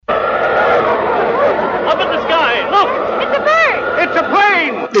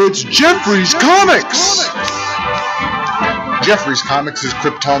It's Jeffrey's Comics! Jeffrey's Comics is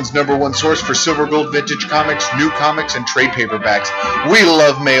Krypton's #1 source for silver gold vintage comics, new comics, and trade paperbacks. We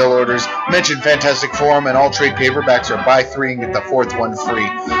love mail orders. Mention Fantastic Forum and all trade paperbacks are buy 3 and get the 4th one free.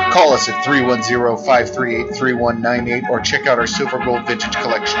 Call us at 310-538-3198 or check out our silver gold vintage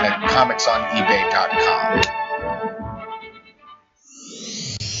collection at comicsonebay.com.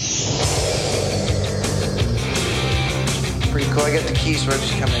 Pretty cool. I got the keys, so I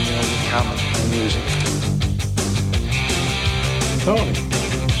just come in and open comics, play music. Tony.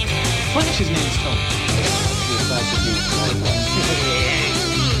 What is his name? Is Tony.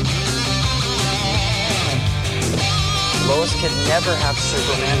 Lois could never have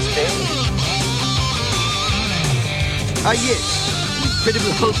Superman's baby. Ah, yes.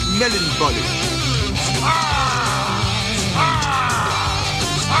 Incredible Hulk melon body.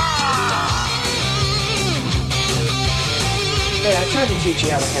 Hey, I tried to teach you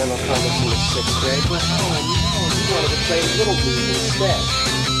how to handle comics in the 6th grade, but you wanted to play Little League instead.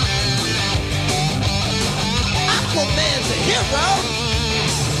 Aquaman's a hero!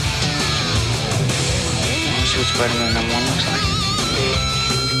 Want to see what Spider-Man #1 looks like?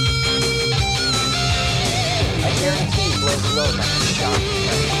 I guarantee he blows the load like a shot.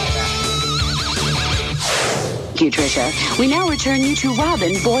 Thank you, Trisha. We now return you to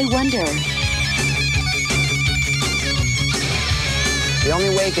Robin, Boy Wonder. The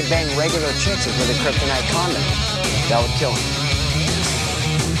only way he could bang regular chicks is with a kryptonite condom. That would kill him.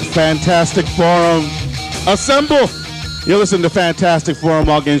 Fantastic Forum, assemble! You're listening to Fantastic Forum,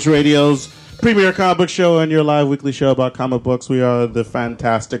 All Games Radio's premier comic book show and your live weekly show about comic books. We are the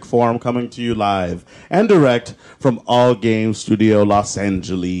Fantastic Forum, coming to you live and direct from All Games Studio, Los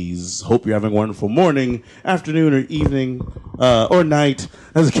Angeles. Hope you're having a wonderful morning, afternoon, or evening, or night,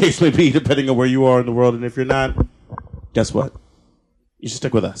 as the case may be, depending on where you are in the world. And if you're not, guess what? You should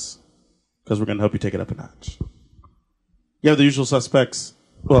stick with us, because we're going to help you take it up a notch. You have the usual suspects.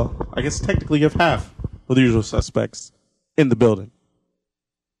 Well, I guess technically you have half of the usual suspects in the building.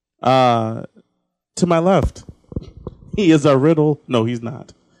 To my left, he is our riddle. No, he's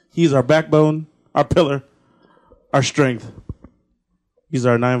not. He's our backbone, our pillar, our strength. He's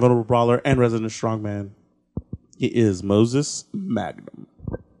our non-vulnerable brawler and resident strongman. He is Moses Magnum.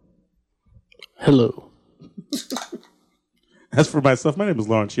 Hello. As for myself, my name is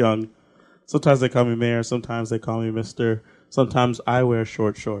Lawrence Young. Sometimes they call me Mayor. Sometimes they call me Mr. Sometimes I wear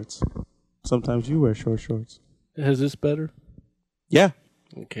short shorts. Sometimes you wear short shorts. Is this better? Yeah.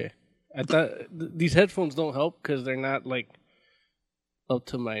 Okay. I thought these headphones don't help because they're not like up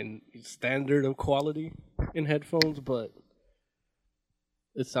to my standard of quality in headphones, but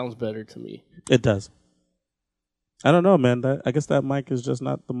it sounds better to me. It does. I don't know, man. I guess that mic is just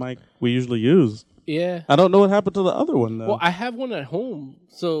not the mic we usually use. Yeah. I don't know what happened to the other one, though. Well, I have one at home,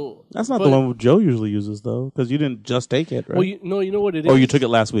 so... That's not the one Joe usually uses, though, because you didn't just take it, right? Well, you know what it is? Or you took it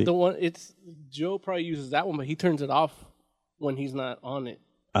last week? The one, Joe probably uses that one, but he turns it off when he's not on it.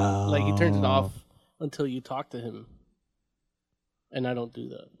 Oh. Like, he turns it off until you talk to him. And I don't do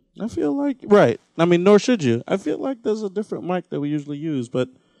that. I feel like... Right. I mean, nor should you. I feel like there's a different mic that we usually use, but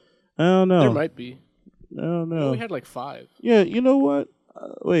I don't know. There might be. I don't know. We had like 5. Yeah, you know what?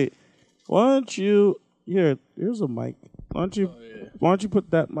 Wait. Why don't you... Here's a mic. Why don't you put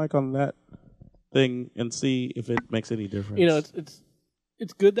that mic on that thing and see if it makes any difference? You know,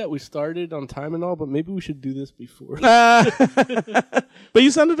 it's good that we started on time and all, but maybe we should do this before. But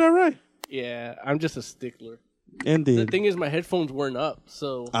you sounded all right. Yeah, I'm just a stickler. Indeed. The thing is, my headphones weren't up,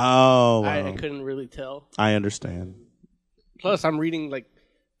 so I couldn't really tell. I understand. Plus, I'm reading like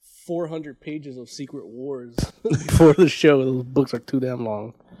 400 pages of Secret Wars before the show. Those books are too damn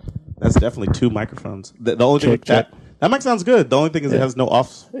long. That's definitely 2 microphones. The only thing that mic sounds good. The only thing is it has no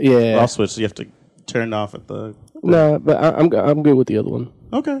off switch, so you have to turn it off at the. No, but I'm good with the other one.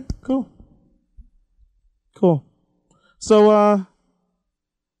 Okay, cool. So,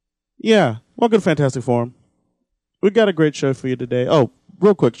 welcome to Fantastic Forum. We got a great show for you today. Oh,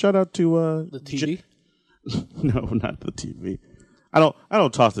 real quick, shout out to the TV. No, not the TV. I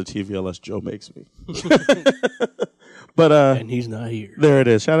don't toss the TV unless Joe makes me. But and he's not here. There it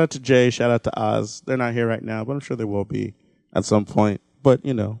is. Shout out to Jay. Shout out to Oz. They're not here right now, but I'm sure they will be at some point. But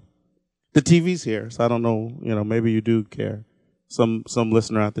the TV's here, so I don't know. Maybe you do care. Some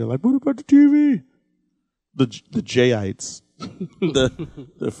listener out there like, what about the TV? The Jayites, the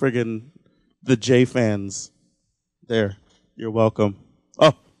friggin' the J fans. There, you're welcome.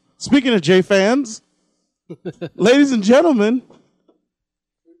 Oh, speaking of J fans, ladies and gentlemen,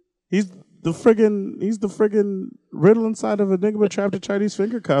 he's the friggin' riddle inside of Enigma trapped in Chinese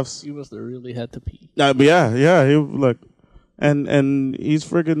finger cuffs. You must have really had to pee. Yeah. Look, And he's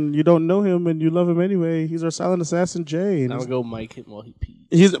friggin', you don't know him and you love him anyway. He's our silent assassin, Jay. And I'll go mic him while he pees.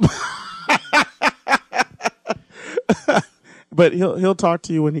 he's but he'll talk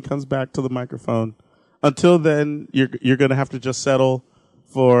to you when he comes back to the microphone. Until then, you're gonna have to just settle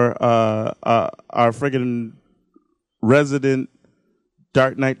for our friggin' resident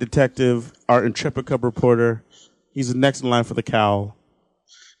Dark Knight detective, our intrepid cub reporter. He's next in line for the cowl.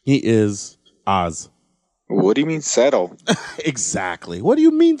 He is Oz. What do you mean settle? Exactly. What do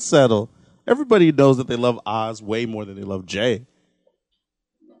you mean settle? Everybody knows that they love Oz way more than they love Jay.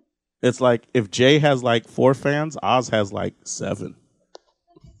 It's like if Jay has like 4 fans, Oz has like 7.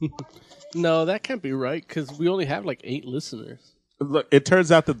 No, that can't be right because we only have like 8 listeners. Look, it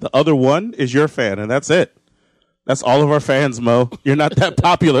turns out that the other one is your fan, and that's it. That's all of our fans, Mo. You're not that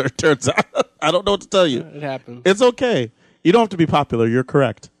popular, it turns out. I don't know what to tell you. It happens. It's okay. You don't have to be popular. You're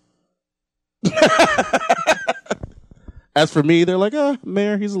correct. As for me, they're like,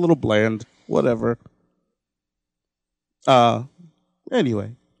 Mayor, he's a little bland. Whatever.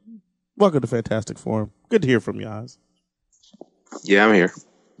 Anyway. Welcome to Fantastic Forum. Good to hear from you, Oz. Yeah, I'm here.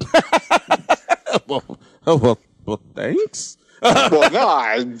 well, thanks. Well,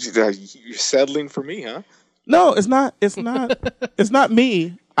 no, you're settling for me, huh? No, it's not. It's not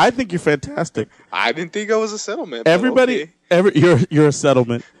me. I think you're fantastic. I didn't think I was a settlement. Everybody, okay. You're a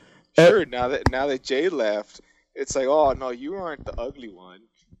settlement. Sure. Now that Jay left, it's like, oh no, you aren't the ugly one.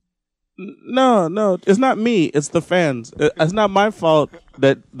 No, it's not me. It's the fans. It's not my fault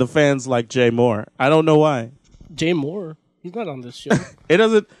that the fans like Jay more. I don't know why. Jay Moore, he's not on this show.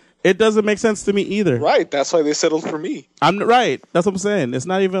 It doesn't make sense to me either. Right. That's why they settled for me. I'm right. That's what I'm saying. It's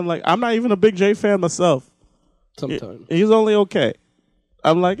not even like I'm not even a big Jay fan myself. Sometimes he's only okay.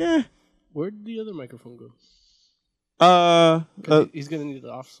 I'm like, Where did the other microphone go? He's gonna need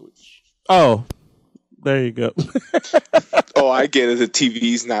the off switch. Oh, there you go. Oh, I get it. The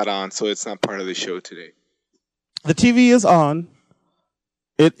TV's not on, so it's not part of the show today. The TV is on.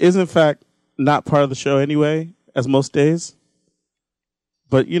 It is, in fact, not part of the show anyway, as most days.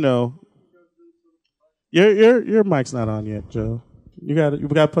 But you know, your mic's not on yet, Joe. You got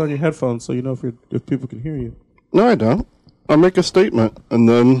to put on your headphones so you know if people can hear you. No, I don't. I make a statement, and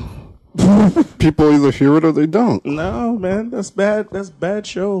then people either hear it or they don't. No, man, that's bad. That's bad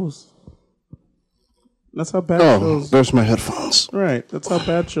shows. That's how bad shows. There's my headphones. Right, that's how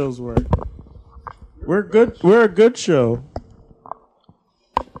bad shows work. We're good. We're a good show.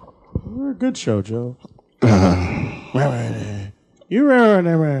 We're a good show, Joe. You're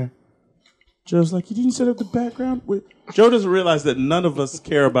right. Joe's like, you didn't set up the background. Joe doesn't realize that none of us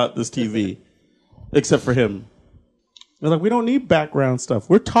care about this TV, except for him. They're like, we don't need background stuff.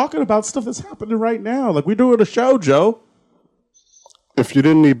 We're talking about stuff that's happening right now. Like, we're doing a show, Joe. If you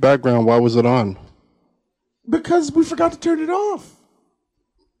didn't need background, why was it on? Because we forgot to turn it off.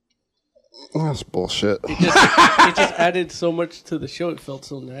 That's bullshit. It just added so much to the show. It felt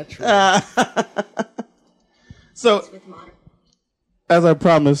so natural. So, as I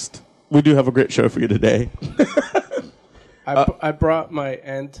promised, we do have a great show for you today. I brought my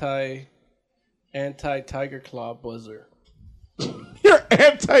anti Tiger Claw buzzer. Your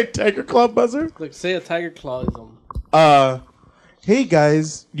anti-Tiger Claw buzzer? Like, say a Tiger Clawism. Hey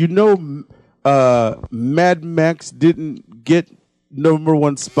guys, you know, Mad Max didn't get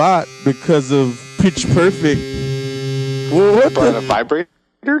 #1 spot because of Pitch Perfect. What? A vibrator?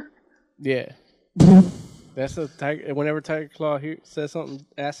 Yeah. That's a tiger. Whenever Tiger Claw says something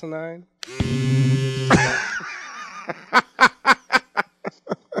asinine.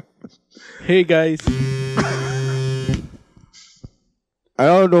 Hey guys. I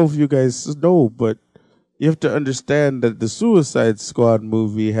don't know if you guys know, but you have to understand that the Suicide Squad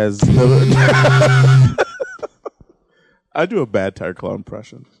movie has. I do a bad Tiger Claw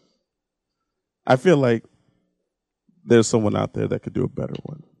impression. I feel like there's someone out there that could do a better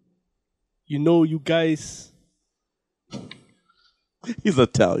one. You know, you guys. He's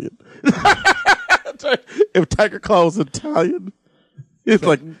Italian. If Tiger Claw was Italian, it's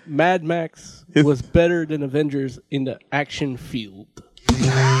like Mad Max was better than Avengers in the action field.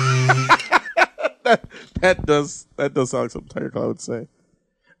 that does sound like something Tiger Claw would say.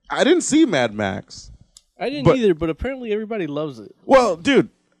 I didn't see Mad Max. I didn't either, but apparently everybody loves it. Well, dude,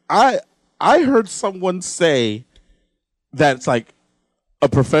 I heard someone say that it's like a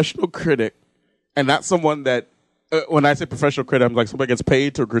professional critic, and not someone that when I say professional critic, I'm like somebody gets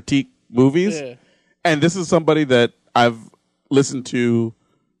paid to critique movies. Yeah. And this is somebody that I've listened to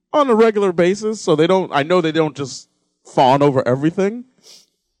on a regular basis, so I know they don't just fawn over everything.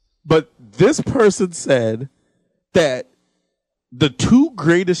 But this person said that the 2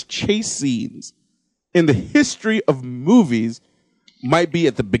 greatest chase scenes in the history of movies might be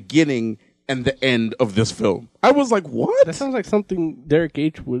at the beginning and the end of this film. I was like, what? That sounds like something Derek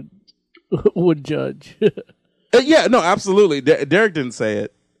H. would judge. Yeah, no, absolutely. Derek didn't say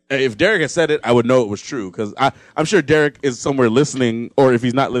it. If Derek had said it, I would know it was true, because I'm sure Derek is somewhere listening, or if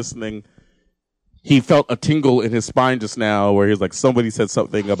he's not listening, he felt a tingle in his spine just now where he was like, somebody said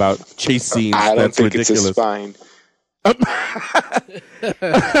something about chase scenes. I don't that's think ridiculous. it's his spine.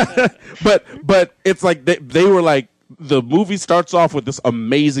 But it's like they were like, the movie starts off with this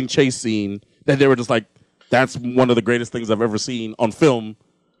amazing chase scene that they were just like, that's one of the greatest things I've ever seen on film.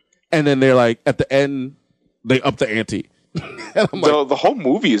 And then they're like, at the end, they up the ante. The whole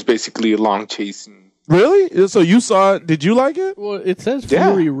movie is basically a long chase scene. Really? So you saw it? Did you like it? Well, it says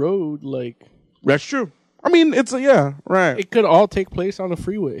Fury Road. Like, that's true. I mean, it's right. It could all take place on a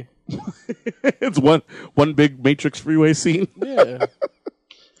freeway. It's one big Matrix freeway scene. Yeah.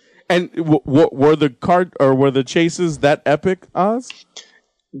 And were the chases that epic, Oz?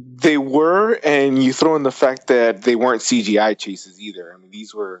 They were, and you throw in the fact that they weren't CGI chases either. I mean,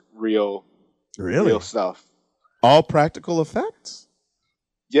 these were real stuff. All practical effects?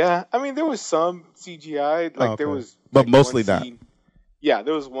 Yeah, I mean, there was some CGI, like there was, but mostly not. Yeah,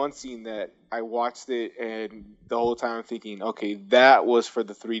 there was one scene that I watched it, and the whole time I'm thinking, okay, that was for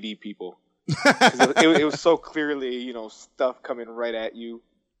the 3D people. it was so clearly, stuff coming right at you.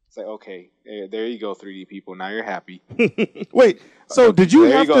 It's like, okay, there you go, 3D people. Now you're happy. Wait, so did you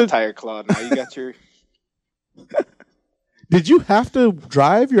have to... There you go, Tired Claw. Now you got your... Did you have to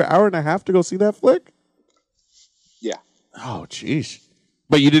drive your hour and a half to go see that flick? Yeah. Oh, jeez.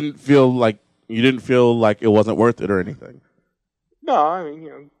 But you didn't feel like it wasn't worth it or anything? No, I mean,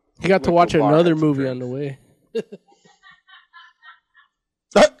 you got to watch another movie on the way.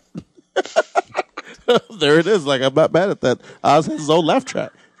 There it is. Like, I'm not mad at that. Oz has his own laugh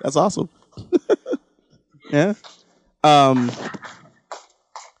track. That's awesome. Yeah.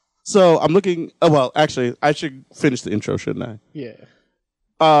 So I'm looking. Oh, well, actually, I should finish the intro, shouldn't I?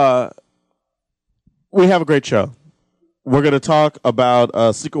 Yeah. We have a great show. We're going to talk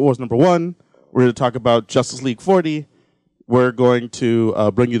about Secret Wars #1. We're going to talk about Justice League 40. We're going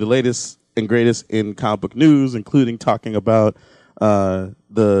to bring you the latest and greatest in comic book news, including talking about the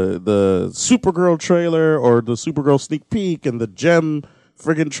Supergirl trailer or the Supergirl sneak peek and the Gem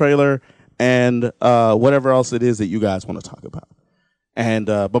friggin' trailer and whatever else it is that you guys want to talk about. And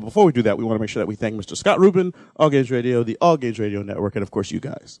but before we do that, we want to make sure that we thank Mr. Scott Rubin, All Games Radio, the All Games Radio Network, and of course you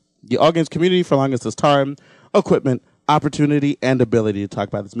guys, the All Games community, for allowing us this time, equipment, opportunity, and ability to talk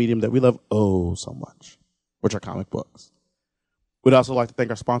about this medium that we love so much, which are comic books. We'd also like to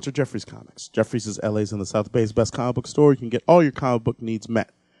thank our sponsor, Jeffries Comics. Jeffries is LA's and the South Bay's best comic book store. You can get all your comic book needs met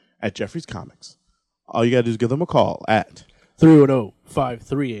at Jeffries Comics. All you got to do is give them a call at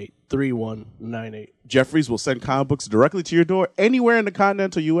 310-538-3198. Jeffries will send comic books directly to your door anywhere in the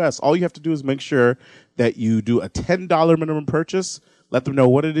continental U.S. All you have to do is make sure that you do a $10 minimum purchase, let them know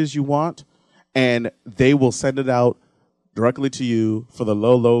what it is you want, and they will send it out directly to you for the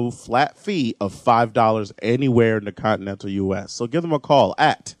low flat fee of $5 anywhere in the continental U.S. So give them a call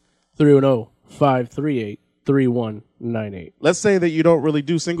at 310-538-3198. Let's say that you don't really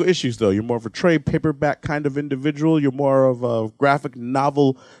do single issues, though. You're more of a trade paperback kind of individual. You're more of a graphic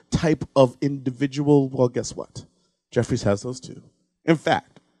novel type of individual. Well, guess what? Jeffries has those too. In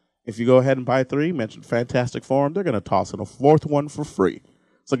fact, if you go ahead and buy 3, mention Fantastic Forum, they're going to toss in a 4th one for free.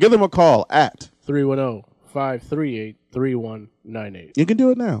 So give them a call at 310-538-3198. You can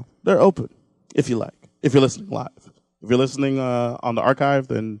do it now. They're open, if you like. If you're listening live. If you're listening on the archive,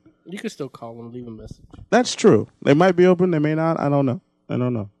 then... You can still call them and leave a message. That's true. They might be open. They may not. I don't know.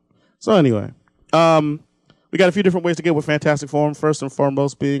 So anyway, we got a few different ways to get with Fantastic Forum. First and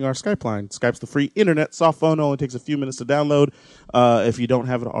foremost being our Skype line. Skype's the free internet soft phone. Only takes a few minutes to download. If you don't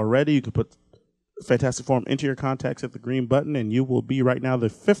have it already, you can put Fantastic Forum into your contacts, hit the green button, and you will be right now the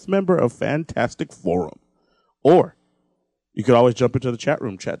 5th member of Fantastic Forum. Or you could always jump into the chat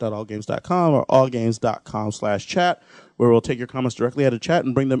room, chat.allgames.com or allgames.com/chat, where we'll take your comments directly out of chat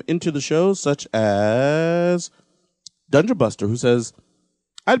and bring them into the show, such as Dungeon Buster, who says,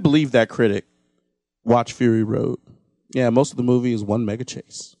 I'd believe that critic. Watch Fury Road. Yeah, most of the movie is one mega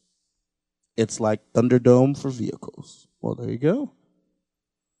chase. It's like Thunderdome for vehicles. Well, there you go.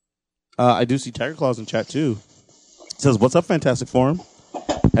 I do see Tiger Claws in chat, too. It says, what's up, Fantastic Forum?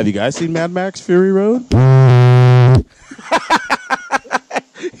 Have you guys seen Mad Max Fury Road?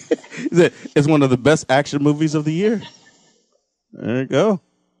 It's one of the best action movies of the year. There you go.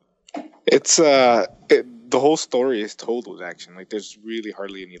 It's the whole story is told with action. Like, there's really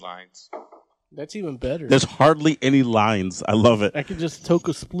hardly any lines. That's even better. There's hardly any lines. I love it. I could just toke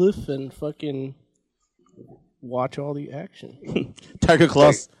a spliff and fucking watch all the action. Tiger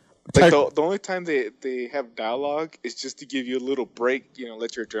Claws. The only time they have dialogue is just to give you a little break,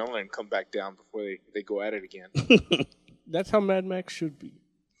 let your adrenaline come back down before they go at it again. That's how Mad Max should be.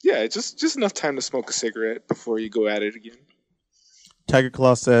 Yeah, just enough time to smoke a cigarette before you go at it again. Tiger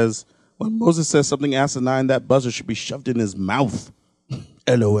Claw says, when Moses says something asinine, that buzzer should be shoved in his mouth.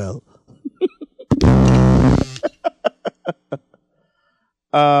 LOL.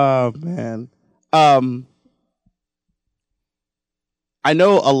 Oh, man. I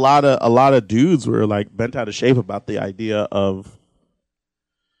know a lot of dudes were like bent out of shape about the idea of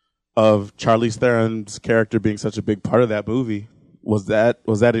Charlize Theron's character being such a big part of that movie. Was that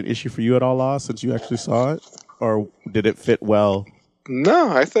an issue for you at all, Law, since you actually saw it, or did it fit well? No,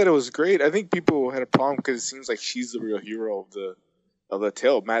 I thought it was great. I think people had a problem because it seems like she's the real hero of the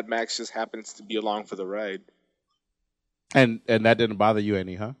tale. Mad Max just happens to be along for the ride. And that didn't bother you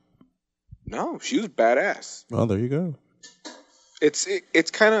any, huh? No, she was badass. Well, there you go.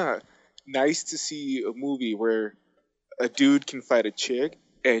 It's kind of nice to see a movie where a dude can fight a chick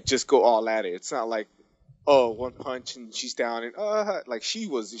and just go all at it. It's not like, one punch and she's down and like she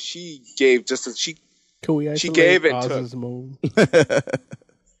gave just as she. Can we isolate she gave it Oz's to. moan?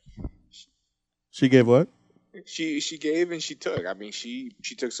 She gave what? She gave and she took. I mean, she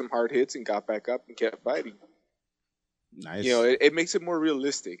took some hard hits and got back up and kept fighting. Nice. It makes it more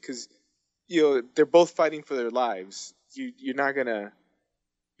realistic because they're both fighting for their lives. You're not gonna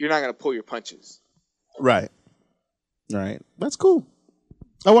pull your punches. Right. That's cool.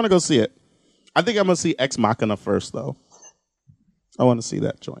 I want to go see it. I think I'm gonna see Ex Machina first, though. I want to see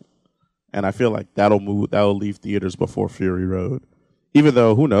that joint, and I feel like that'll leave theaters before Fury Road. Even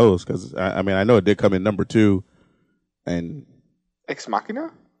though, who knows? Because I mean, I know it did come in number 2, and Ex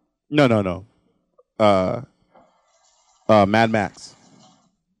Machina. No. Mad Max.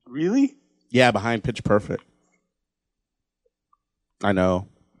 Really? Yeah, behind Pitch Perfect. I know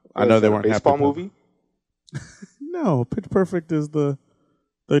they weren't happy. Baseball movie? No, Pitch Perfect is the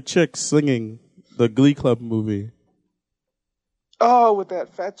chick singing the Glee Club movie. Oh, with that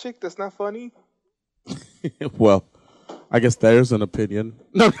fat chick that's not funny? Well, I guess there's an opinion.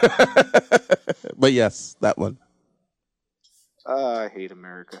 No. But yes, that one. I hate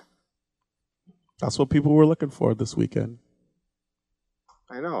America. That's what people were looking for this weekend.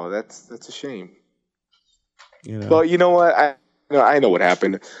 I know, that's a shame. You know. Well, you know what? I know what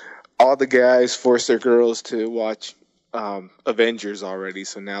happened. All the guys forced their girls to watch Avengers already,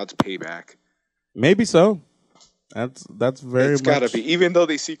 so now it's payback. Maybe so. That's very. It's gotta be, even though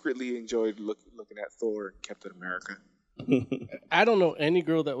they secretly enjoyed looking at Thor and Captain America. I don't know any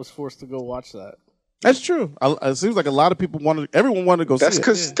girl that was forced to go watch that. That's true. It seems like a lot of people everyone wanted to go see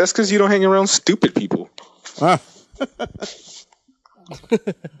it. That's because you don't hang around stupid people. I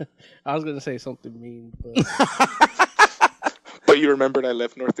was gonna say something mean, but but you remembered I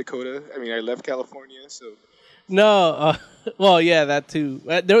left North Dakota. I mean, I left California, so no. Well, yeah, that too.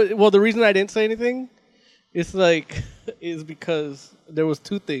 The reason I didn't say anything is because there was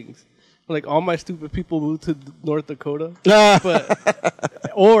 2 things. Like, all my stupid people moved to North Dakota,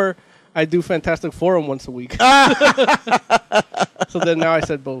 or I do Fantastic Forum once a week. So then now I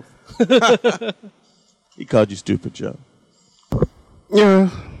said both. He called you stupid, Joe. Yeah,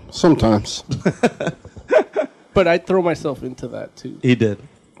 sometimes. But I throw myself into that too. He did.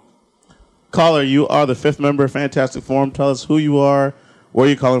 Caller, you are the 5th member of Fantastic Forum. Tell us who you are, where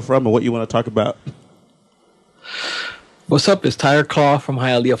you're calling from, and what you want to talk about. What's up? It's Tiger Claw from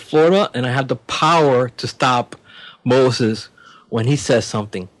Hialeah, Florida, and I have the power to stop Moses when he says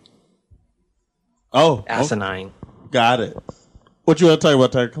something. Oh. Asinine. Got it. What you want to talk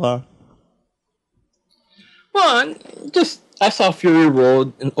about, Tiger Claw? Well, I saw Fury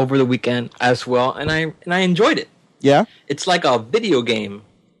Road over the weekend as well, and I enjoyed it. Yeah? It's like a video game.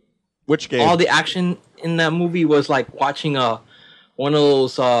 Which game? All the action in that movie was like watching one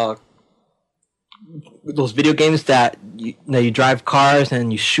of those video games that you drive cars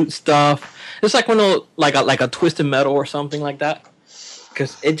and you shoot stuff. It's like one of those, like a Twisted Metal or something like that.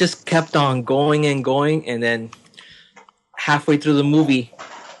 Because it just kept on going and going, and then halfway through the movie,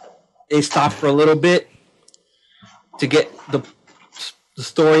 it stopped for a little bit to get the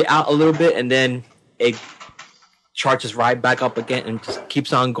story out a little bit, and then it charges right back up again and just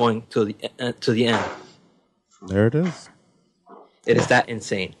keeps on going to the end. There it is. It is that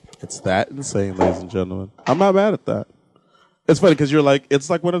insane. It's that insane, ladies and gentlemen. I'm not mad at that. It's funny because it's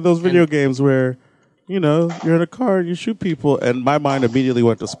like one of those video games where, you're in a car and you shoot people, and my mind immediately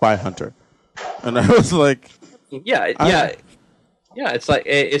went to Spy Hunter, and I was like, yeah. It's like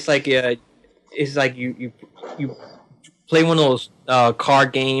you play one of those car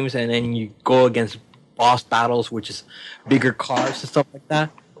games, and then you go against boss battles, which is bigger cars and stuff like that.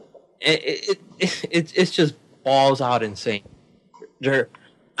 It's just balls out insane.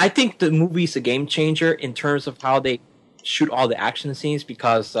 I think the movie's a game changer in terms of how they shoot all the action scenes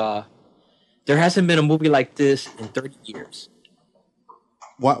because there hasn't been a movie like this in 30 years.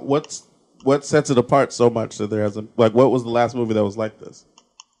 What sets it apart so much that there hasn't, like, what was the last movie that was like this?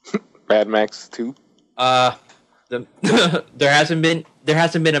 Mad Max 2. There hasn't been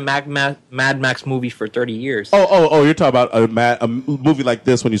a Mad Max movie for 30 years. Oh, you're talking about a movie like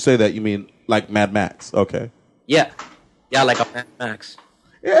this. When you say that, you mean like Mad Max? Okay. Yeah, like a Mad Max.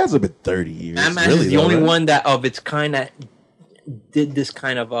 It hasn't been 30 years. Mad Max really, is the only one that of its kind that did this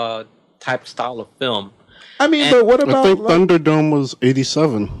kind of type style of film. I mean, but what about? I think Thunderdome was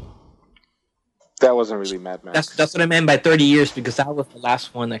 87. That wasn't really Mad Max. That's what I meant by 30 years because that was the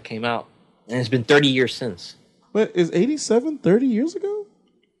last one that came out, and it's been 30 years since. But is 87 30 years ago?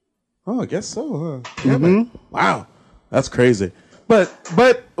 Oh, I guess so, huh? Mm-hmm. Wow, that's crazy. But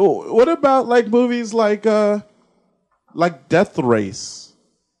what about like movies like Death Race?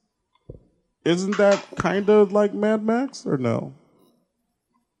 Isn't that kind of like Mad Max or no?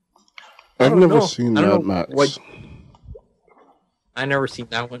 I've never seen Mad Max. I never seen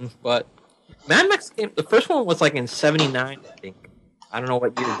that one, but Mad Max came. The first one was like in '79, I think. I don't know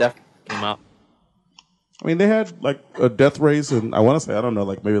what year Death came out. I mean, they had like a Death Race, and I want to say, I don't know,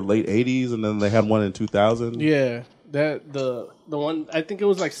 like maybe late '80s, and then they had one in 2000. Yeah, that the one. I think it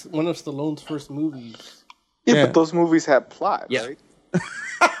was like one of Stallone's first movies. Yeah, but those movies had plot, right?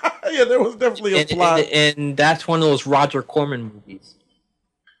 Yeah, there was definitely a plot, and that's one of those Roger Corman movies.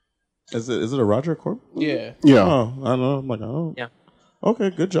 Is it a Roger Corman? Yeah. Oh, I don't know. I'm like, oh. Yeah.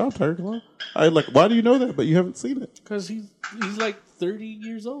 Okay, good job, Tiger Claw. I like. Why do you know that? But you haven't seen it? Because he's like 30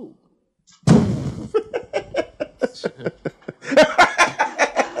 years old.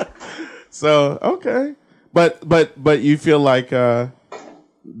 So okay, but you feel like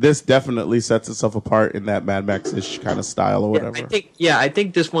this definitely sets itself apart in that Mad Max-ish kind of style or whatever. I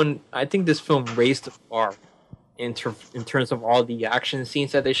think this film raised the bar in terms of all the action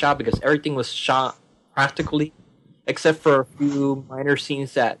scenes that they shot because everything was shot practically, except for a few minor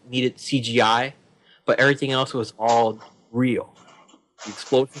scenes that needed CGI, but everything else was all real. The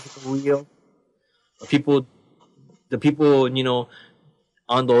explosions were real. The people, you know,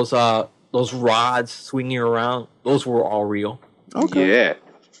 on those rods swinging around, those were all real. Okay. Yeah.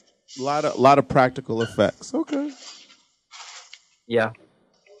 A lot of practical effects. Okay. Yeah.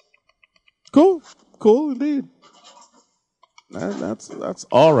 Cool indeed. That's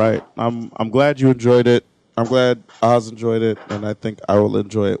all right. I'm glad you enjoyed it. I'm glad Oz enjoyed it, and I think I will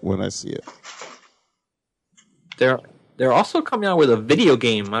enjoy it when I see it. They're also coming out with a video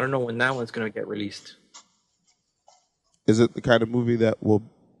game. I don't know when that one's going to get released. Is it the kind of movie that will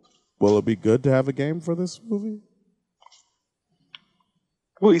it be good to have a game for this movie?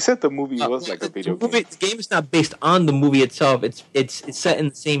 Well, he said the movie was like a video game. The game is not based on the movie itself. It's set in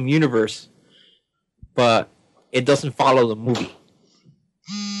the same universe, but it doesn't follow the movie.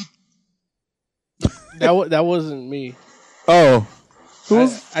 That wasn't me. Oh,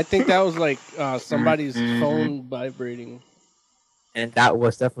 I think that was like somebody's phone vibrating, and that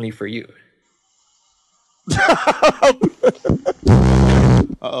was definitely for you.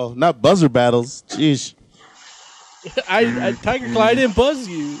 Uh-oh, not buzzer battles. Jeez. Tiger Claw, I didn't buzz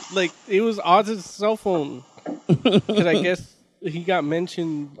you. Like, it was Oz's cell phone. Because I guess he got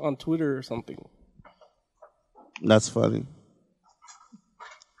mentioned on Twitter or something. That's funny.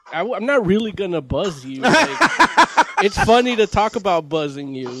 I'm not really going to buzz you. Like, it's funny to talk about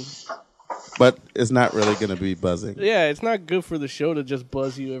buzzing you. But it's not really going to be buzzing. Yeah, it's not good for the show to just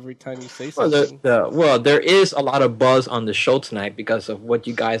buzz you every time you say something. Well, there is a lot of buzz on the show tonight because of what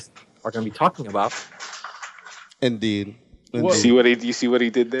you guys are going to be talking about. Indeed. You see what he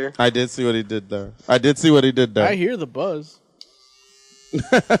did there? I did see what he did there. I hear the buzz.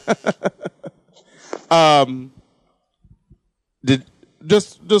 Did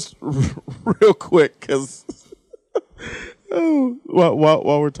just real quick because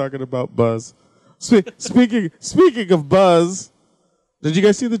while we're talking about buzz, speaking of buzz, did you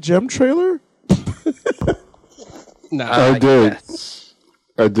guys see the Gem trailer? I did. Yes.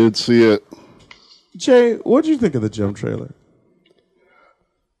 I did see it. Jay, what did you think of the Gem trailer?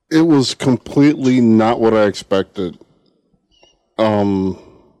 It was completely not what I expected. I know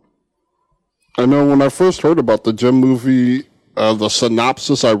when I first heard about the Gem movie, the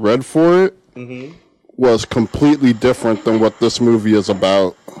synopsis I read for it was completely different than what this movie is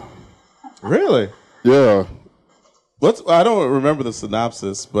about. Really? Yeah. I don't remember the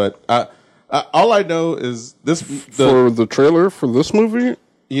synopsis, but all I know is this. For the trailer for this movie?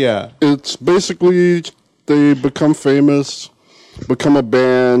 Yeah. It's basically they become famous, become a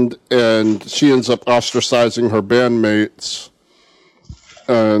band, and she ends up ostracizing her bandmates,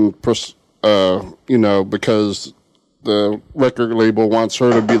 and because the record label wants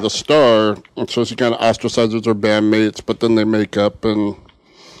her to be the star, and so she kind of ostracizes her bandmates. But then they make up, and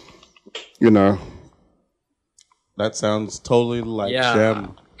That sounds totally like Yeah.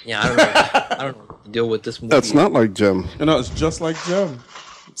 Gem. Yeah, I don't know. I don't know what to deal with this movie. That's not like Gem. It's just like Gem.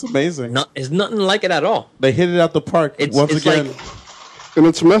 It's amazing. It's nothing like it at all. They hit it out the park once again. And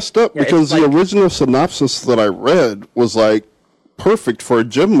it's messed up Yeah, because it's the original synopsis that I read was like perfect for a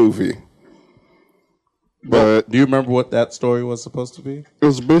Gem movie. But do you remember what that story was supposed to be? it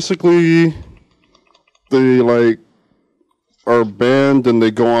was basically they like are a band and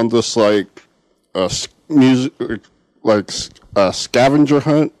they go on this scavenger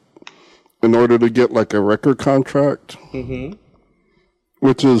hunt in order to get like a record contract. Mm-hmm.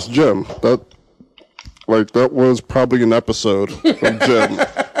 Which is Gem. That was probably an episode of Gem.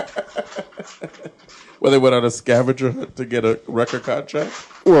 Where they went on a scavenger hunt to get a record contract?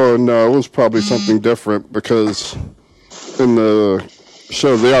 Well, no, it was probably something different because in the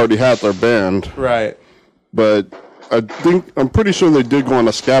show they already had their band. Right. But I'm pretty sure they did go on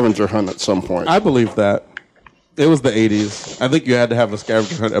a scavenger hunt at some point. I believe that. It was the 80s. I think you had to have a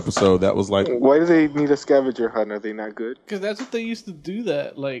scavenger hunt episode that was like... Why do they need a scavenger hunt? Are they not good? Because that's what they used to do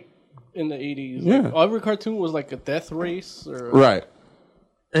that, like, in the 80s. Yeah. Like, every cartoon was like a death race. Or Right.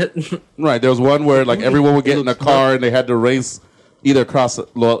 Right. There was one where like everyone would get in a car and they had to race either across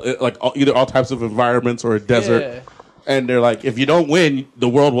either all types of environments or a desert. Yeah. And they're like, if you don't win, the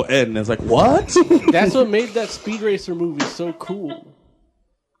world will end. And it's like, what? That's what made that Speed Racer movie so cool.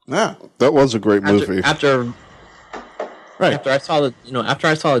 Yeah. That was a great movie. After I saw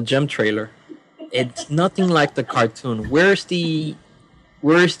the Gem trailer, it's nothing like the cartoon. Where's the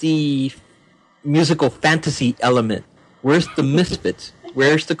musical fantasy element? Where's the Misfits?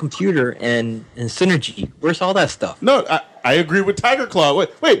 Where's the computer and synergy? Where's all that stuff? No, I agree with Tiger Claw.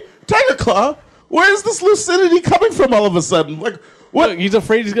 Wait, Tiger Claw? Where's this lucidity coming from all of a sudden? Like, what? Look, he's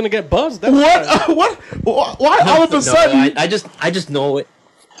afraid he's gonna get buzzed. That's what? Why all of a sudden? I just know it.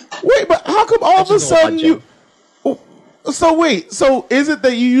 Wait, but how come all of a sudden you? So is it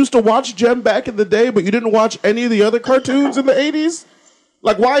that you used to watch Gem back in the day, but you didn't watch any of the other cartoons in the 80s?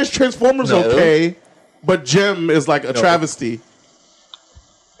 Like, why is Transformers okay, but Gem is like a travesty?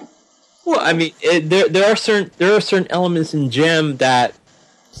 Well, I mean, there are certain elements in Gem that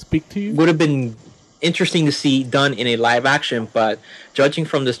speak to you. Would have been interesting to see done in a live action, but judging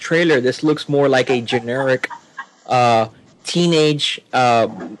from this trailer, this looks more like a generic teenage. A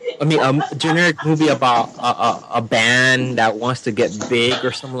generic movie about a band that wants to get big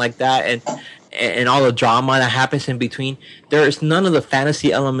or something like that, and all the drama that happens in between. There is none of the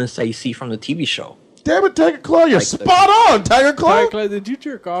fantasy elements that you see from the TV show. Damn it, Tiger Claw, you're spot on, Tiger Claw. Tiger Claw, did you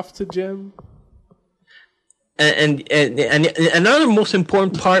jerk off to Gem? And another most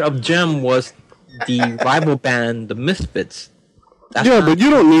important part of Gem was the rival band, the Misfits. But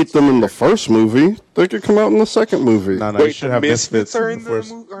you don't need them in the first movie. They could come out in the second movie. No, you should have Misfits are in the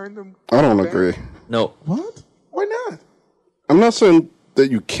first. I don't agree. No. What? Why not? I'm not saying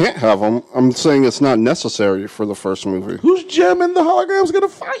that you can't have them. I'm saying it's not necessary for the first movie. Who's Gem and the holograms gonna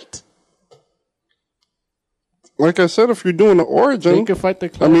fight? Like I said, if you're doing the origin, They can fight the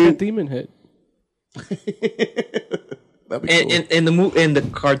Clark Demon Head. And the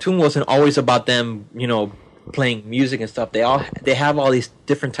cartoon wasn't always about them, playing music and stuff. They have all these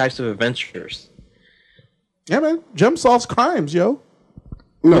different types of adventures. Yeah, man. Gem solves crimes, yo.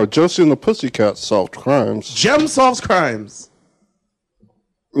 No, Josie and the Pussycats solved crimes. Gem solves crimes.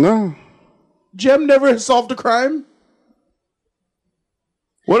 No. Gem never solved a crime?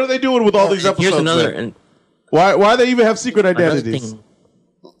 What are they doing with all these episodes? Here's another. Why they even have secret identities?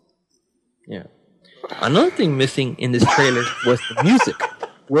 Another thing missing in this trailer was the music.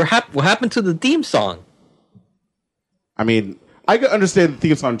 What happened to the theme song? I mean, I could understand the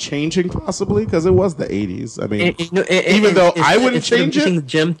theme song changing possibly because it was the 80s. I mean, even though I wouldn't change it. The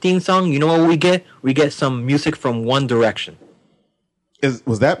Gem theme song, you know what we get? We get some music from One Direction.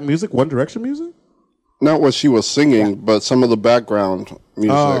 Was that music One Direction music? Not what she was singing, but some of the background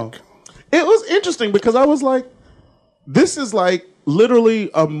music. Oh. It was interesting because I was like, this is like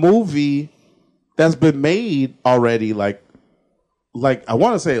literally a movie that's been made already like I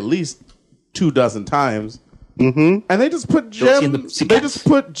want to say at least 24 times. Mm-hmm. And they just put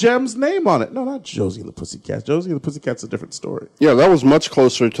Gem's name on it. No, not Josie and the Pussycats. Josie and the Pussycats is a different story. Yeah, that was much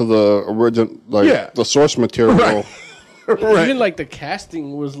closer to the original, the source material. Right. Right. Even like the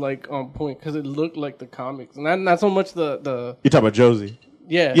casting was like on point because it looked like the comics, not so much the. You talking about Josie?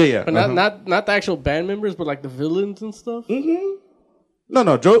 Yeah. But not the actual band members, but like the villains and stuff. Mm-hmm.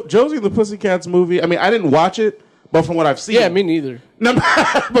 No. Josie and the Pussycats movie. I mean, I didn't watch it, but from what I've seen, Yeah, me neither. no,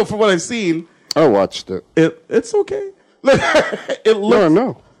 but from what I've seen, I watched it. it's okay. It looks.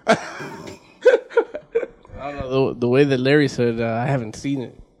 No. I don't know the way that Larry said. I haven't seen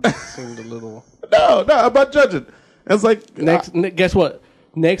it. It seemed a little. No, I'm not judging. It's like Guess what?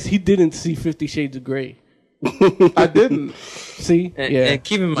 Next, he didn't see 50 Shades of Grey. I didn't. See? And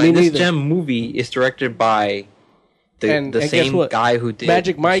keep in mind, this Gem movie is directed by the same guy who did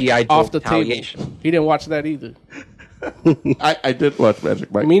Magic Mike G.I. Joe off the table. Retaliation. He didn't watch that either. I did watch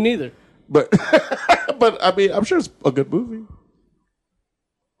Magic Mike. Me neither. But I mean, I'm sure it's a good movie.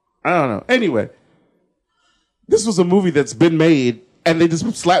 I don't know. Anyway, this was a movie that's been made, and they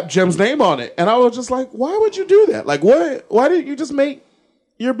just slapped Jem's name on it, and I was just like, why would you do that? Like, why didn't you just make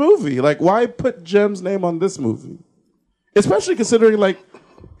your movie? Like, why put Jem's name on this movie? Especially considering, like,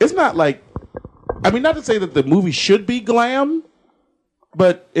 it's not like, I mean, not to say that the movie should be glam,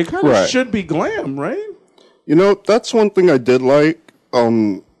 but it kind of should be glam, right? You know, that's one thing I did like.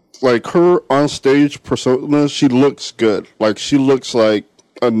 Like her on stage persona, she looks good. Like she looks like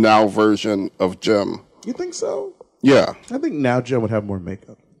a now version of Jem. You think so? Yeah. I think now Jem would have more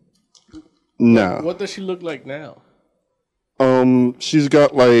makeup. No. What does she look like now? She's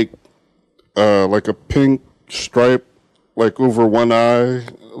got like a pink stripe like over one eye,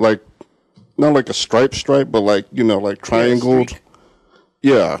 like not like a stripe, but like, you know, like triangled.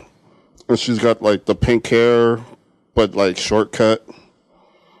 Yeah. And she's got like the pink hair, but like shortcut.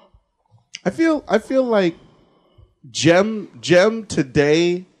 I feel like Jem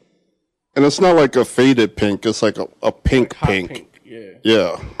today, and it's not like a faded pink. It's like a pink.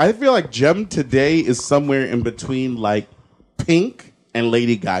 Yeah. I feel like Jem today is somewhere in between like Pink and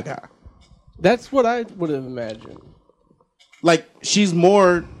Lady Gaga. That's what I would have imagined. Like she's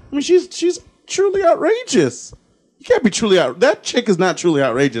more. I mean, she's truly outrageous. You can't be truly out. That chick is not truly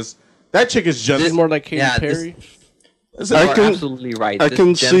outrageous. That chick is just more like Katy Perry. You're absolutely right. I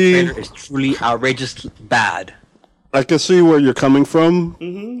can see is truly outrageous bad. I can see where you're coming from.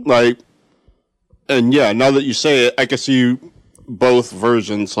 Mm-hmm. Like, and yeah, now that you say it, I can see both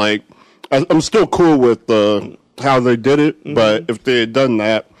versions. Like, I'm still cool with how they did it, but if they had done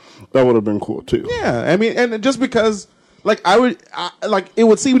that, that would have been cool too. Yeah, I mean, and just because, like, it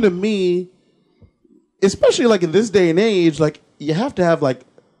would seem to me, especially like in this day and age, like you have to have like.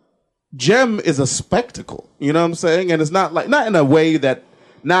 Jem is a spectacle, you know what I'm saying? And it's not in a way that,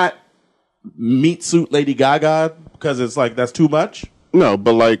 not meat suit Lady Gaga, because it's like, that's too much. No,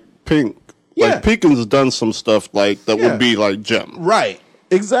 but like Pink. Yeah. Like Pink's done some stuff like that would be like Jem. Right.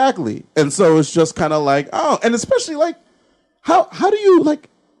 Exactly. And so it's just kind of like, oh, and especially like, how do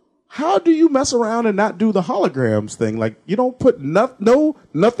you mess around and not do the holograms thing? Like, you don't put nothing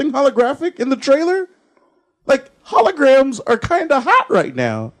holographic in the trailer? Like, holograms are kind of hot right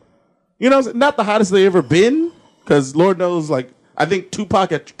now. You know, not the hottest they ever been, because Lord knows, like, I think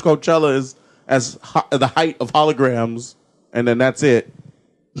Tupac at Coachella is the height of holograms, and then that's it.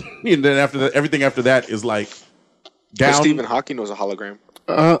 And then after that, everything after that is like down. Stephen Hawking was a hologram.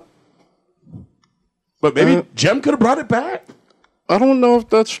 But maybe Jem could have brought it back. I don't know if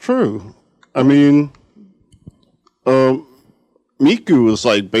that's true. I mean, Miku is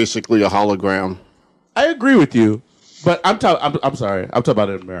like basically a hologram. I agree with you, but I'm sorry. I'm talking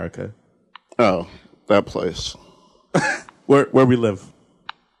about in America. Oh, that place. where we live.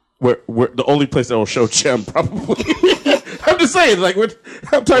 Where the only place that will show Jem probably. I'm just saying, like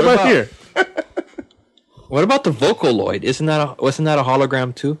I'm talking about here. What about the Vocaloid? Wasn't that a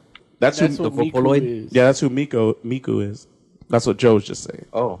hologram too? That's who the Vocaloid is. Yeah, that's who Miku is. That's what Joe's just saying.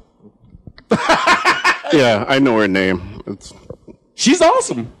 Oh. Yeah, I know her name. She's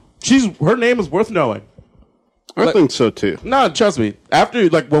awesome. Her name is worth knowing. I think so too. No, trust me. After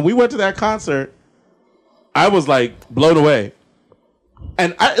when we went to that concert, I was like blown away.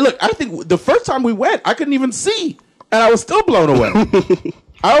 And I think the first time we went, I couldn't even see, and I was still blown away.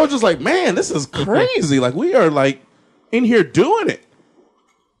 I was just like, man, this is crazy. Like we are like in here doing it.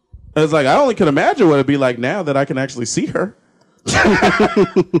 It's like I only can imagine what it'd be like now that I can actually see her.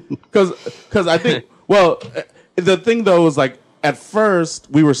 Because I think the thing though is like at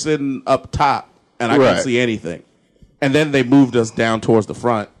first we were sitting up top. And I couldn't see anything. And then they moved us down towards the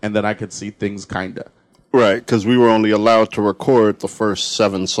front, and then I could see things kind of. Right, because we were only allowed to record the first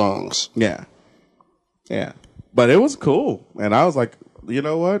 7 songs. Yeah. Yeah. But it was cool. And I was like, you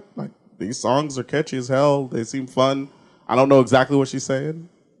know what? Like, these songs are catchy as hell. They seem fun. I don't know exactly what she's saying,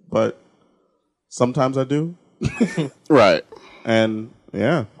 but sometimes I do. Right. And,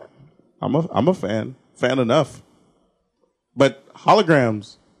 yeah, I'm a fan. Fan enough. But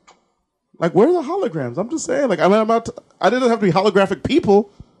holograms. Like, where are the holograms? I'm just saying. Like, I didn't have to be holographic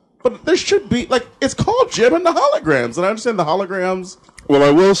people, but there should be. Like, it's called Jim and the holograms, and I understand the holograms. Well,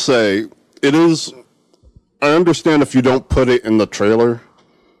 I will say it is. I understand if you don't put it in the trailer.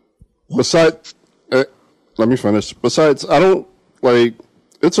 Besides, let me finish. Besides, I don't like.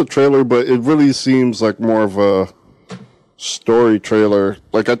 It's a trailer, but it really seems like more of a story trailer.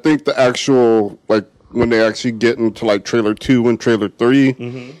 Like, I think the actual, like, when they actually get into like trailer 2 and trailer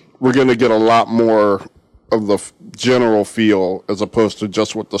 3, we're gonna get a lot more of the general feel as opposed to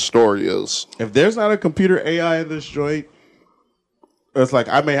just what the story is. If there's not a computer AI in this joint, it's like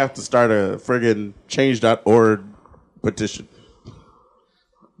I may have to start a friggin' change.org petition.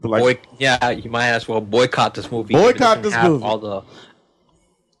 But like, you might as well boycott this movie. Boycott this movie.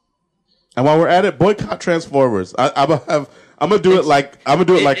 And while we're at it, boycott Transformers. I'm gonna do it like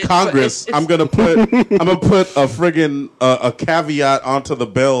Congress. I'm gonna put a friggin' a caveat onto the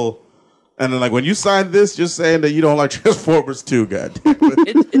bill, and then like when you sign this, just saying that you don't like Transformers 2. God,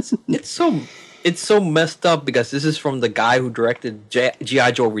 it's so messed up because this is from the guy who directed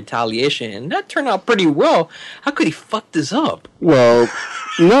G.I. Joe Retaliation, and that turned out pretty well. How could he fuck this up? Well,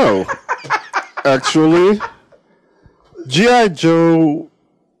 no, actually, G.I. Joe.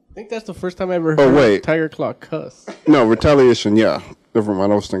 I think that's the first time I ever heard Tiger Claw cuss. No, Retaliation, yeah. Never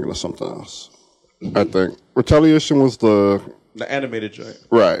mind, I was thinking of something else. I think. Retaliation was the animated joint.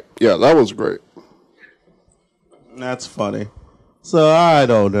 Right. Yeah, that was great. That's funny. So, I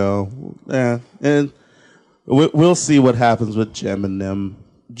don't know. Yeah. And we'll see what happens with Gem and them.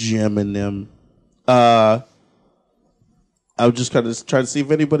 I'm just kind of trying to see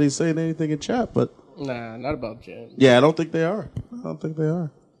if anybody's saying anything in chat, but... Nah, not about Gem. Yeah, I don't think they are.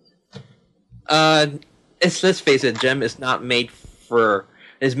 Let's face it, Gem is not made for.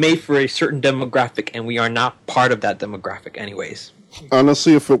 It's made for a certain demographic, and we are not part of that demographic, anyways.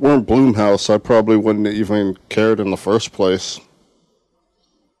 Honestly, if it weren't Blumhouse, I probably wouldn't have even cared in the first place.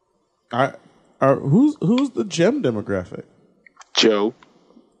 Who's the Gem demographic? Joe.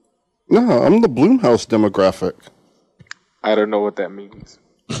 No, I'm the Blumhouse demographic. I don't know what that means.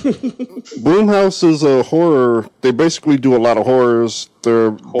 Blumhouse is a horror. They basically do a lot of horrors.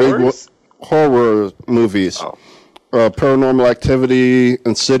 They're big horror movies. Oh. Paranormal Activity,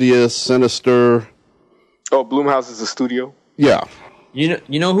 Insidious, Sinister. Oh, Blumhouse is a studio? Yeah. You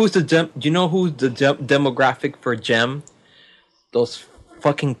know who's the demographic for Gem? Those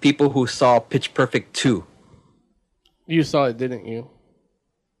fucking people who saw Pitch Perfect 2. You saw it, didn't you?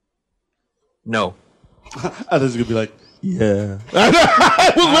 No. I was gonna be like, yeah.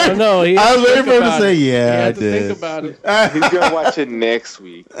 I don't know. I was waiting for him to say, yeah, I did. Think about it. He's gonna watch it next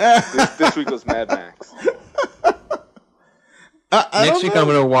week. This week was Mad Max. Next week I'm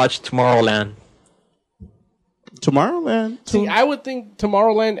gonna watch Tomorrowland. Tomorrowland? See, I would think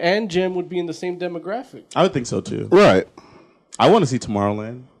Tomorrowland and Gem would be in the same demographic. I would think so too. Right. I want to see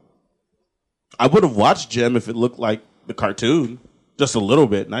Tomorrowland. I would have watched Gem if it looked like the cartoon. Just a little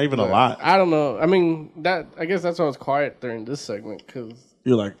bit, not even a lot. I don't know. I mean, I guess that's why I was quiet during this segment, because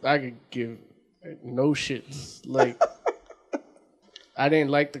you're like, I could give no shits. Like, I didn't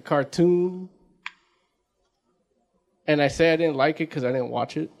like the cartoon, and I say I didn't like it because I didn't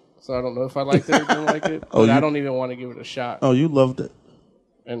watch it, so I don't know if I liked it or didn't like it. But I don't even want to give it a shot. Oh, you loved it,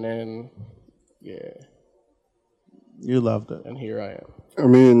 and then yeah, you loved it, and here I am. I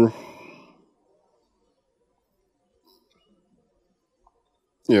mean.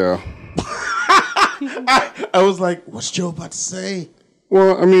 Yeah. I was like, what's Joe about to say?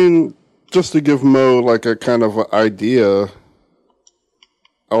 Well, I mean, just to give Mo like a kind of an idea,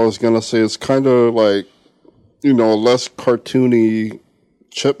 I was going to say it's kind of like, less cartoony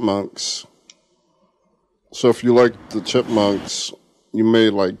Chipmunks. So if you like the Chipmunks, you may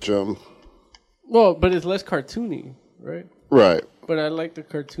like Gem. Well, but it's less cartoony, right? Right. But I like the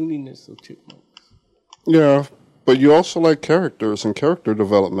cartooniness of Chipmunks. Yeah. But you also like characters and character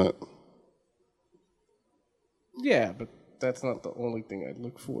development. Yeah, but that's not the only thing I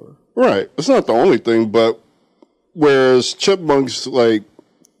look for. Right. It's not the only thing, but whereas Chipmunks,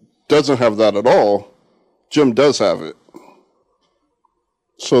 doesn't have that at all, Gem does have it.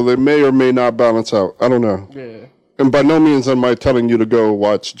 So they may or may not balance out. I don't know. Yeah. And by no means am I telling you to go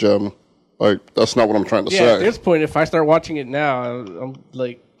watch Gem. That's not what I'm trying to say. At this point, if I start watching it now, I'm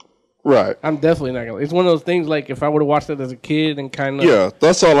like... Right. I'm definitely not going to. It's one of those things if I would have watched it as a kid and kind of... Yeah,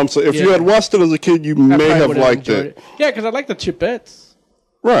 that's all I'm saying. If you had watched it as a kid, you may have liked it. Yeah, because I like the Chipettes.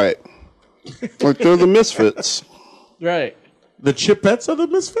 Right. They're the misfits. Right. The Chipettes are the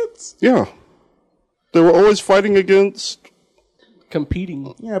misfits? Yeah. They were always fighting against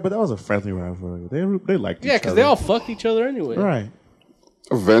competing. Yeah, but that was a friendly rivalry. They liked each Yeah, other. because they all fucked each other anyway. Right.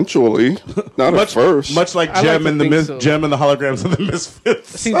 Eventually, not at first. Much like I Gem like and to the think so. Gem and the holograms of the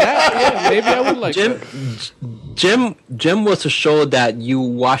Misfits. See that? Yeah, maybe I would like that. Gem was a show that you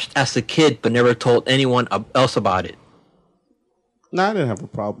watched as a kid but never told anyone else about it. No, I didn't have a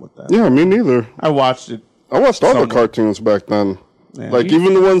problem with that. Yeah, me neither. I watched it. I watched all Somewhat. the cartoons back then. Yeah. Like,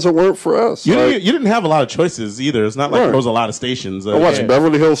 even the ones that weren't for us. You, Like, you didn't have a lot of choices either. It's not like Right. there was a lot of stations. I watched Yeah.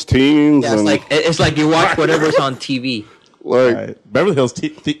 Beverly Hills Teens. Yeah, and, it's like you watch whatever's on TV. like, Right. Beverly Hills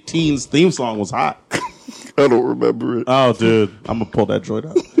Teens theme song was hot. I don't remember it. Oh, dude. I'm going to pull that joint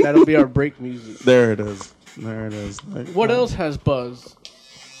up. That'll be our break music. There it is. There it is. Like, What else has buzz?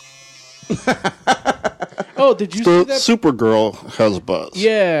 Oh, did you see The that? Supergirl has buzz.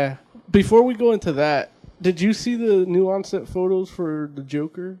 Yeah. Before we go into that, did you see the new on-set photos for the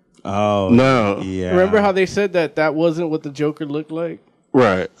Joker? Oh. No. Yeah. Remember how they said that wasn't what the Joker looked like?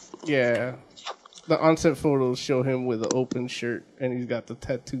 Right. Yeah. The on-set photos show him with an open shirt, and he's got the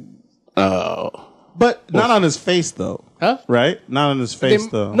tattoo. Oh. But not on his face, though. Huh? Right? Not on his face,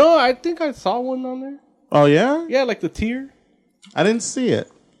 though. No, I think I saw one on there. Oh, yeah? Yeah, like the tear. I didn't see it.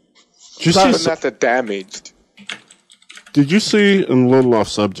 Did you But see? not the damaged. Did you see? And a little off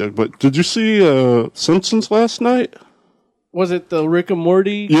subject, but did you see Simpsons last night? Was it the Rick and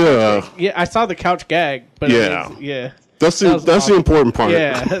Morty? Yeah. Yeah, I saw the couch gag. But Yeah. yeah. That's That was the awesome. important part.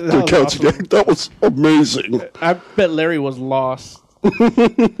 Yeah, that the was couch awesome. gag. That was amazing. I bet Larry was lost.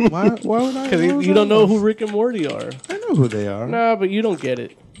 Why would I? Because you don't know who Rick and Morty are. I know who they are. Nah, but you don't get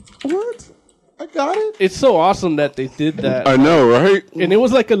it. What? I got it. It's so awesome that they did that. I know, right? And it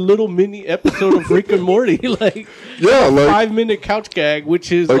was like a little mini episode of Rick and Morty. Like, Yeah, like 5-minute couch gag,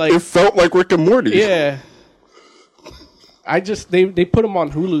 which is like, it felt like Rick and Morty. yeah. They put them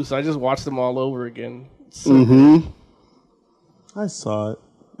on Hulu, so I just watched them all over again. So, I saw it.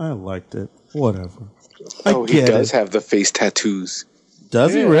 I liked it. Whatever. Oh, he get does it. have the face tattoos,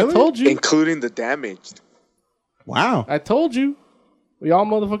 Does he yeah, really? I told you. including the damaged. Wow. I told you. Y'all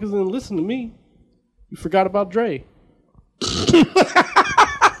motherfuckers didn't listen to me. You forgot about Dre.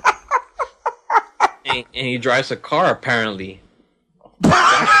 And he drives a car, apparently.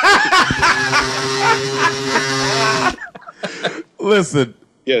 Listen,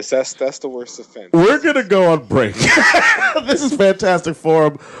 Yes, that's the worst offense. we're going to go on break. This is Fantastic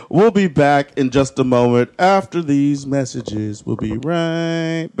Forum. We'll be back in just a moment after these messages. We'll be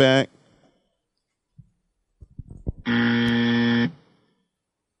right back.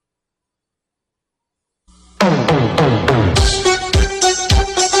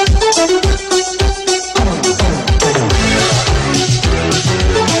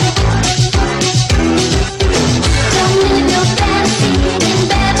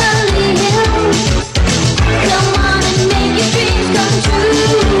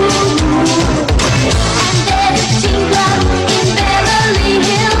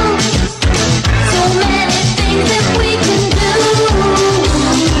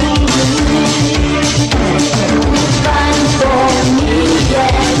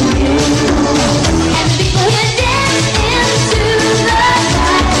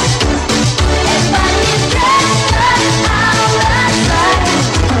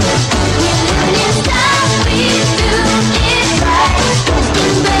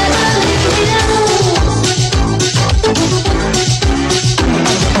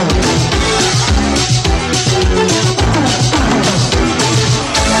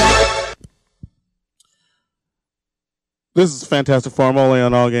 This is Fantastic Forum, only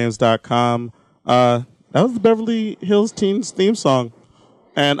on allgames.com. That was the Beverly Hills Teens theme song.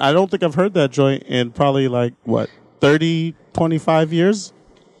 And I don't think I've heard that joint in probably 30, 25 years?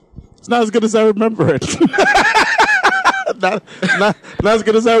 It's not as good as I remember it. not as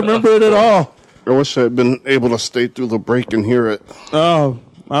good as I remember it at all. I wish I had been able to stay through the break and hear it. Oh,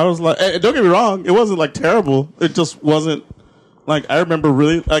 I was like, don't get me wrong, it wasn't terrible. It just wasn't I remember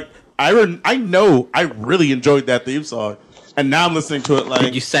really I know I really enjoyed that theme song, and now I'm listening to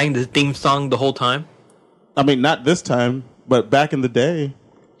it You sang the theme song the whole time? I mean, not this time, but back in the day.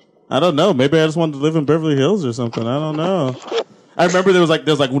 I don't know. Maybe I just wanted to live in Beverly Hills or something. I don't know. I remember there was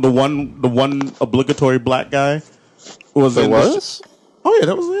the one obligatory black guy was There in was? Oh yeah,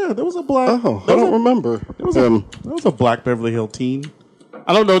 there was a black. Oh, I don't remember him. There was a black Beverly Hill teen.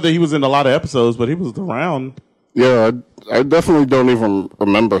 I don't know that he was in a lot of episodes, but he was around. Yeah, I definitely don't even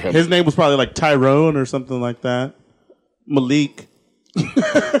remember him. His name was probably Tyrone or something like that. Malik.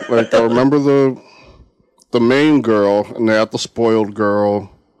 I remember the main girl, and they had the spoiled girl,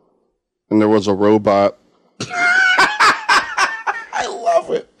 and there was a robot. I love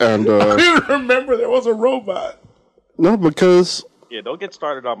it. And I didn't remember there was a robot. no, because Yeah, don't get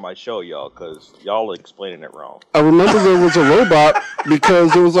started on my show, y'all, because y'all are explaining it wrong. I remember there was a robot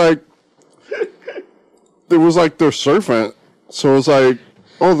because it was like their servant. So it's like,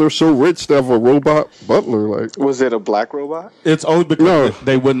 oh, they're so rich they have a robot butler. Like, was it a black robot? It's only because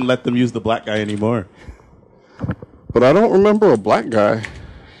they wouldn't let them use the black guy anymore. But I don't remember a black guy.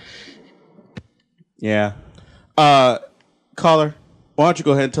 Yeah. Caller, why don't you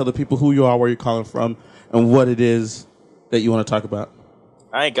go ahead and tell the people who you are, where you're calling from, and what it is that you want to talk about.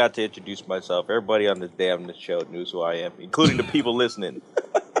 I ain't got to introduce myself. Everybody on this damn show knows who I am, including the people listening.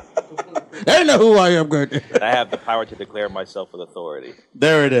 They know who I am, good. And I have the power to declare myself with authority.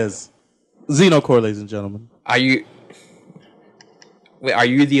 There it is. Xenocore, ladies and gentlemen. Are you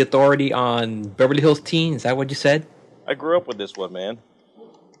the authority on Beverly Hills Teen? Is that what you said? I grew up with this one, man.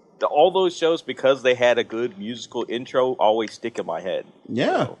 All those shows, because they had a good musical intro, always stick in my head.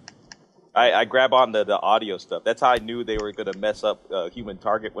 Yeah. So I grab on the audio stuff. That's how I knew they were going to mess up Human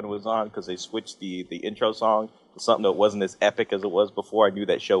Target when it was on, because they switched the intro song to something that wasn't as epic as it was before. I knew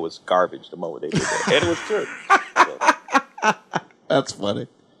that show was garbage the moment they did that. And it was true. So. That's funny.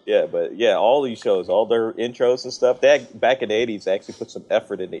 Yeah, but yeah, all these shows, all their intros and stuff, back in the 80s, they actually put some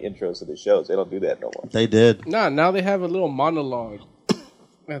effort in the intros of the shows. They don't do that no more. They did. Nah, now they have a little monologue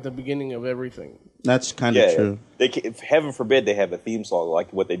at the beginning of everything. That's kind of true. Heaven forbid they have a theme song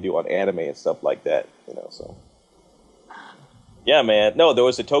like what they do on anime and stuff like that. So yeah, man. No, there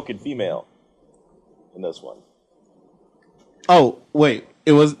was a token female in this one. Oh wait,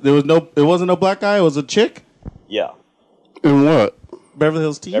 it wasn't no black guy. It was a chick. Yeah. In what? Beverly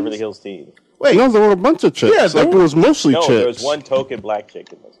Hills Teen. Beverly Hills Teen. Wait, no, there were a bunch of chicks. Yeah, it was mostly chicks. There was one token black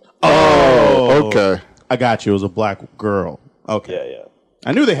chick in this one. Oh, okay. I got you. It was a black girl. Okay. Yeah.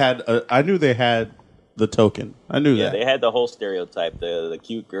 I knew they had the token. I knew that. Yeah, they had the whole stereotype: the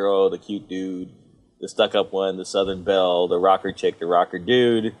cute girl, the cute dude, the stuck-up one, the Southern belle, the rocker chick, the rocker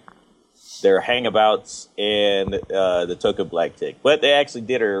dude, their hangabouts, and the token black chick. But they actually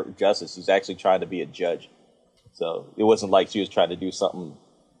did her justice. She's actually trying to be a judge, so it wasn't like she was trying to do something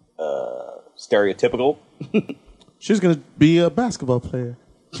stereotypical. She's gonna be a basketball player.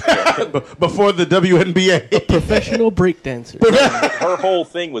 Before the WNBA. A professional breakdancer. Her whole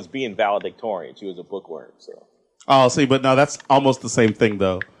thing was being valedictorian. She was a bookworm. So. Oh, see, but no, that's almost the same thing,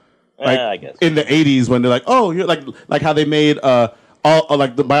 though. Like, I guess. In the 80s, when they're like, oh, you're like how they made all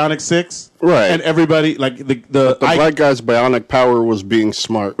like the Bionic 6. Right. And everybody, like the black guy's bionic power was being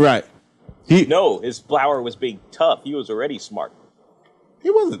smart. Right. No, his power was being tough. He was already smart. He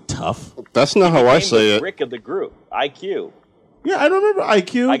wasn't tough. That's not how I say it. Rick of the group. IQ. Yeah, I remember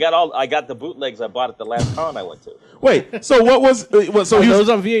IQ. I got the bootlegs I bought at the last con I went to. Wait, so what was? So he was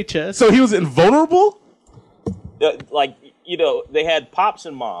on VHS. So he was invulnerable. They had Pops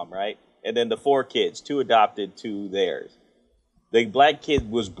and Mom, right, and then the 4 kids, 2 adopted, 2 theirs. The black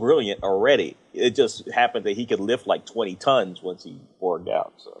kid was brilliant already. It just happened that he could lift like 20 tons once he borged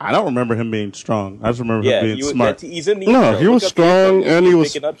out. So. I don't remember him being strong. I just remember him being smart. He's in the No, he was strong and he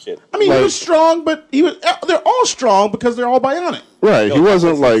was picking up shit. I mean, he was strong, but they're all strong because they're all bionic. Right, he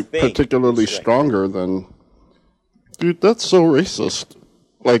wasn't like particularly stronger than. Dude, that's so racist.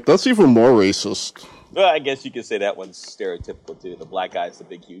 Like, that's even more racist. Well, I guess you could say that one's stereotypical too. The black guy's the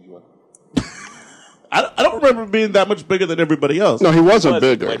big, huge one. I don't remember him being that much bigger than everybody else. No, he wasn't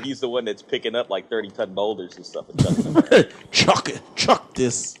bigger. But he's the one that's picking up like 30-ton boulders and stuff and chucking them. Chuck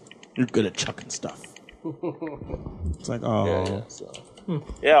this. You're good at chucking stuff. It's like, oh.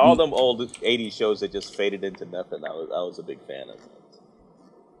 Yeah, all them old 80s shows that just faded into nothing. I was a big fan of.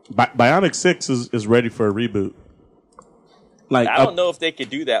 Bionic 6 is ready for a reboot. Like, I don't know if they could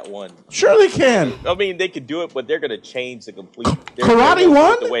do that one. Sure they can. I mean, they could do it, but they're going to change the complete... Karate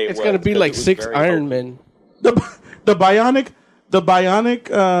 1? It's going to be like 6 Iron Men. The bionic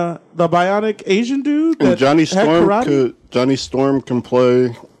Asian dude. And Johnny Storm can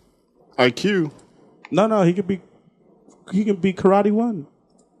play IQ. No, he can be Karate 1.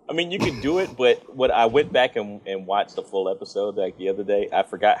 I mean, you can do it, but when I went back and watched the full episode like the other day, I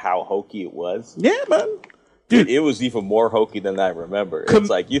forgot how hokey it was. Yeah, man. Dude, it was even more hokey than I remember. It's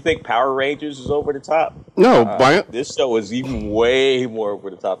like, you think Power Rangers is over the top? No, this show is even way more over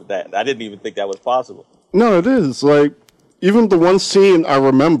the top of that. I didn't even think that was possible. No, it is. Like, even the one scene I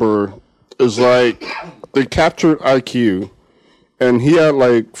remember is like, they captured IQ, and he had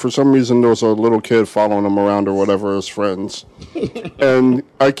like, for some reason, there was a little kid following him around or whatever, his friends. And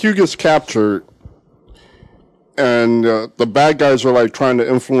IQ gets captured, and the bad guys are like trying to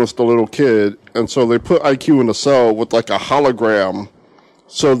influence the little kid, and so they put IQ in a cell with like a hologram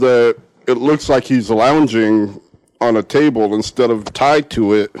so that it looks like he's lounging on a table instead of tied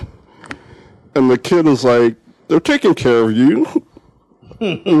to it. And the kid is like, they're taking care of you.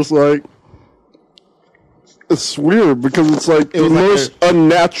 It's like it's weird because it's like the was like most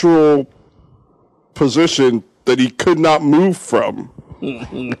unnatural position that he could not move from,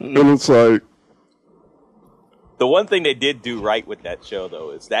 and it's like The one thing they did do right with that show,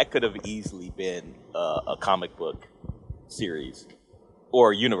 though, is that could have easily been a comic book series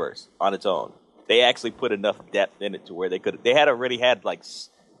or universe on its own. They actually put enough depth in it to where they had already had like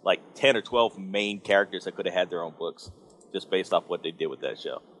 10 or 12 main characters that could have had their own books just based off what they did with that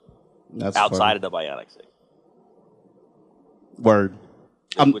show. That's outside funny. of the Bionic 6. Word.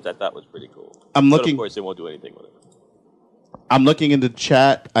 Which I thought was pretty cool. I'm But looking- of course, they won't do anything with it. I'm looking into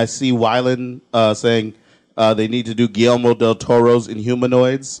chat. I see Wyland saying they need to do Guillermo del Toro's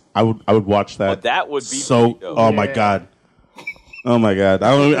Inhumanoids. I would watch that. Well, that would be so. pretty dope. Oh my god. Oh my god.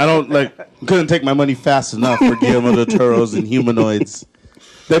 I don't like. Couldn't take my money fast enough for Guillermo del Toro's Inhumanoids.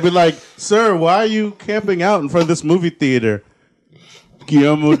 They'd be like, "Sir, why are you camping out in front of this movie theater?"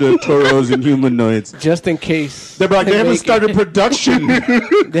 Guillermo del Toro's Inhumanoids. Just in case. They're like, they haven't started production.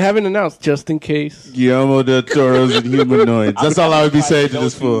 They haven't announced, just in case. Guillermo del Toro's Inhumanoids. That's all I would be saying to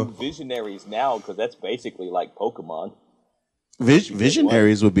this fool. Visionaries now, because that's basically like Pokemon.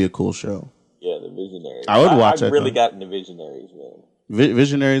 Visionaries would be a cool show. Yeah, the Visionaries. I would watch I it, really though. got into Visionaries, man.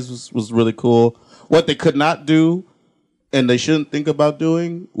 Visionaries was really cool. What they could not do, and they shouldn't think about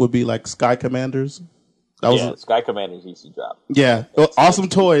doing, would be like Sky Commanders. That was Sky Commanders used to drop. yeah, awesome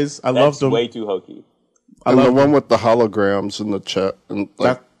toys. I loved them. Way too hokey. I and the love one with the holograms in the chat. And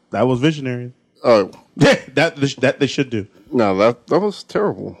like, that was Visionary. oh, Yeah, that they should do. no, that was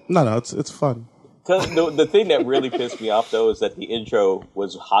terrible. No, it's fun. Because the thing that really pissed me off, though, is that the intro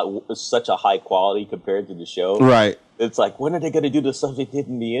was such a high quality compared to the show. Right. It's like, when are they going to do the stuff they did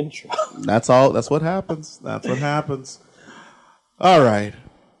in the intro? That's all. That's what happens. That's what happens. All right.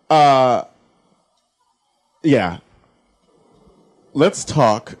 Yeah. Let's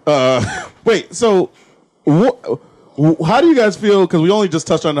talk. Wait. So, how do you guys feel? Because we only just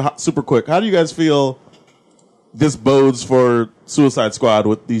touched on it super quick. How do you guys feel this bodes for Suicide Squad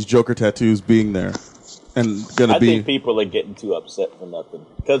with these Joker tattoos being there and gonna I be? think people are getting too upset for nothing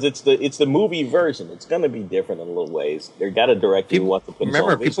because it's the movie version. It's going to be different in little ways. They got a director who wants to put.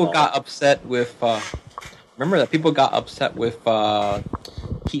 Remember, his own people vision got on it. upset with. Remember that people got upset with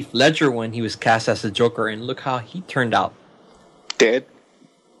Heath Ledger when he was cast as the Joker, and look how he turned out. Dead.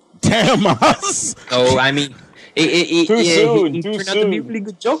 Damn us. So I mean, he Too turned out to be a soon. really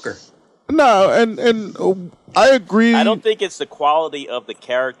good Joker. No, and I agree. I don't think it's the quality of the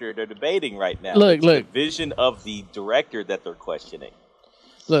character they're debating right now. Look, It's look. the vision of the director that they're questioning.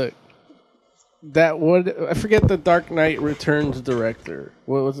 Look, that one, I forget the Dark Knight Returns director.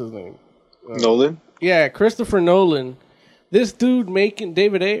 What was his name? Nolan. Yeah, Christopher Nolan. This dude making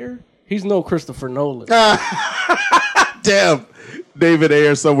David Ayer, he's no Christopher Nolan. Damn, David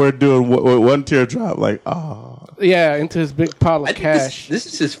Ayer somewhere doing one teardrop. Like, oh, Yeah, into his big pile of I think cash. this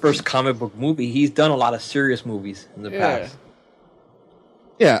is his first comic book movie. He's done a lot of serious movies in the Yeah. past.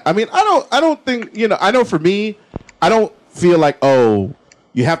 yeah. I mean, I don't think I know for me, I don't feel like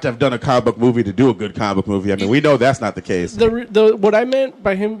you have to have done a comic book movie to do a good comic book movie. I mean, we know that's not the case. The what I meant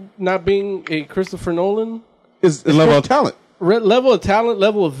by him not being a Christopher Nolan Is the level of talent. level of talent,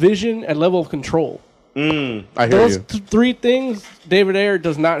 level of vision, and level of control. I hear Those you. three things David Ayer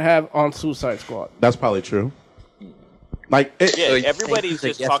does not have on Suicide Squad. That's probably true. Like, Yeah, So you everybody's think he's a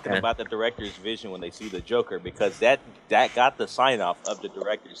just yes talking man. about the director's vision when they see the Joker because that got the sign off of the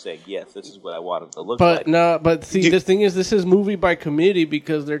director saying, yes, this is what I want him to look But like. no, but see, the thing is, this is movie by committee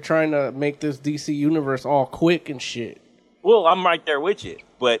because they're trying to make this DC universe all quick and shit. Well, I'm right there with you,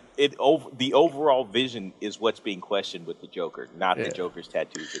 but the overall vision is what's being questioned with the Joker, not the Joker's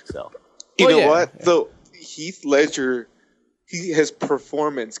tattoos itself. You Well, know yeah. what? Though Heath Ledger, his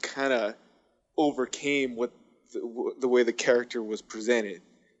performance kind of overcame what the way the character was presented.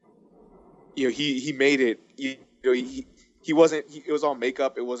 You know, he made it. He wasn't. It was all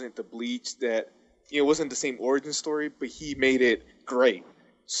makeup. It wasn't the bleach that. It wasn't the same origin story, but he made it great.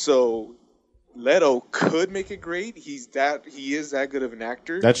 So Leto could make it great. He is that good of an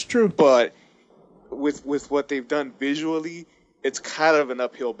actor. that's true. But with what they've done visually, it's kind of an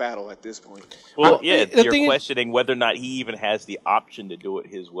uphill battle at this point. Well, the yeah, thing you're is- questioning whether or not he even has the option to do it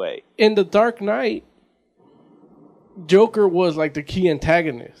his way. In the Dark Knight, Joker was like the key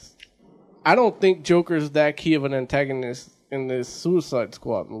antagonist. I don't think Joker's that key of an antagonist in this Suicide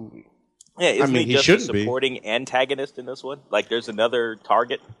Squad movie. Yeah, isn't mean, he he just a shouldn't be. supporting antagonist in this one? Like, there's another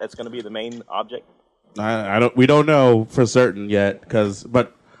target that's going to be the main object? I don't. We don't know for certain yet,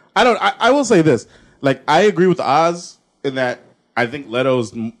 but I don't. I will say this: like, I agree with Oz in that I think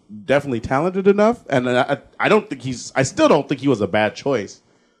Leto's definitely talented enough, and I don't think I still don't think he was a bad choice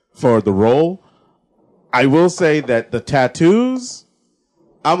for the role. I will say that the tattoos,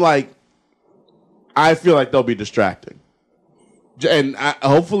 I feel like they'll be distracting. And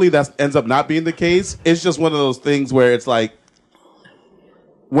hopefully that ends up not being the case. It's just one of those things where it's like,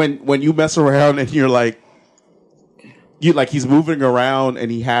 when you mess around and you're like, he's moving around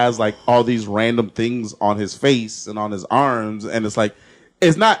and he has like all these random things on his face and on his arms, and it's like,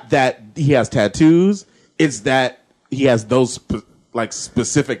 it's not that he has tattoos, it's that he has those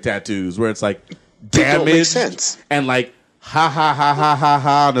specific tattoos where it's like damage and like ha ha ha ha ha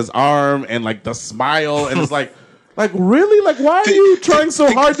ha on his arm and like the smile, and it's like really, like why are you trying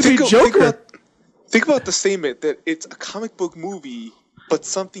so hard to be Joker? Think about the statement that it's a comic book movie, but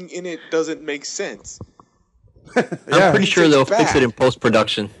something in it doesn't make sense. I'm pretty sure they'll fix it in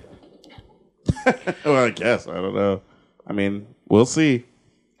post-production. Well, I guess. I don't know. I mean, we'll see.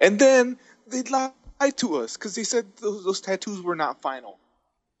 And then they lied to us because they said those tattoos were not final.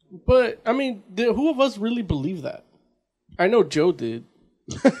 But, I mean, who of us really believe that? I know Joe did.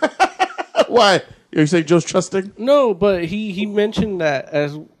 Why? You saying Joe's trusting? No, but he mentioned that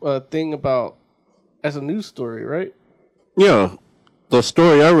as a thing as a news story, right? Yeah. The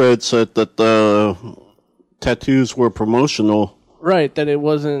story I read said that the tattoos were promotional. Right, that it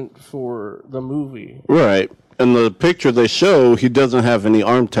wasn't for the movie. Right. In the picture they show, he doesn't have any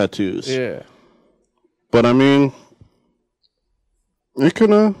arm tattoos. Yeah. But I mean, it could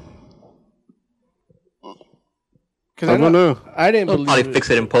have. I don't know. I didn't They'll believe probably it. fix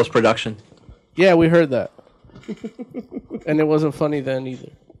it in post-production. Yeah, we heard that. And it wasn't funny then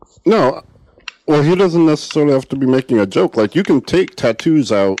either. No. Well, he doesn't necessarily have to be making a joke. Like, you can take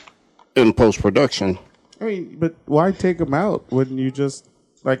tattoos out in post-production. I mean, but why take them out when you just,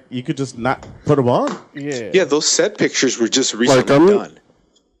 you could just not put them on? Yeah, those set pictures were just recently done.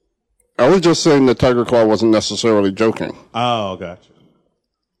 I was just saying that Tiger Claw wasn't necessarily joking. Oh, gotcha.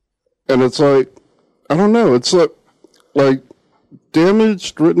 And it's like, I don't know, it's like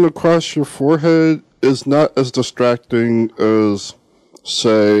damage written across your forehead is not as distracting as,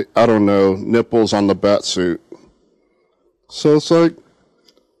 say, I don't know, nipples on the bat suit. So it's like,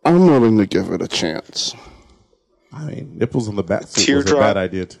 I'm willing to give it a chance. I mean, nipples on the bat suit was a bad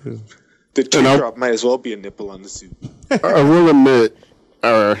idea, too. The teardrop might as well be a nipple on the suit. I will admit,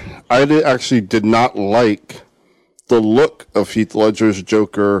 I did not like the look of Heath Ledger's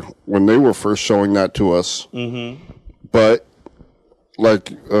Joker when they were first showing that to us. Mm-hmm. But,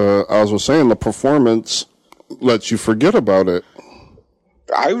 like I was saying, the performance lets you forget about it.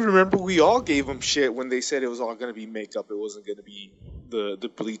 I remember we all gave them shit when they said it was all going to be makeup. It wasn't going to be the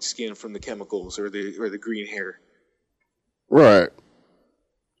bleached skin from the chemicals or the green hair. Right.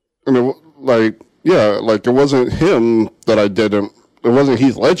 And it wasn't him that I didn't. It wasn't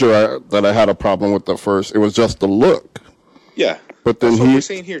Heath Ledger that I had a problem with at first. It was just the look. Yeah. But then that's what we're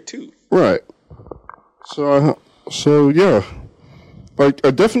saying here too. Right. So yeah. Like,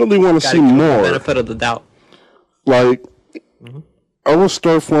 I definitely want to see more. Benefit of the doubt. Like, I will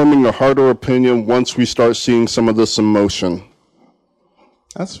start forming a harder opinion once we start seeing some of this emotion.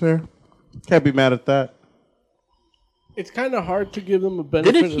 That's fair. Can't be mad at that. It's kind of hard to give them a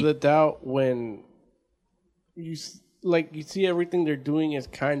benefit of the doubt when you see everything they're doing as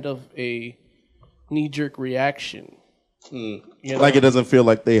kind of a knee-jerk reaction. You know? Like, it doesn't feel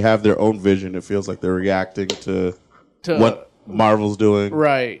like they have their own vision. It feels like they're reacting to what Marvel's doing.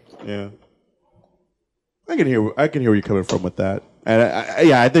 Right. Yeah. I can hear where you're coming from with that. And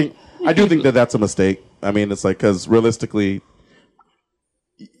I do think that that's a mistake. I mean, it's like, because realistically,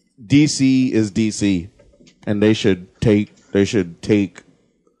 DC is DC, and they should take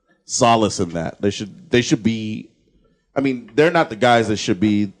solace in that. They should be. I mean, they're not the guys that should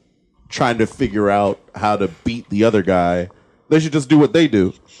be trying to figure out how to beat the other guy. They should just do what they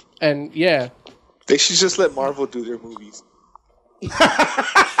do. And yeah, they should just let Marvel do their movies.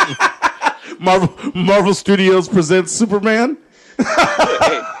 Marvel Studios presents Superman.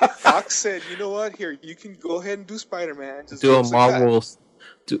 Hey, Fox said, "You know what? Here, you can go ahead and do Spider-Man. Just do a Marvel,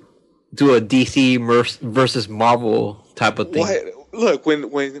 do a DC versus Marvel type of thing." Look,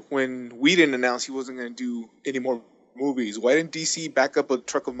 when Whedon announced he wasn't going to do any more movies, why didn't DC back up a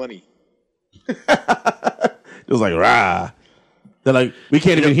truck of money? It was like, rah. They're like, we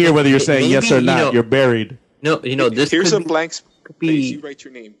can't even hear whether you're saying yes or not. You're buried. No, this. Here's a blank space. You write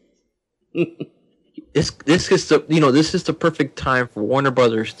your name. This is the perfect time for Warner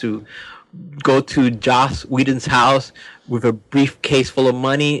Brothers to go to Joss Whedon's house with a briefcase full of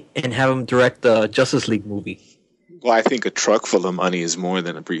money and have him direct the Justice League movie. Well, I think a truck full of money is more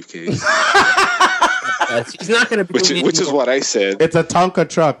than a briefcase. She's not going to be which is what I said. It's a Tonka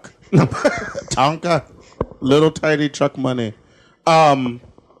truck. Tonka, little tiny truck money.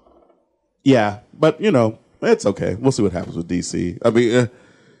 Yeah, but it's okay. We'll see what happens with DC. I mean,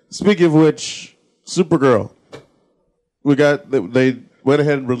 speaking of which, Supergirl. They went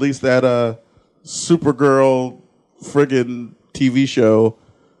ahead and released that Supergirl friggin' TV show.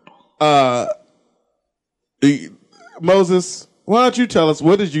 Moses, why don't you tell us,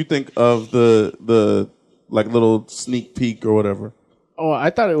 what did you think of the like little sneak peek or whatever? Oh,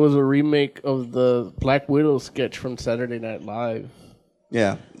 I thought it was a remake of the Black Widow sketch from Saturday Night Live.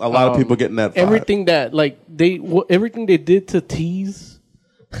 Yeah, a lot of people getting that vibe. Everything they did to tease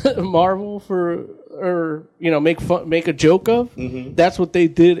Marvel make a joke of. Mm-hmm. That's what they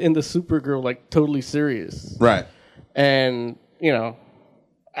did in the Supergirl, like totally serious. Right. And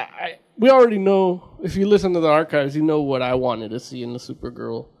we already know, if you listen to the archives, you know what I wanted to see in the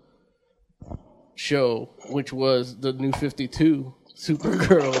Supergirl show, which was the New 52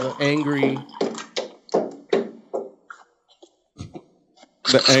 Supergirl, the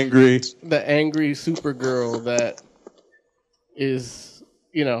angry Supergirl that is,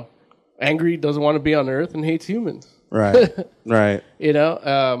 angry, doesn't want to be on Earth, and hates humans. Right. Right.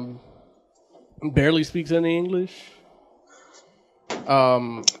 Barely speaks any English.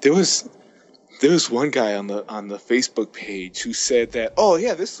 There was one guy on the Facebook page who said that, oh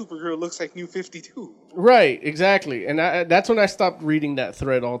yeah, this Supergirl looks like New 52. Right, exactly, and that's when I stopped reading that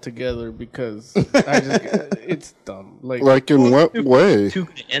thread altogether because it's dumb. Like in what way? Two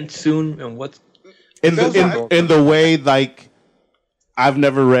can end soon, and what's in the way like I've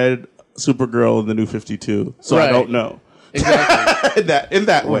never read Supergirl in the New 52, so right. I don't know. Exactly. in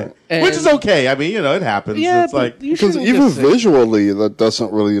that way, which is okay. I mean, it happens. Yeah, it's like because even visually, that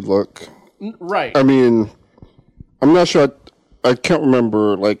doesn't really look right. I mean, I'm not sure. I can't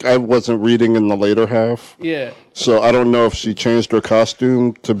remember. Like, I wasn't reading in the later half. Yeah. So I don't know if she changed her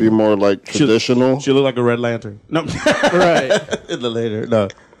costume to be more like traditional. She looked like a Red Lantern. No, right. In the later, no.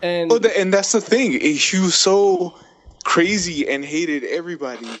 And that's the thing. She was so crazy and hated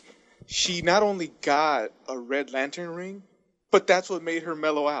everybody. She not only got a Red Lantern ring, but that's what made her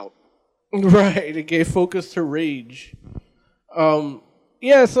mellow out. Right. It gave focus to rage.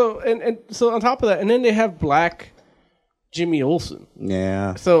 Yeah, so so on top of that, and then they have Black Jimmy Olsen.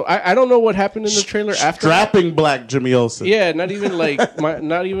 Yeah. So I don't know what happened in the trailer after strapping Black Jimmy Olsen. Yeah, not even like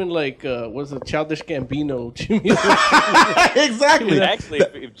was it Childish Gambino Jimmy Olsen? Exactly. Actually,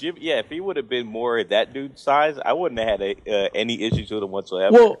 if he would have been more that dude's size, I wouldn't have had any issues with him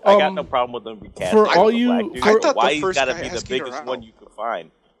whatsoever. Well, I got no problem with him recasting. For all you, I thought why the first he's got to guy be the asking her biggest out. one you could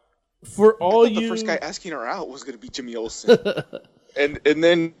find. For all the first guy asking her out was going to be Jimmy Olsen, and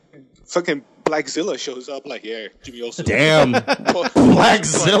then fucking Blackzilla shows up like, yeah, Jimmy Olsen. Damn,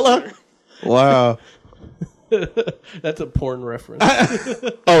 Blackzilla. Wow, that's a porn reference.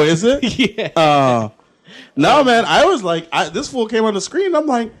 Oh, is it? Yeah. No, man. I was like, this fool came on the screen. I'm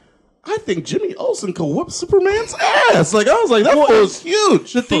like, I think Jimmy Olsen could whoop Superman's ass. Like, I was like, that fool is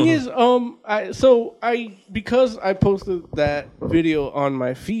huge. The thing is, because I posted that video on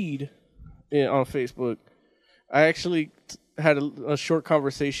my feed on Facebook, I actually had a short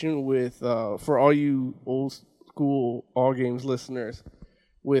conversation with, for all you old school All Games listeners,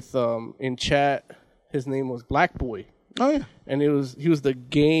 with in chat. His name was Black Boy. Oh yeah, and he was the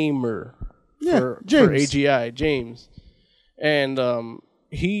gamer for James. AGI, James, and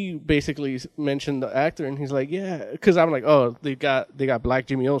he basically mentioned the actor, and he's like, yeah, because I'm like, oh, they got Black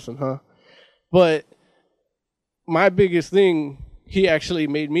Jimmy Olsen, huh? But my biggest thing, he actually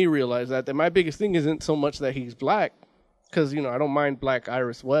made me realize that my biggest thing isn't so much that he's black, because I don't mind Black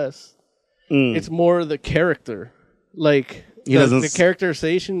Iris West. It's more the character, like the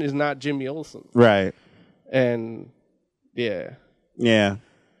characterization is not Jimmy Olsen, right? And yeah.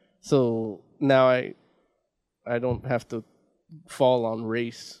 So now I don't have to fall on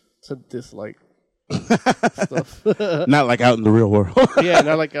race to dislike stuff. Not like out in the real world. Yeah,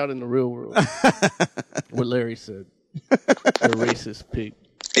 not like out in the real world. What Larry said. The racist pig.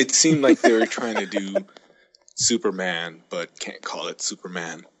 It seemed like they were trying to do Superman, but can't call it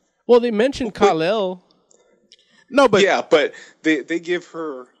Superman. Well, they mentioned Kal-El. No, but yeah, but they give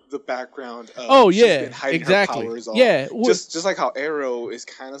her the background of she's been hiding her powers all. Yeah, just like how Arrow is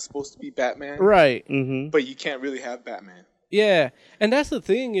kind of supposed to be Batman, right? Mm-hmm. But you can't really have Batman. Yeah, and that's the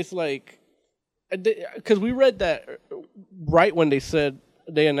thing. It's like, because we read that right when they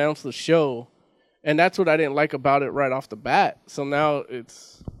announced the show, and that's what I didn't like about it right off the bat. So now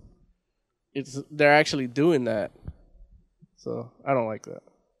it's they're actually doing that. So I don't like that.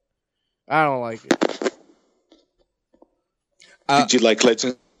 I don't like it. Did you like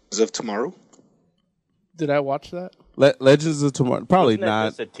Legends of Tomorrow? Did I watch that? Legends of Tomorrow. Probably Wasn't that not.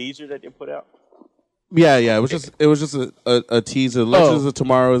 just a teaser that you put out? Yeah. It was just a teaser. Legends of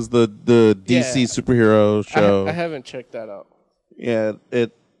Tomorrow is the DC superhero show. I haven't checked that out. Yeah,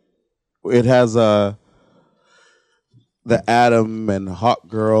 it has the Atom and Hawk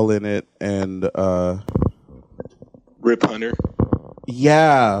Girl in it, and Rip Hunter.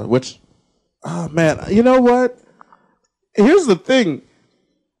 Yeah, which, oh man, you know what? Here's the thing.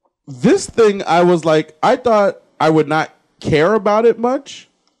 This thing, I was like, I thought I would not care about it much,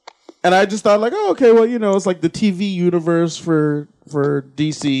 and I just thought like, oh, okay, well, it's like the TV universe for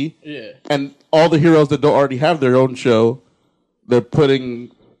DC, Yeah. and all the heroes that don't already have their own show, they're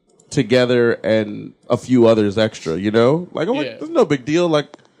putting together and a few others extra, Like, I'm like, there's no big deal.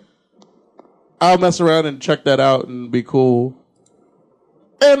 Like, I'll mess around and check that out and be cool.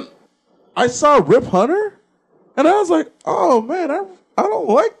 And I saw Rip Hunter, and I was like, oh, man, I don't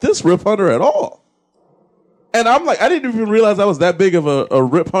like this Rip Hunter at all. And I'm like, I didn't even realize I was that big of a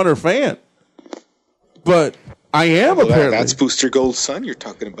Rip Hunter fan. But I am, apparently. That's Booster Gold's son you're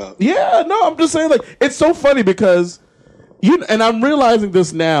talking about. Yeah, no, I'm just saying, like, it's so funny because... and I'm realizing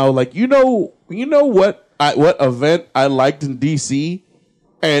this now. Like, what event I liked in DC,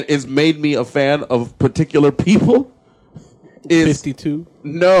 and it's made me a fan of particular people. Is 52?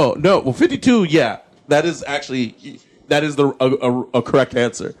 No. Well, 52. Yeah, that is a correct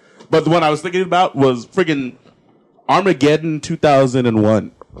answer. But the one I was thinking about was friggin' Armageddon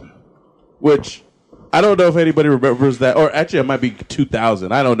 2001, which I don't know if anybody remembers that, or actually it might be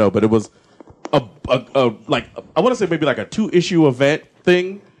 2000. I don't know, but it was. Like I want to say maybe like a 2-issue event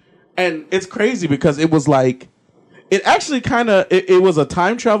thing, and it's crazy because it was like it actually kind of it was a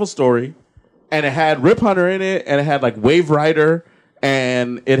time travel story, and it had Rip Hunter in it, and it had like Wave Rider,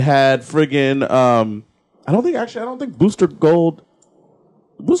 and it had friggin' I don't think Booster Gold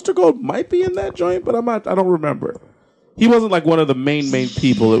might be in that joint, but I don't remember. He wasn't like one of the main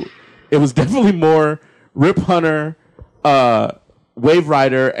people. It was definitely more Rip Hunter, Wave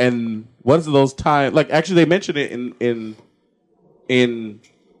Rider, and what's those time? Like, actually, they mentioned it in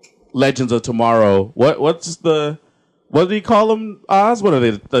Legends of Tomorrow. What do you call them? Oz? What are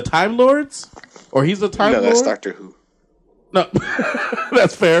they? The Time Lords? Or he's the Time Lord? No, that's Doctor Who. No,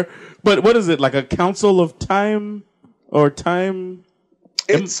 that's fair. But what is it? Like a Council of Time or Time?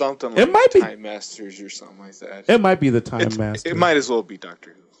 It's something like it might be Time Masters or something like that. It might be the Time Masters. It might as well be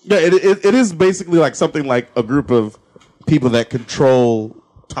Doctor Who. Yeah, it is basically like something like a group of people that control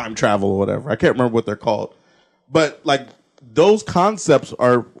time travel or whatever. I can't remember what they're called. But like those concepts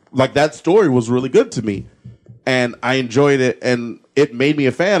are like that story was really good to me. And I enjoyed it, and it made me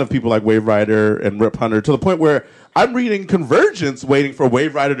a fan of people like Wave Rider and Rip Hunter to the point where I'm reading Convergence waiting for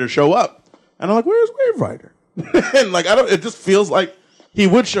Wave Rider to show up. And I'm like, where's Wave Rider? And like it just feels like he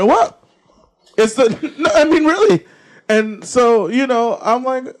would show up. Really. And so, I'm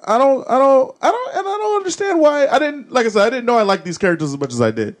like, I don't understand why I didn't, like I said, I didn't know I liked these characters as much as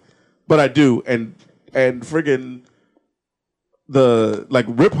I did, but I do. And friggin'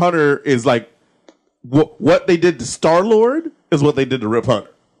 Rip Hunter is like, what they did to Star-Lord is what they did to Rip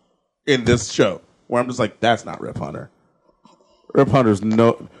Hunter in this show, where I'm just like, that's not Rip Hunter. Rip Hunter's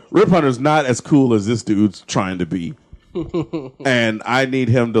not as cool as this dude's trying to be. And I need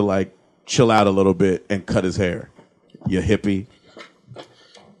him to like chill out a little bit and cut his hair. You hippie.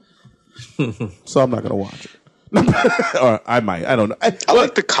 So I'm not going to watch it. Or I might. I don't know. I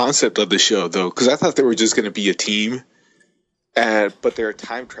like the concept of the show, though, because I thought they were just going to be a team, but they're a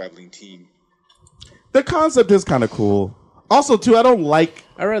time-traveling team. The concept is kind of cool. Also, too, I don't like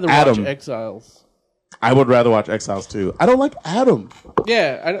I'd rather Adam. watch Exiles. I would rather watch Exiles, too. I don't like Adam.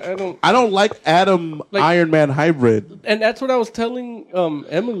 Yeah, I don't like Adam Iron Man hybrid. And that's what I was telling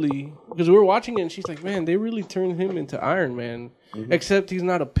Emily, because we were watching it, and she's like, man, they really turned him into Iron Man, except he's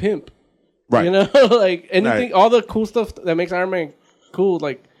not a pimp. Right. Like anything, Right. all the cool stuff that makes Iron Man cool,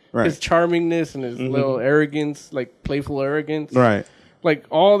 like Right. his charmingness and his little arrogance, like playful arrogance. Right. Like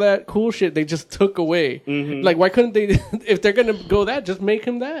all that cool shit, they just took away. Like, why couldn't they, if they're going to go that, just make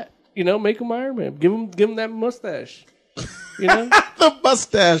him that. Make him Iron Man. Give him that mustache. The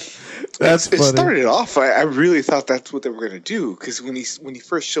mustache. That's It funny. started off, I really thought that's what they were going to do, because when he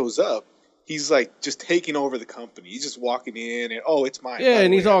first shows up, he's like just taking over the company. He's just walking in and, oh, it's mine. Yeah,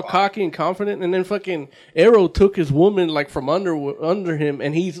 and he's all cocky and confident, and then fucking Arrow took his woman like from under him,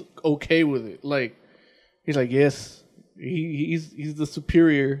 and he's okay with it. Like, he's like, yes, he's the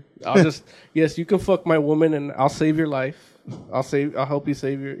superior. I'll just yes, you can fuck my woman, and I'll save your life. I'll help you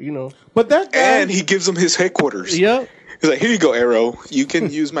save your, But that guy, and he gives him his headquarters. Yep. He's like, here you go, Arrow. You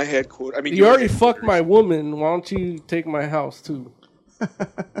can use my headquarters. I mean, You already fucked my woman. Why don't you take my house too?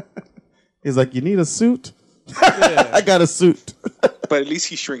 He's like, you need a suit? I got a suit. But at least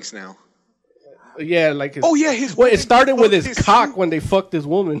he shrinks now. Yeah, like his, his well, it started with his cock suit. when they fucked his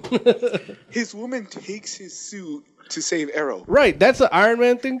woman. His woman takes his suit to save Arrow. Right, that's an Iron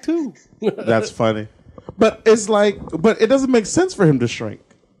Man thing too. That's funny. But it's like, but it doesn't make sense for him to shrink.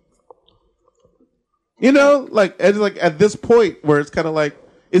 You know, like at this point where it's kind of like,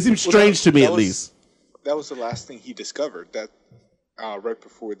 it seems strange to me at least. That was the last thing he discovered. That right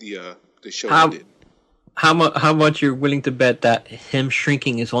before the show ended. How much you're willing to bet that him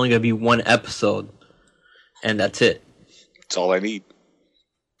shrinking is only going to be one episode, and that's it? That's all I need.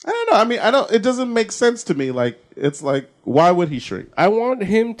 I don't know. I mean, it doesn't make sense to me. Like, it's like, why would he shrink? I want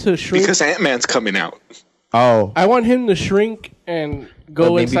him to shrink because Ant-Man's coming out. Oh, I want him to shrink and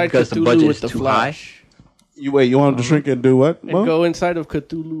go inside Cthulhu with the Flash. You want him to shrink and do what? And go inside of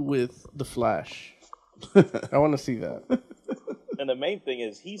Cthulhu with the Flash. I want to see that. And the main thing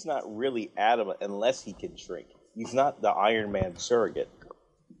is, he's not really Adam unless he can shrink. He's not the Iron Man surrogate.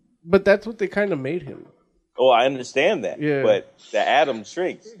 But that's what they kind of made him. Oh, I understand that. Yeah. But the Atom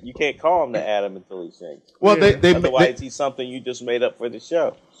shrinks. You can't call him the Atom until he shrinks. Well, otherwise he's something you just made up for the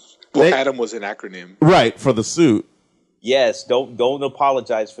show. Well, Atom was an acronym. Right, for the suit. Yes, don't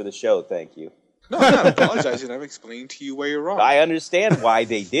apologize for the show, thank you. No, I'm not apologizing. I'm explaining to you why you're wrong. I understand why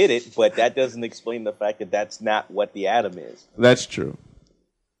they did it, but that doesn't explain the fact that that's not what the Atom is. That's true.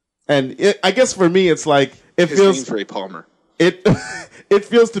 And I guess for me, it's like His name's Ray Palmer. It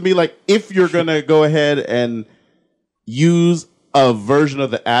feels to me like if you're gonna go ahead and use a version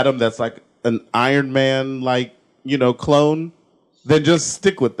of the Atom that's like an Iron Man clone, then just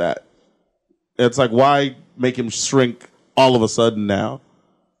stick with that. It's like, why make him shrink all of a sudden now?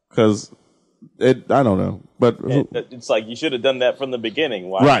 Because I don't know, but it's like you should have done that from the beginning.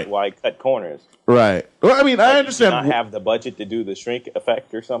 Why cut corners? Right. Well, I mean, I understand. Not have the budget to do the shrink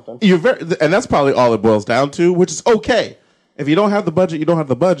effect or something. And that's probably all it boils down to, which is okay. If you don't have the budget, you don't have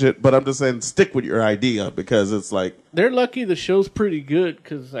the budget. But I'm just saying, stick with your idea because it's like they're lucky the show's pretty good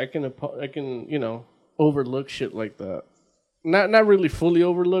because I can overlook shit like that. Not really fully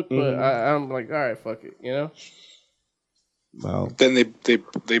overlook, but I'm like, all right, fuck it, you know. Well, then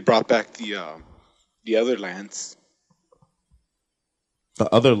they brought back the other Lance.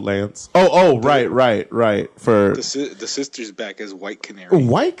 The other Lance. Oh, right. For the sister's back as White Canary.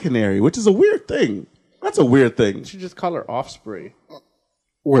 White Canary, which is a weird thing. That's a weird thing. You should just call her Offspray.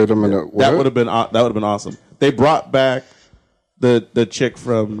 Wait a minute. That would have been awesome. They brought back the chick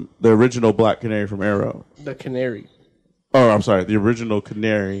from the original Black Canary from Arrow. The Canary. Oh, I'm sorry, the original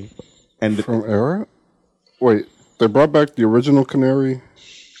Canary and from Arrow. Wait, they brought back the original Canary.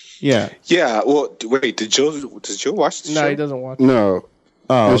 Yeah. Yeah. Well, wait. Does Joe watch the show? No, he doesn't watch. No.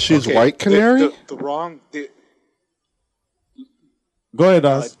 Oh, she's White Canary. The wrong. Go ahead,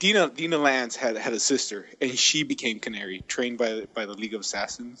 Oz. Dina Lance had a sister, and she became Canary, trained by the League of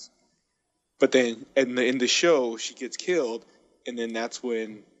Assassins. But then, in the show, she gets killed, and then that's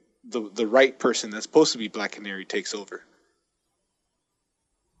when the right person that's supposed to be Black Canary takes over.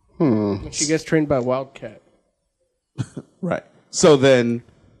 She gets trained by Wildcat. Right. So then,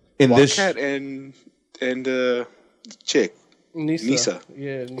 Wildcat and chick. Nisa.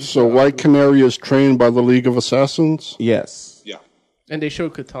 Yeah. Nisa. So White Canary is trained by the League of Assassins? Yes. Yeah. And they show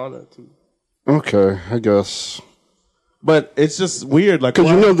Katana too. Okay, I guess. But it's just weird, like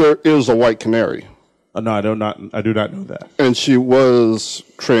because there is a White Canary. No, I do not know that. And she was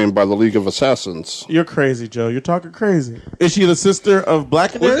trained by the League of Assassins. You're crazy, Joe. You're talking crazy. Is she the sister of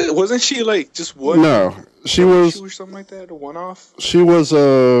Black Canary? Wasn't she like just one? No, she was or something like that, a one-off. She was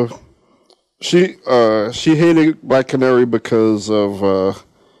she hated Black Canary because of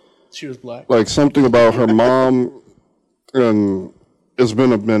she was black. Like something about her mom, and it's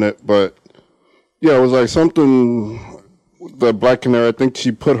been a minute, but yeah, it was like something. The Black Canary, I think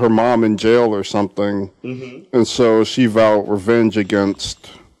she put her mom in jail or something, and so she vowed revenge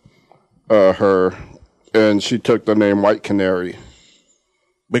against her, and she took the name White Canary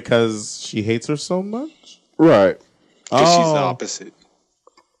because she hates her so much. Right? Because she's the opposite.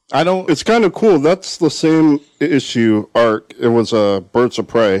 I don't. It's kind of cool. That's the same issue arc. It was Birds of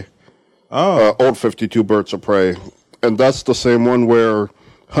Prey. Old 52 Birds of Prey, and that's the same one where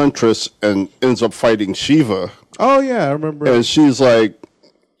Huntress ends up fighting Shiva. Oh yeah, I remember. And she's like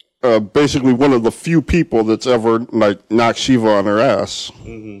basically one of the few people that's ever like knocked Shiva on her ass.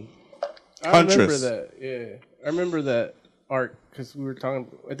 Mm-hmm. I remember that. Yeah, I remember that arc because we were talking.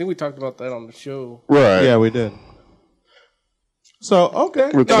 I think we talked about that on the show. Right. Yeah, we did. So okay,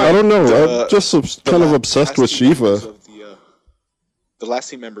 I don't know. I'm just kind of obsessed with Shiva. The last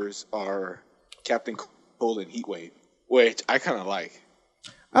team members are Captain Cold and Heatwave, which I kind of like.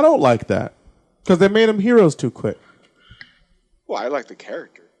 I don't like that because they made them heroes too quick. Well, I like the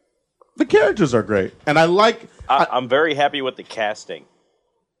character. The characters are great, and I'm very happy with the casting.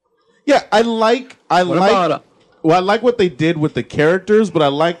 Yeah, I like what they did with the characters, but I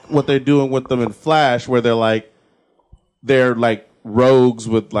like what they're doing with them in Flash, where they're like rogues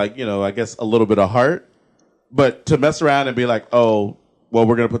with like, you know, I guess a little bit of heart. But to mess around and be like, oh, well,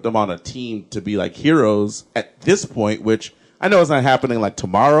 we're gonna put them on a team to be like heroes at this point, which I know it's not happening like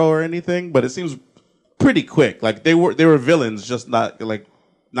tomorrow or anything, but it seems pretty quick. Like they were villains just not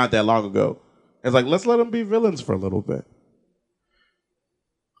that long ago. It's like, let's let them be villains for a little bit.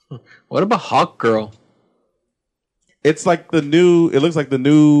 What about Hawk Girl? It looks like the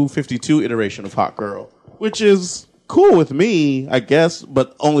new 52 iteration of Hawk Girl, which is cool with me, I guess,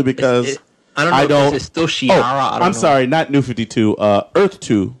 but only because I don't know if it's still Shiara. I'm sorry, not new 52, Earth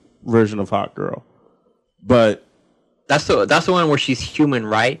 2 version of Hawk Girl. But that's the one where she's human,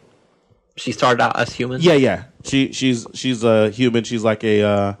 right? She started out as human. Yeah. She's a human. She's like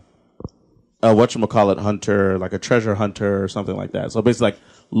a whatchamacallit hunter, like a treasure hunter or something like that. So basically, like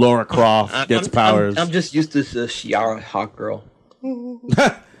Laura Croft gets powers. I'm just used to the Shiara Hawk Girl.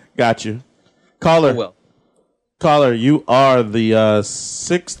 Got you, caller. Oh, well. Caller, you are the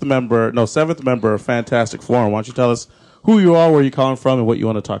seventh member of Fantastic Forum. Why don't you tell us who you are, where you're calling from, and what you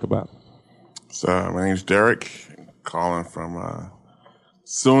want to talk about? So my name's Derek, calling from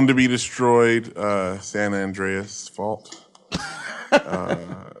soon to be destroyed San Andreas Fault.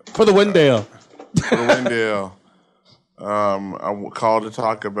 For the Wendell. For the Wendell. I called to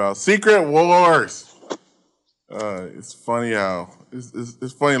talk about Secret Wars. It's funny how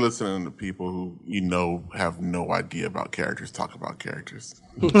it's funny listening to people who have no idea about characters talk about characters.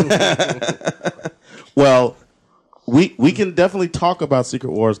 Well, we can definitely talk about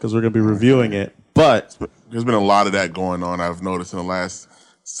Secret Wars because we're going to be reviewing it. But there's been a lot of that going on. I've noticed in the last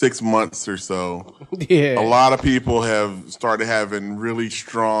 6 months or so. Yeah, a lot of people have started having really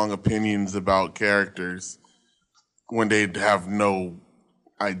strong opinions about characters when they have no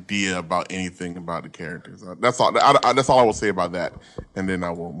idea about anything about the characters. That's all. That's all I will say about that, and then I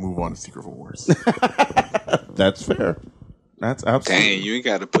will move on to Secret Wars. That's fair. That's absolutely. Dang, you ain't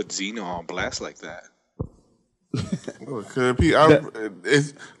got to put Xeno on blast like that.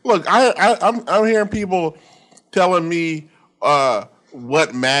 I'm hearing people telling me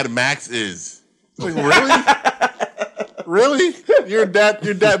what Mad Max is. Like, really? Really? You're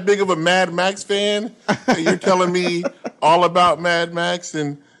that big of a Mad Max fan? And you're telling me all about Mad Max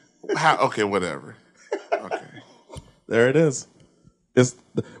and how? Okay, whatever. Okay, there it is.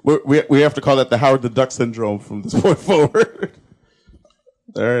 We have to call that the Howard the Duck syndrome from this point forward.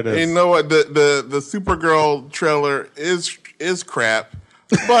 There it is. You know what? The Supergirl trailer is crap,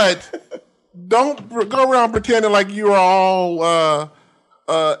 but don't go around pretending like you are all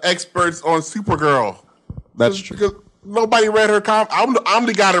experts on Supergirl. That's true. Because nobody read her comic. I'm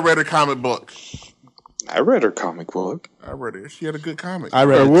the guy that read her comic book. I read her comic book. I read it. She had a good comic. I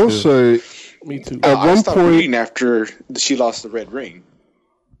will say, me too. I stopped reading after she lost the red ring.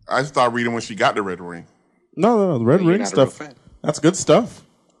 I started reading when she got the red ring. No, the red ring stuff. That's good stuff.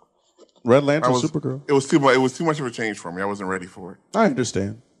 Red Lantern, Supergirl. It was too much. It was too much of a change for me. I wasn't ready for it. I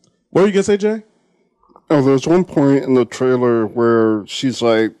understand. What were you gonna say, Jay? Oh, there's one point in the trailer where she's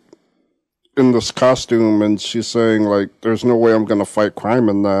like in this costume and she's saying like, "There's no way I'm gonna fight crime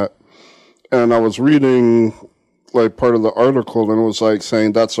in that." And I was reading like part of the article and it was like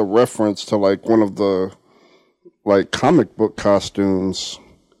saying that's a reference to like one of the like comic book costumes,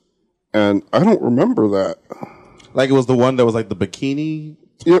 and I don't remember that. Like it was the one that was like the bikini.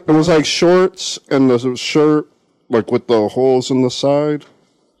 Yeah, it was like shorts and the shirt like with the holes in the side.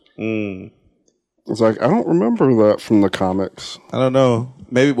 It's like I don't remember that from the comics. I don't know.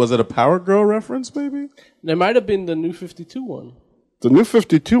 Maybe was it a Power Girl reference? Maybe there might have been the New 52 one. The New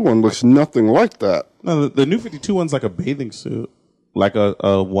 52 one looks nothing like that. No, the New 52 one's like a bathing suit, like a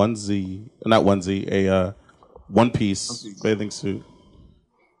onesie, not onesie, a one piece bathing suit.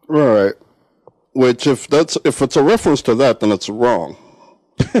 Right. Which if it's a reference to that, then it's wrong.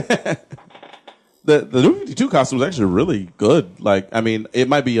 The New 52 costume is actually really good. Like, I mean, it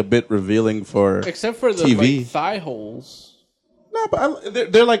might be a bit revealing for except for the TV. like, thigh holes. No, but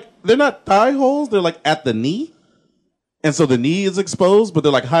they're not thigh holes. They're like at the knee, and so the knee is exposed. But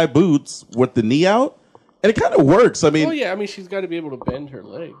they're like high boots with the knee out, and it kind of works. I mean, well, yeah, I mean, she's got to be able to bend her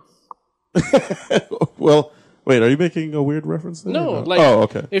legs. Well, wait, are you making a weird reference there? No, like, oh,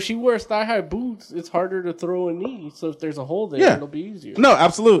 okay. If she wears thigh-high boots, it's harder to throw a knee. So if there's a hole there, it'll be easier. No,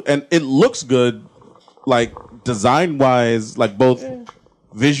 absolutely, and it looks good, like design-wise, like both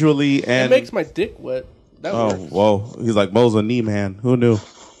visually and. It makes my dick wet. That works. Whoa! He's like Mo's a knee man. Who knew?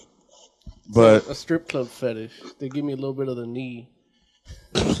 But a strip club fetish. They give me a little bit of the knee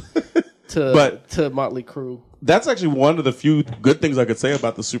to Motley Crue. That's actually one of the few good things I could say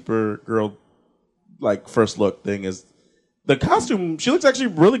about the Supergirl like first look thing is the costume. She looks actually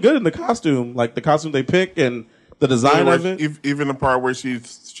really good in the costume, like the costume they pick and the design of it. Even the part where she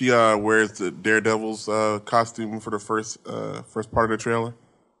wears the Daredevil's costume for the first part of the trailer.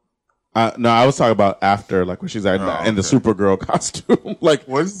 No, I was talking about after, like when she's in the Supergirl costume. Like,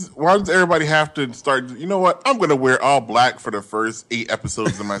 why does everybody have to start? You know what? I'm going to wear all black for the first 8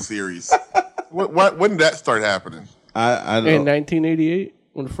 episodes of my series. When did that start happening? I don't know. In 1988,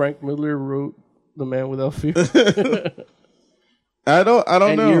 when Frank Miller wrote The Man Without Fear. I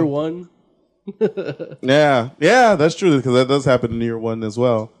don't know. Year one. yeah, that's true because that does happen in year one as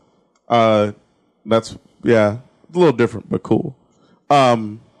well. That's a little different but cool.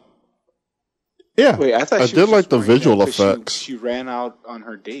 Yeah. Wait, I thought I she did was like the just wearing visual that 'cause effects. She ran out on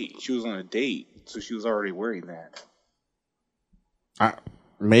her date. She was on a date, so she was already wearing that.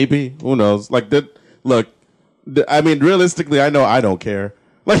 Maybe, who knows? Like, I mean, realistically, I know I don't care.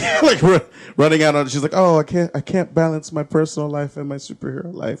 Like running out on. She's like, oh, I can't balance my personal life and my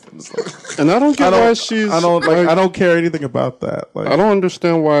superhero life. And, it's like, And I don't get why she's. I don't care anything about that. Like, I don't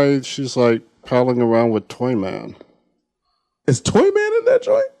understand why she's like palling around with Toyman. Is Toyman in that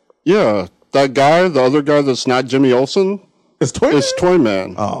joint? Yeah, that guy, the other guy that's not Jimmy Olsen, is Toyman. Is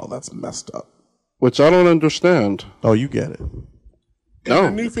Toyman. Oh, that's messed up. Which I don't understand. Oh, you get it. No,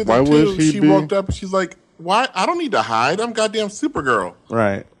 In the New 52, why would he she be? walked up and she's like, "Why? I don't need to hide. I'm goddamn Supergirl."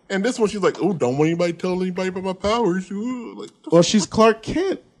 Right. And this one, she's like, "Oh, don't want anybody tell anybody about my powers." Ooh, like, Well, she's Clark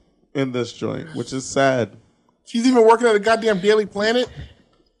Kent in this joint, which is sad. she's even working at a goddamn Daily Planet.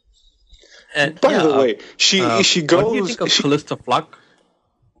 And, By the way, she goes. What do you think of Callista Flock?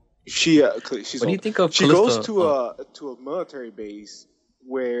 She's What do you think of she Callista? goes to a military base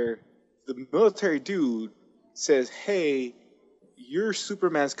where the military dude says, "Hey, you're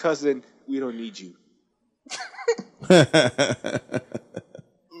Superman's cousin. We don't need you."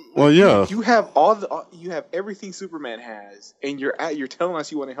 Well, yeah. You have you have everything Superman has, and you're telling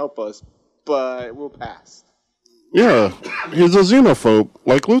us you want to help us, but we'll pass. Yeah, he's a xenophobe,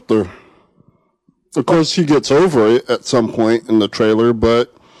 like Luthor. Of course, he gets over it at some point in the trailer,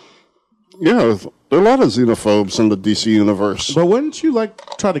 but yeah, there are a lot of xenophobes in the DC universe. But wouldn't you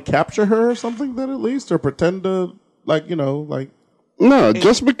try to capture her or something then at least, or pretend to No, And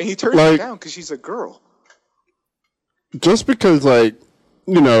he turns her like down because she's a girl. just because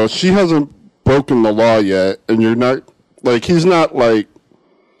she hasn't broken the law yet, and you're not he's not like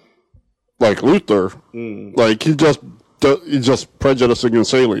Luthor, like he's just prejudiced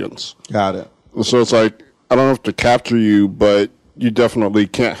against aliens. Got it. So it's like, I don't have to capture you, but you definitely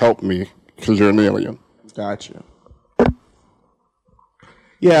can't help me because you're an alien. Gotcha. What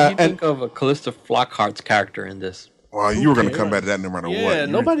Yeah, do you think of Callista Flockhart's character in this? Well, you were going to come back to that no matter what. Yeah,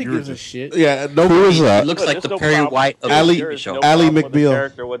 nobody You were gives a just- shit. Yeah, Who nobody. is that? He looks like There's the no Perry problem. White of Ali- the There TV is show. no Ally problem with the McBeal.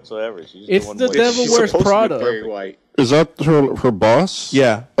 character whatsoever. She's It's one the way- devil She's wears supposed Prada. to be very white. Is that her boss?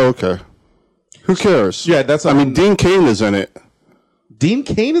 Yeah, Okay. Who cares? yeah. That's. I mean, Dean Cain is in it. Dean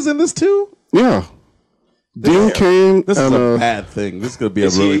Cain is in this too. Yeah. Dean Cain This is and a bad thing. This is gonna be a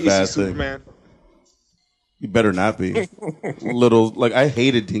really bad thing. Superman? You better not be. I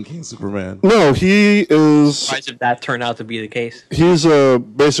hated Dean Cain Superman. no, he is. Surprised if that turned out to be the case. He's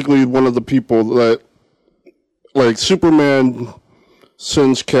basically one of the people that, Superman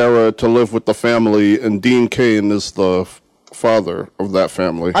sends Kara to live with the family, and Dean Cain is the father of that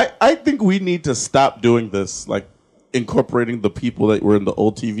family. I think we need to stop doing this, incorporating the people that were in the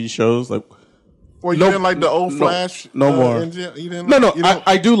old TV shows. Well, you No- didn't like the old no- Flash? no more. NG? You didn't, No, you don't-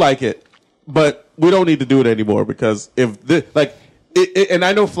 I do like it, but we don't need to do it anymore because and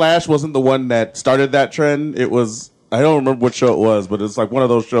I know Flash wasn't the one that started that trend. It was, I don't remember what show it was, but it's one of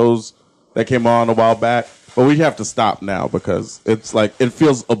those shows that came on a while back. But we have to stop now because it's it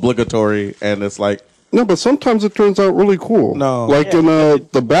feels obligatory and it's No, but sometimes it turns out really cool. No. In the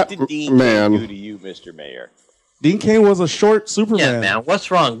What did Dean Cain do Batman. to you, Mr. Mayor? Dean Cain was a short Superman. Yeah, man. What's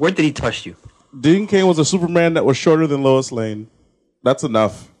wrong? Where did he touch you? Dean Cain was a Superman that was shorter than Lois Lane. That's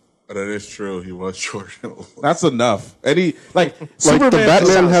enough. That is true. He was short. That's enough. And he The Superman.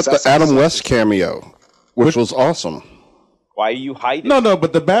 Batman had the That's Adam West cameo, which was awesome. Why are you hiding? No,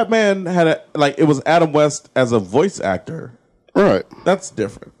 but the Batman had it was Adam West as a voice actor. Right. That's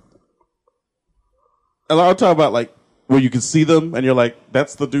different. And I'm talking about where you can see them and you're like,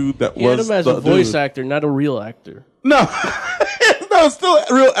 that's the dude that He had was him as the a voice dude. actor, not a real actor. No, no, it's still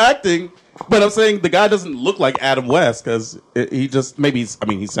real acting. But I'm saying the guy doesn't look like Adam West because he just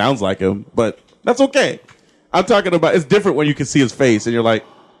he sounds like him, but that's okay. I'm talking about it's different when you can see his face and you're like,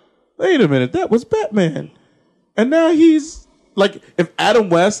 wait a minute, that was Batman. And now he's like, if Adam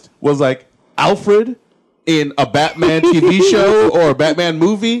West was like Alfred in a Batman TV show or a Batman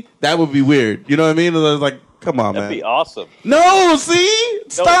movie, that would be weird. You know what I mean? It was like, come on, That'd man. be awesome. No, see?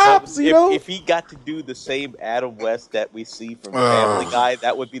 Stop, If he got to do the same Adam West that we see from Family Guy,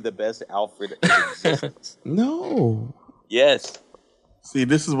 that would be the best Alfred in existence. No. Yes. See,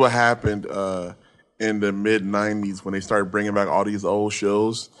 this is what happened in the mid 90s when they started bringing back all these old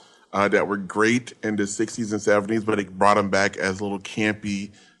shows that were great in the 60s and 70s, but they brought them back as little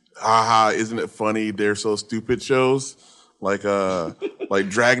campy, haha, isn't it funny? They're so stupid shows. Like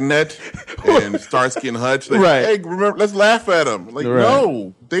Dragnet and Starsky and Hutch. Like, Right. Hey, remember? Let's laugh at them. Like, Right.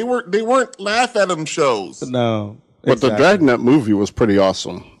 no, they weren't laugh at them shows. No, But the Dragnet movie was pretty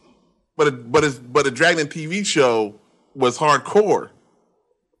awesome. But a Dragnet TV show was hardcore.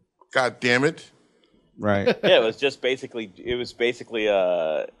 God damn it! Right. Yeah, it was basically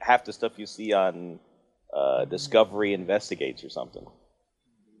half the stuff you see on Discovery Investigates or something.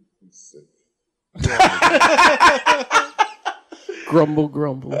 Grumble,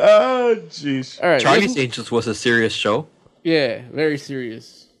 grumble. Oh, jeez. All right. Charlie's Angels was a serious show. Yeah, very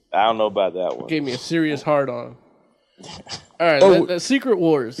serious. I don't know about that one. Gave me a serious hard on. All right, Oh. the Secret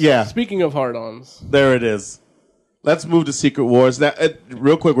Wars. Yeah. Speaking of hard ons. There it is. Let's move to Secret Wars. Now,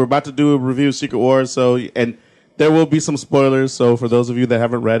 real quick, we're about to do a review of Secret Wars, and there will be some spoilers. So for those of you that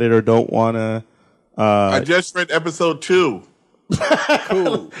haven't read it or don't want to, I just read episode 2.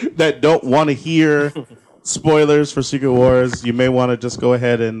 that don't want to hear spoilers for Secret Wars, you may want to just go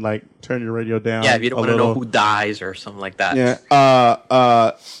ahead and like turn your radio down. Yeah, if you don't a want to know little. who dies or something like that. Yeah.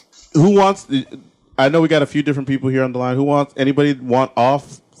 Who wants? I know we got a few different people here on the line. Who wants? Anybody want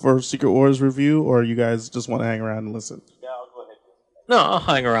off for Secret Wars review, or you guys just want to hang around and listen? No, I'll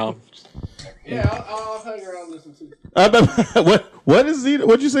hang around. Yeah, I'll hang around and listen to What is Zito?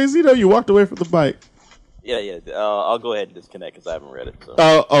 What'd you say, Zito? You walked away from the mic. Yeah. I'll go ahead and disconnect because I haven't read it. So.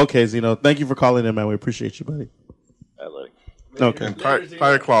 Oh, okay, Zeno. Thank you for calling in, man. We appreciate you, buddy. I love it. Okay. And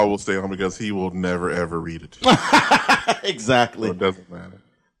Tyre Claw will stay on because he will never ever read it. Exactly. So it doesn't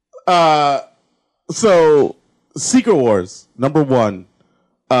matter. So Secret Wars #1,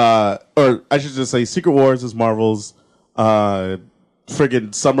 or I should just say, Secret Wars is Marvel's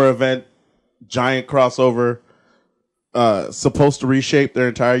friggin' summer event, giant crossover, supposed to reshape their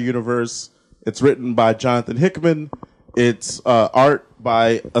entire universe. It's written by Jonathan Hickman. It's art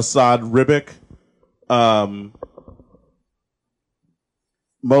by Asad Ribic.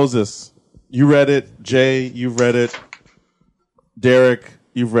 Moses, you read it. Jay, you've read it. Derek,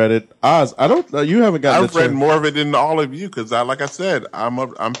 you've read it. Oz, I don't. You haven't gotten. I've read more of it than all of you because, like I said, I'm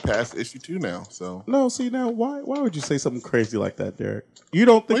past issue 2 now. So No, see now, why would you say something crazy like that, Derek? You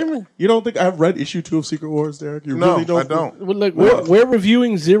don't think I've read issue 2 of Secret Wars, Derek? You No, really don't. I don't. Well, look, we're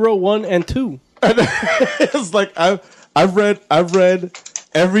reviewing 0, 1, and 2. It's like I've read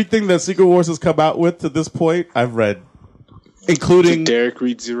everything that Secret Wars has come out with to this point. I've read, including Did Derek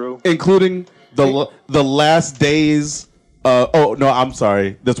read 0? including the last days. Oh no, I'm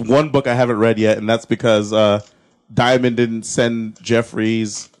sorry. There's one book I haven't read yet, and that's because Diamond didn't send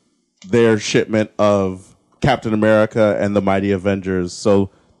Jeffries their shipment of Captain America and the Mighty Avengers. So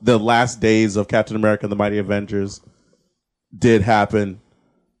the last days of Captain America and the Mighty Avengers did happen.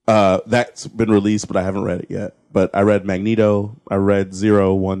 That's been released, but I haven't read it yet. But I read Magneto. I read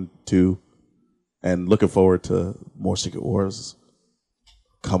 0, 1, 2, and looking forward to more Secret Wars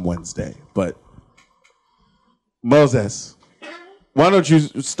come Wednesday. But Moses, why don't you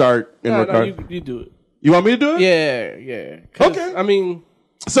start in No, regard? you do it. You want me to do it? Yeah. 'Cause, Okay. I mean,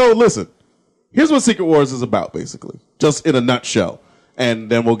 So listen, here's what Secret Wars is about, basically, just in a nutshell, and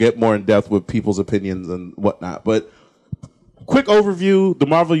then we'll get more in depth with people's opinions and whatnot. But quick overview: the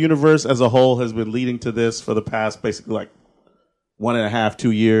Marvel Universe as a whole has been leading to this for the past basically like 1.5,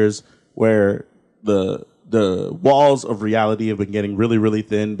 2 years, where the walls of reality have been getting really, really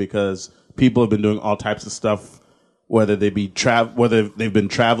thin because people have been doing all types of stuff, whether they be whether they've been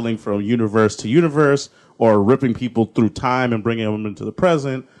traveling from universe to universe, or ripping people through time and bringing them into the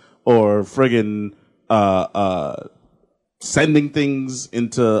present, or friggin' sending things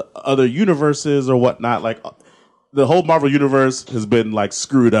into other universes or whatnot. Like the whole Marvel universe has been like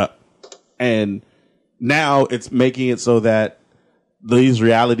screwed up, and now it's making it so that these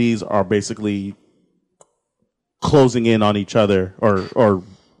realities are basically closing in on each other or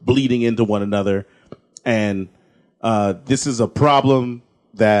bleeding into one another, and this is a problem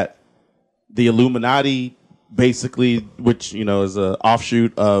that the Illuminati, basically, which is an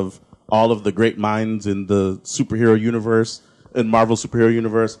offshoot of all of the great minds in the superhero universe, in Marvel superhero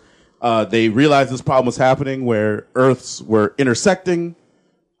universe, they realized this problem was happening where Earths were intersecting,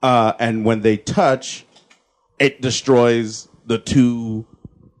 and when they touch, it destroys the two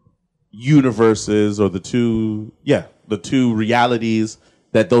universes or the two realities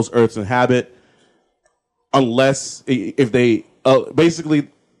that those Earths inhabit. Unless if they basically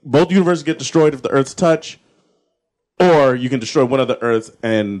both universes get destroyed if the Earths touch, or you can destroy one of the Earths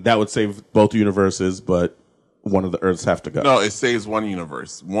and that would save both universes, but one of the Earths have to go. No, it saves one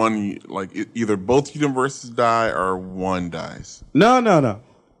universe. Either both universes die or one dies. No.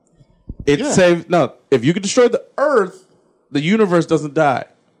 It saves no. If you can destroy the Earth, the universe doesn't die.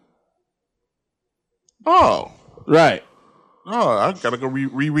 Oh, right. Oh, I gotta go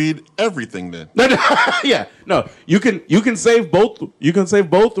reread everything then. Yeah, no. You can save both. You can save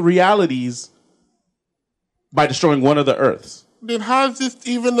both realities by destroying one of the Earths. Then how is this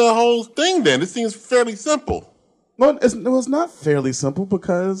even the whole thing? Then this seems fairly simple. Well, it's not fairly simple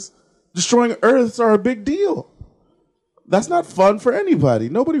because destroying Earths are a big deal. That's not fun for anybody.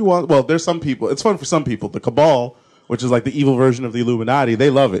 Nobody wants. Well, there's some people. It's fun for some people. The Cabal, which is like the evil version of the Illuminati, they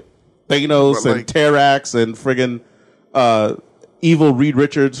love it. Thanos and Terrax and friggin' evil Reed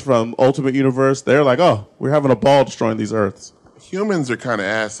Richards from Ultimate Universe, they're like, oh, we're having a ball destroying these Earths. Humans are kind of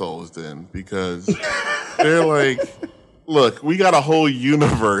assholes then because they're like, look, we got a whole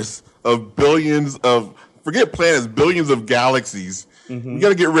universe of billions of, forget planets, billions of galaxies. We got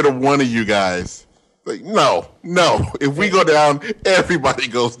to get rid of one of you guys. Like, no. If we go down, everybody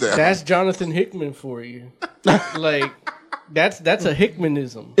goes down. That's Jonathan Hickman for you. Like, that's a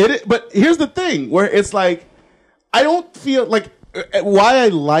Hickmanism. But here's the thing, where it's like, I don't feel like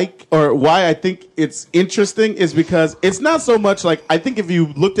why I think it's interesting is because it's not so much like, I think if you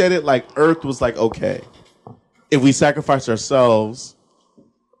looked at it like Earth was like, okay, if we sacrifice ourselves,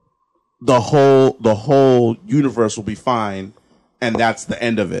 the whole universe will be fine, and that's the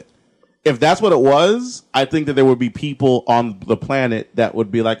end of it. If that's what it was, I think that there would be people on the planet that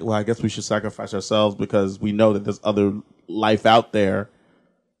would be like, well, I guess we should sacrifice ourselves because we know that there's other life out there,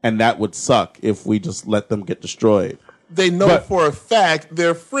 and that would suck if we just let them get destroyed. They know for a fact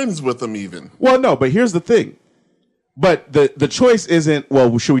they're friends with them even. Well, no, but here's the thing. But the choice isn't,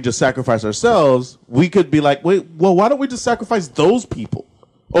 well, should we just sacrifice ourselves? We could be like, wait, well, why don't we just sacrifice those people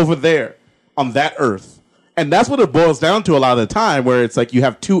over there on that Earth? And that's what it boils down to a lot of the time, where it's like you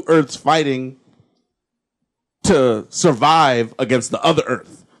have two Earths fighting to survive against the other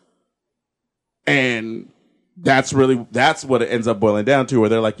Earth. And that's what it ends up boiling down to, where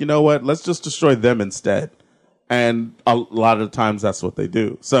they're like, you know what, let's just destroy them instead. And a lot of the times that's what they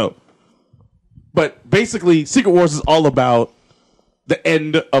do. So, but basically, Secret Wars is all about the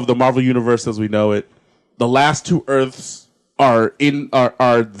end of the Marvel Universe as we know it. The last two Earths are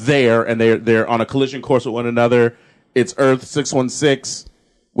there, and they're on a collision course with one another. It's Earth 616,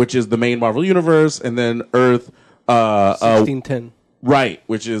 which is the main Marvel Universe, and then Earth 1610, right,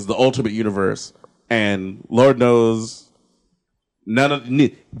 which is the Ultimate Universe. And Lord knows,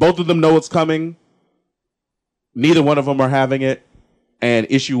 both of them know what's coming. Neither one of them are having it, and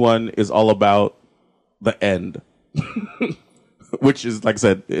issue 1 is all about the end, which is, like I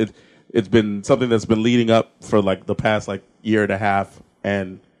said, it's been something that's been leading up for like the past like year and a half,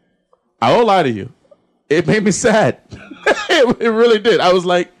 and I won't lie to you, it made me sad. It really did. I was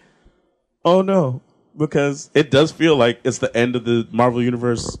like, oh no, because it does feel like it's the end of the Marvel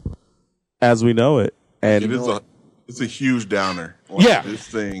Universe as we know it, and it's a huge downer. Yeah, this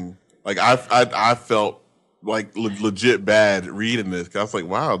thing, like I felt like legit bad reading this. 'Cause I was like,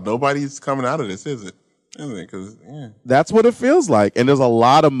 wow, nobody's coming out of this, is it? Isn't it? 'Cause, yeah. That's what it feels like. And there's a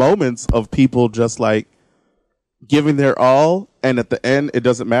lot of moments of people just like giving their all, and at the end, it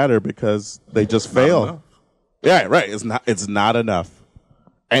doesn't matter because they just fail. Yeah, right. It's not enough.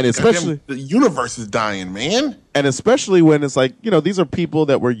 And especially the universe is dying, man. And especially when it's like, these are people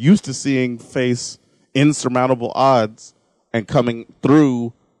that we're used to seeing face insurmountable odds and coming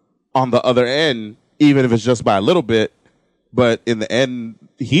through on the other end, even if it's just by a little bit. But in the end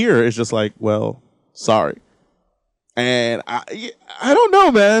here, it's just like, well, sorry. And I don't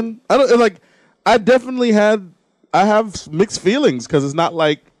know, man. I have mixed feelings because it's not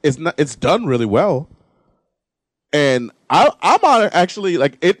like it's done really well. And I'm on it actually,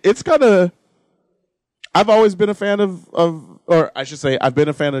 like it's kind of, I've always been a fan of, or I should say I've been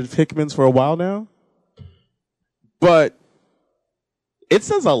a fan of Hickman's for a while now, but it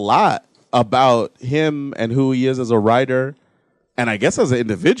says a lot about him and who he is as a writer, and I guess as an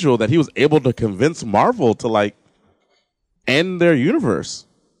individual, that he was able to convince Marvel to like end their universe.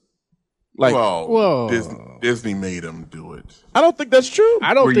 Like, whoa. Disney made him do it. I don't think that's true.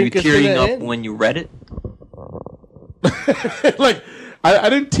 I don't Were think you it's tearing gonna up end. when you read it? Like, I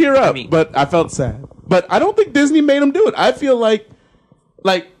didn't tear up, but I felt sad. But I don't think Disney made him do it. I feel like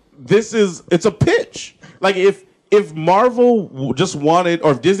Like it's a pitch. Like if Marvel just wanted,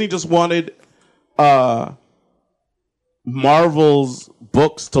 or if Disney just wanted, Marvel's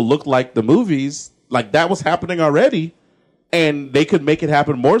books to look like the movies, like that was happening already, and they could make it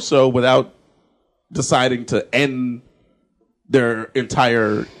happen more so without deciding to end their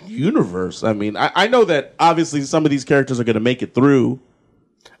entire universe. I mean, I know that obviously some of these characters are going to make it through.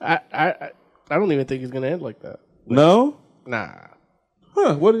 I don't even think it's going to end like that. No? Nah.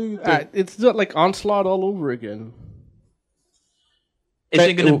 Huh, what do you think? It's not like Onslaught all over again. Is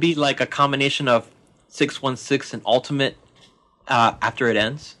it going to be like a combination of 616 and Ultimate after it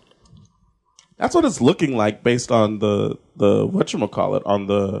ends? That's what it's looking like based on the whatchamacallit, on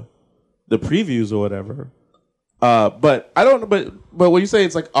the previews or whatever. But I don't know. But when you say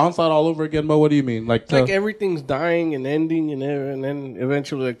it's like Onslaught all over again, Mo, what do you mean? Like everything's dying and ending, and then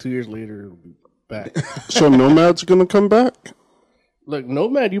eventually, like 2 years later, it'll be back. So Nomad's gonna come back? Look,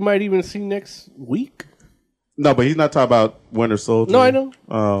 Nomad, you might even see next week. No, but he's not talking about Winter Soldier. No, I know.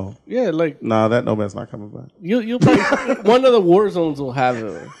 Oh, yeah, like nah, that Nomad's not coming back. You'll probably one of the war zones will have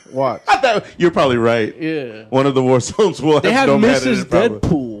it. Watch. You're probably right. Yeah, one of the war zones will they have have Nomad in Mrs. it, probably.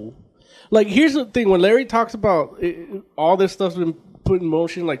 Deadpool. Like, here's the thing: when Larry talks about all this stuff's been put in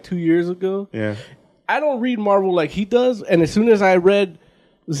motion like 2 years ago. Yeah, I don't read Marvel like he does, and as soon as I read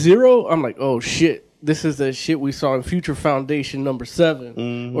Zero, I'm like, oh shit. This is the shit we saw in Future Foundation number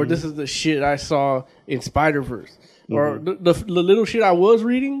 7. Or this is the shit I saw in Spider-Verse. Or the little shit I was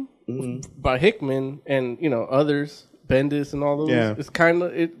reading by Hickman and, others, Bendis and all those. Yeah. It's kind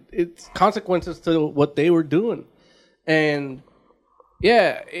of, it's consequences to what they were doing. And,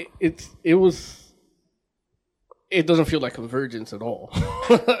 yeah, it doesn't feel like Convergence at all.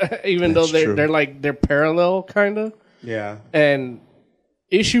 Even That's though true. they're parallel, kind of. Yeah. And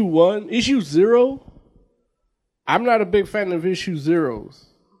issue 0, I'm not a big fan of issue 0s,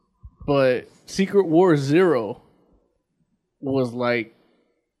 but Secret War 0 was like,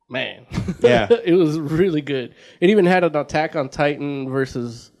 man. Yeah. It was really good. It even had an Attack on Titan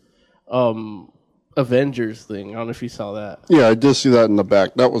versus Avengers thing. I don't know if you saw that. Yeah, I did see that in the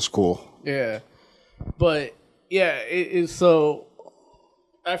back. That was cool. Yeah. But, yeah, it's so...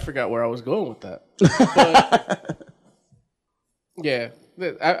 I forgot where I was going with that. But, yeah.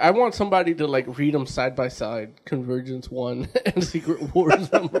 I want somebody to like read them side by side. Convergence 1 and Secret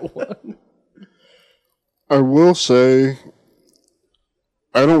Wars number 1. I will say,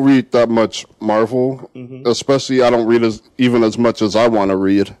 I don't read that much Marvel. Especially, I don't read even as much as I want to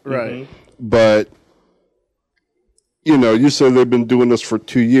read. Right. But, you say they've been doing this for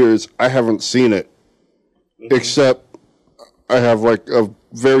 2 years. I haven't seen it. Except I have like a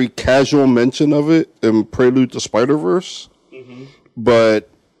very casual mention of it in Prelude to Spider-Verse. But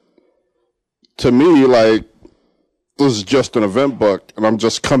to me, like, this is just an event book, and I'm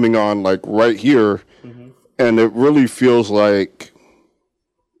just coming on, like, right here, and it really feels like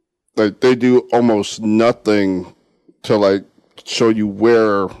they do almost nothing to, like, show you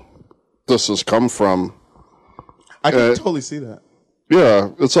where this has come from. I can totally see that.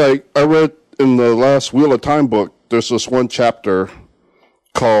 Yeah, it's like, I read in the last Wheel of Time book, there's this one chapter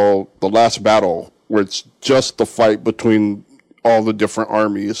called The Last Battle, where it's just the fight between all the different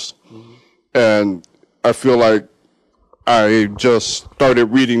armies. And I feel like I just started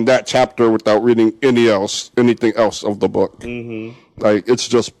reading that chapter without reading anything else of the book. Like, it's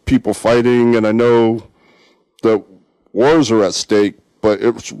just people fighting, and I know that wars are at stake, but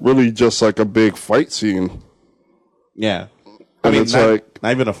it's really just like a big fight scene. Yeah. And it's not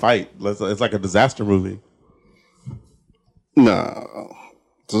even a fight. It's like a disaster movie. No.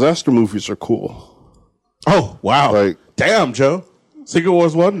 Disaster movies are cool. Oh, wow. Like, damn, Joe. Secret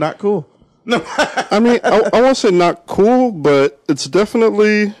Wars 1, not cool. No. I mean, I won't say not cool, but it's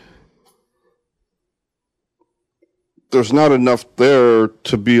definitely... There's not enough there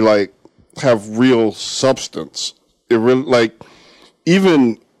to be, like, have real substance. It really, like,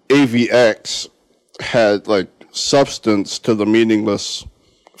 even AVX had, like, substance to the meaningless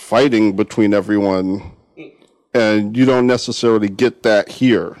fighting between everyone, and you don't necessarily get that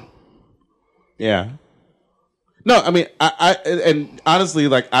here. Yeah. No, I mean, and honestly,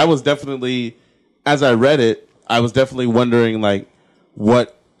 like, I was definitely, as I read it, I was definitely wondering, like,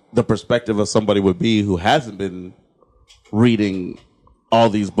 what the perspective of somebody would be who hasn't been reading all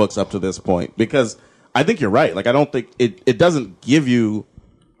these books up to this point. Because I think you're right. Like, I don't think it doesn't give you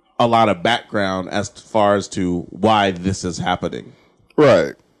a lot of background as far as to why this is happening.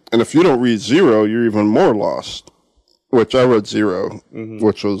 Right. And if you don't read Zero, you're even more lost. Which I read Zero,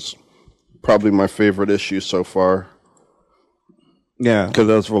 which was probably my favorite issue so far. Yeah. Because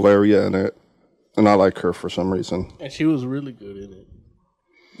there's Valeria in it. And I like her for some reason. And she was really good in it.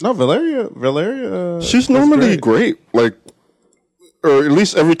 No, Valeria. She's normally great. Like, or at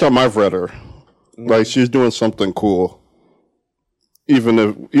least every time I've read her, like she's doing something cool. Even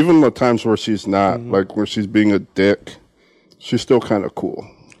the times where she's not, like where she's being a dick, she's still kind of cool.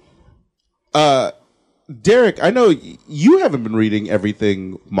 Derek, I know you haven't been reading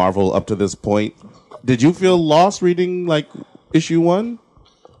everything Marvel up to this point. Did you feel lost reading like issue 1?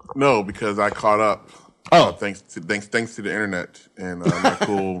 No, because I caught up. Oh, thanks to the internet and my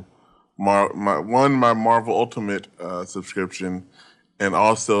cool my Marvel Ultimate subscription, and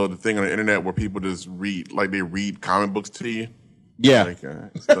also the thing on the internet where people just read, like they read comic books to you. Yeah. Like,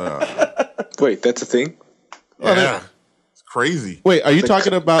 Wait, that's a thing? Yeah, it's crazy. Wait, are you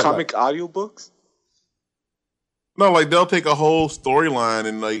talking about comic audiobooks? No, like they'll take a whole storyline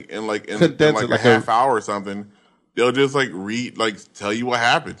and in a half hour or something. They'll just like read, like tell you what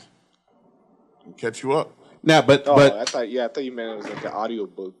happened, and catch you up. Now, but I thought you meant it was like an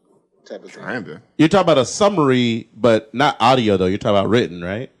audiobook type of thing. Kinda. You're talking about a summary, but not audio though. You're talking about written,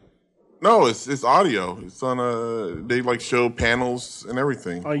 right? No, it's audio. It's on they like show panels and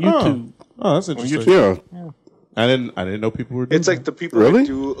everything on YouTube. Oh, that's interesting. Yeah. I didn't know people were doing It's like the people Really? that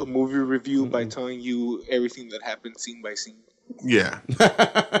do a movie review by telling you everything that happened scene by scene. Yeah.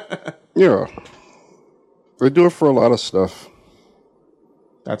 Yeah. They do it for a lot of stuff.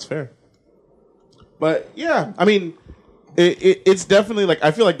 That's fair. But yeah, I mean, it's definitely like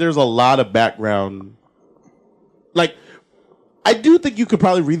I feel like there's a lot of background. Like, I do think you could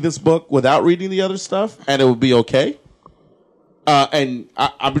probably read this book without reading the other stuff, and it would be okay. And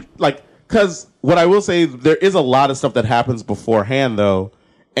I'm like, because what I will say, there is a lot of stuff that happens beforehand, though,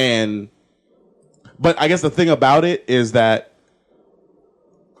 but I guess the thing about it is that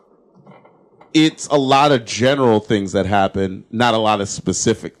it's a lot of general things that happen, not a lot of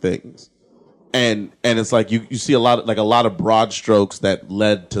specific things. And it's like you see a lot of broad strokes that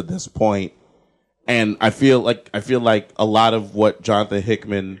led to this point. And I feel like a lot of what Jonathan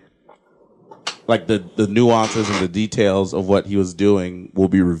Hickman, like the nuances and the details of what he was doing, will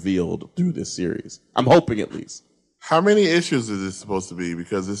be revealed through this series. I'm hoping, at least. How many issues is this supposed to be?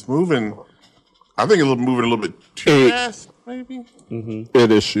 Because it's moving. I think it's moving a little bit too fast. Maybe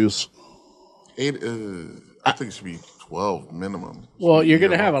 8 issues. 8. I think it should be 12 minimum. Well, you're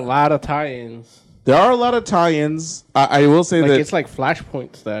gonna have a lot of tie-ins. There are a lot of tie-ins. I will say that it's like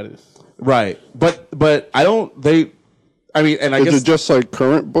Flashpoint status. Right, but I don't. I guess it just like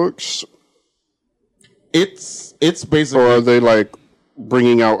current books? It's basically, or are they like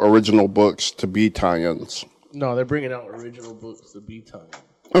bringing out original books to be tie-ins? No, they're bringing out original books to be tie-in.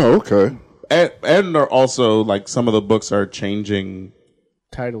 Oh, okay. And they're also like some of the books are changing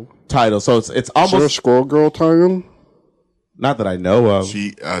title. So it's almost. Is there a Squirrel Girl tie-in? Not that I know of.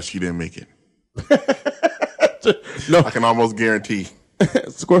 She didn't make it. No, I can almost guarantee.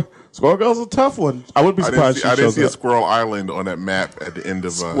 Squirrel Girl's a tough one. I wouldn't be surprised. I didn't see a Squirrel Island on that map at the end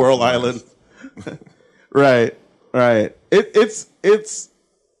of Squirrel Island. Right. It's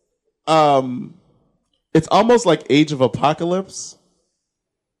almost like Age of Apocalypse,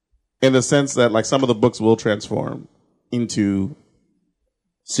 in the sense that like some of the books will transform into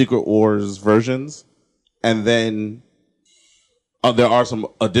Secret Wars versions, and then there are some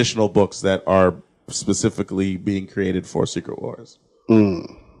additional books that are specifically being created for Secret Wars.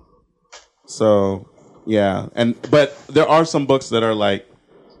 So, yeah, but there are some books that are like,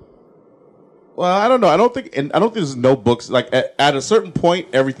 well, I don't know. I don't think there's no books like at a certain point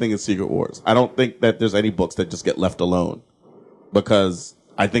everything is Secret Wars. I don't think that there's any books that just get left alone, because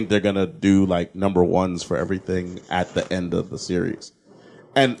I think they're gonna do like number ones for everything at the end of the series.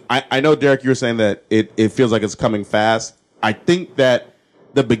 And I know, Derek, you were saying that it feels like it's coming fast. I think that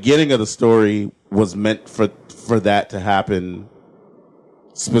the beginning of the story was meant for that to happen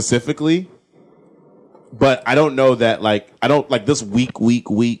specifically, but I don't know that I don't like this week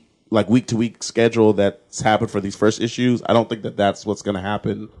to week schedule that's happened for these first issues. I don't think that that's what's going to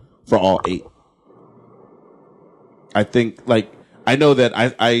happen for all 8. I think I know that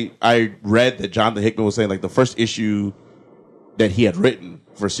I read that Jonathan Hickman was saying the first issue that he had written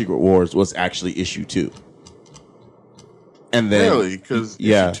for Secret Wars was actually issue 2. And then really, because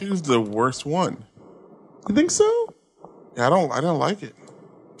issue 2 is the worst one. You think so? Yeah, I don't like it.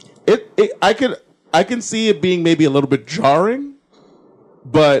 I can see it being maybe a little bit jarring,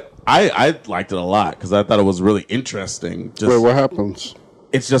 but I liked it a lot because I thought it was really interesting. Wait, what happens?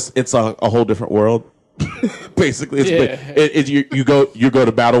 It's a whole different world. Basically, you go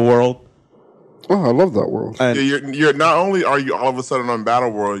to Battle World. Oh, I love that world. And you're not only are you all of a sudden on Battle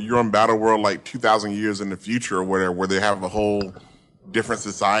World, you're on Battle World like 2,000 years in the future or whatever, where they have a whole different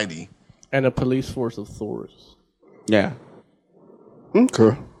society and a police force of Thors. Yeah.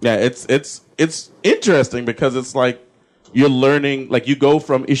 Okay. Yeah, it's interesting because it's like you're learning, like you go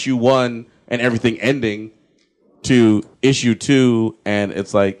from issue 1 and everything ending to issue 2, and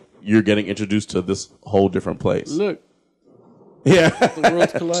it's like you're getting introduced to this whole different place. Look. Yeah. The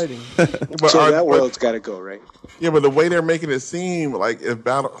world's colliding. So that world's got to go, right? Yeah, but the way they're making it seem like if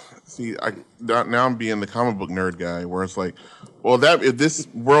battle, now I'm being the comic book nerd guy, where it's like, well, if this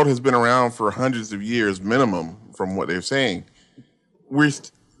world has been around for hundreds of years minimum, from what they're saying,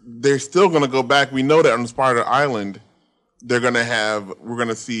 they're still going to go back. We know that on Spider Island, we're going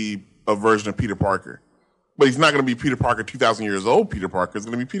to see a version of Peter Parker, but he's not going to be Peter Parker, 2,000 years old. Peter Parker is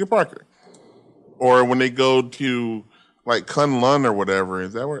going to be Peter Parker. Or when they go to like Kunlun or whatever,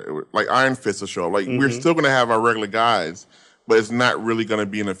 is that where like Iron Fist will show up? Like we're still going to have our regular guys, but it's not really going to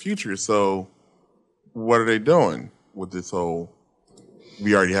be in the future. So what are they doing with this whole?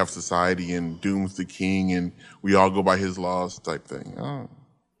 We already have society and Doom's the king and we all go by his laws type thing. Oh.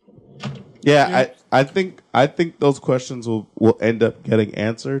 Yeah, I think those questions will end up getting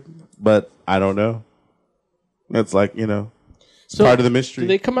answered, but I don't know. It's like, it's part of the mystery. Do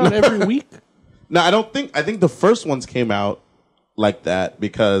they come out every week? No, I think the first ones came out like that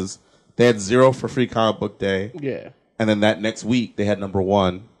because they had 0 for Free Comic Book Day. Yeah. And then that next week they had number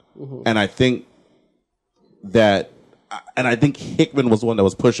 1. Mm-hmm. And I think Hickman was the one that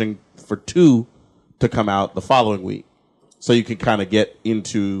was pushing for 2 to come out the following week. So you can kind of get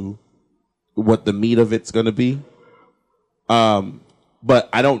into what the meat of it's going to be. But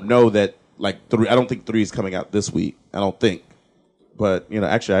I don't know that, like, 3, I don't think 3 is coming out this week. I don't think. But,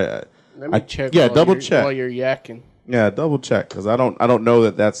 actually, Let me check. Yeah, double check. While you're yakking. Yeah, double check, because I don't know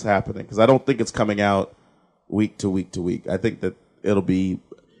that that's happening, because I don't think it's coming out week to week to week. I think that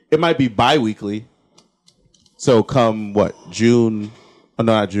it might be bi-weekly. So come June,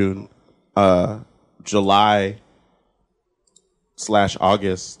 not June, July /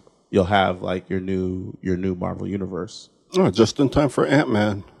 August, you'll have like your new Marvel Universe. Oh, just in time for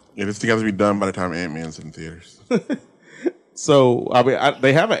Ant-Man. Yeah, this thing has to be done by the time Ant-Man's in theaters. So I mean,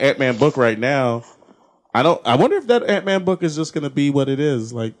 they have an Ant-Man book right now. I wonder if that Ant-Man book is just going to be what it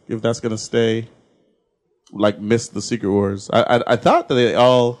is. Like if that's going to stay, like miss the Secret Wars. I thought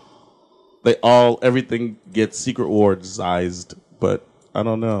that everything gets Secret Wars-ized, but I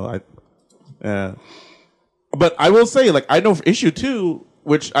don't know. But I will say, like, I know for issue 2,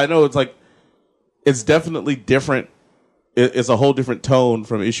 which I know it's definitely different. It's a whole different tone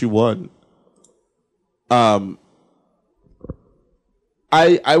from issue 1. I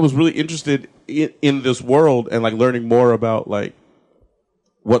was really interested in this world and like learning more about like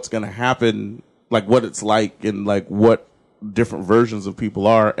what's going to happen, like what it's like and like what different versions of people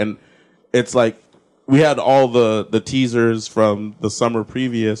are. And it's like we had all the teasers from the summer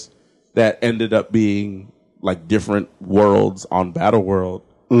previous that ended up being like different worlds on Battle World.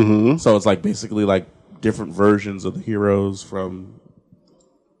 Mm-hmm. So it's like basically like different versions of the heroes from,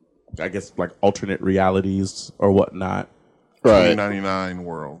 I guess, like alternate realities or whatnot. Right. 2099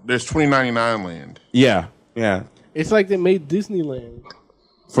 world. There's 2099 land. Yeah, yeah. It's like they made Disneyland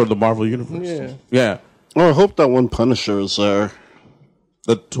For the Marvel Universe. Yeah. Yeah. Oh, I hope that one Punisher is there.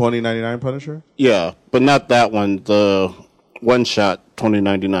 The 2099 Punisher? Yeah, but not that one. The one-shot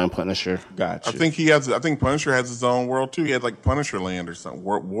 2099 Punisher. Gotcha. I think Punisher has his own world too. He had like Punisher Land or something,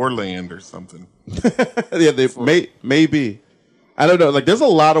 Warland or something. Yeah, they maybe. I don't know. Like, there's a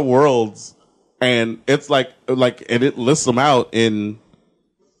lot of worlds, and it's like, and it lists them out in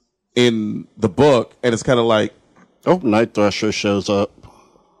the book, and it's kind of like, oh, Night Thrasher shows up.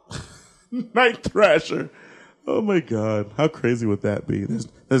 Night Thrasher. Oh my God, how crazy would that be? There's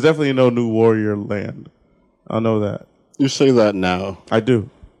definitely no new Warrior Land. I know that. You say that now. I do.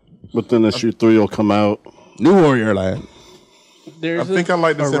 But then issue 3 will come out. New Warrior Land. I think I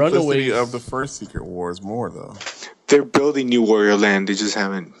like the simplicity of the first Secret Wars more, though. They're building New Warrior Land. They just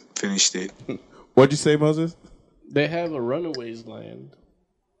haven't finished it. What'd you say, Moses? They have a Runaways Land.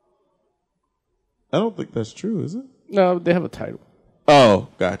 I don't think that's true, is it? No, they have a title. Oh,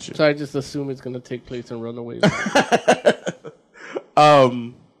 gotcha. So I just assume it's going to take place in Runaways.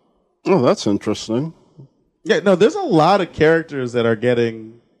 Oh, that's interesting. Yeah, no, there's a lot of characters that are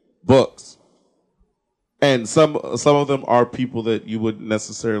getting books. And some of them are people that you wouldn't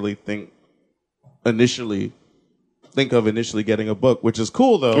necessarily think of initially getting a book, which is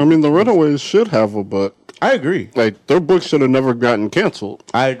cool, though. I mean, the Runaways should have a book. I agree. Like, their book should have never gotten canceled.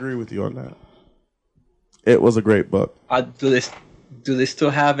 I agree with you on that. It was a great book. Do they still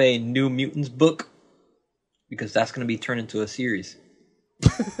have a New Mutants book? Because that's going to be turned into a series.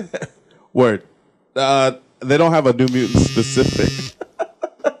 Word. They don't have a New Mutant specific.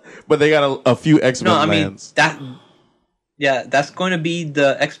 But they got a few X-Men lands. Yeah, that's going to be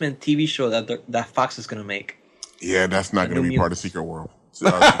the X-Men TV show that Fox is going to make. Yeah, that's not going to be part of Secret World.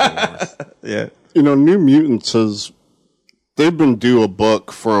 Yeah. You know, New Mutants they've been due a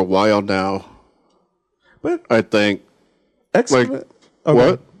book for a while now. But I think X-Men. like Okay.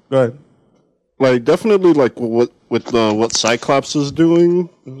 what? Go ahead. Like definitely like what Cyclops is doing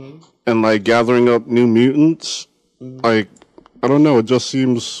and like gathering up new mutants. Like I don't know, it just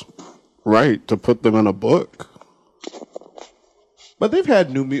seems right to put them in a book. But they've had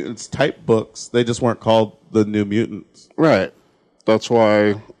New Mutants type books. They just weren't called the New Mutants. Right. That's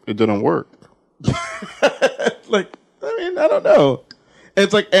why it didn't work. Like, I mean, I don't know.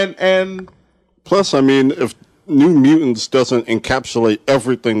 It's like, and plus, I mean, if New Mutants doesn't encapsulate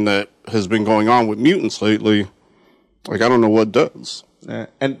everything that has been going on with mutants lately, like I don't know what does.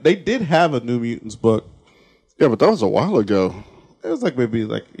 And they did have a New Mutants book. Yeah, but that was a while ago. It was like maybe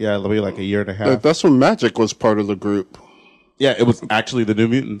like a year and a half. Like, that's when Magic was part of the group. Yeah, it was actually the New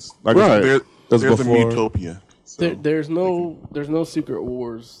Mutants. Like, right. There's a before. Utopia. So. There's no Secret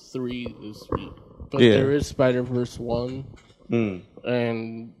Wars 3 this week, but Yeah. there is Spider-Verse 1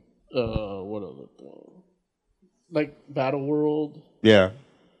 and what other thing? Like Battle World Yeah.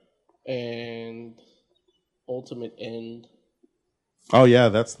 and Ultimate End. Oh yeah,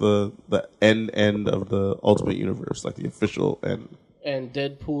 that's the end of the Ultimate Universe, like the official end. And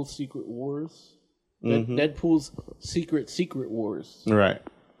Deadpool's Secret Wars. Mhm. Deadpool's Secret Wars. Right.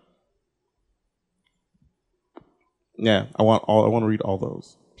 Yeah, I want to read all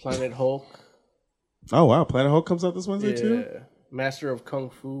those. Planet Hulk. Oh wow, Planet Hulk comes out this Wednesday too. Yeah. Master of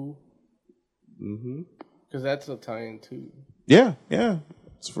Kung Fu. Mm-hmm. Because that's a tie-in too. Yeah,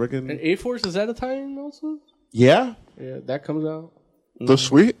 it's freaking. And A-Force, is that a tie-in also? Yeah. Yeah, that comes out.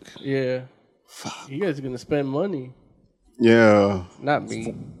 This week? Yeah. You guys are going to spend money. Yeah. Not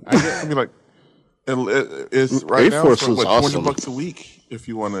me. I mean, like, it's right now A-Force for is like awesome. $20 a week if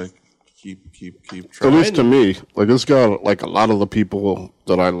you want to keep At track. least to me, like it's got like a lot of the people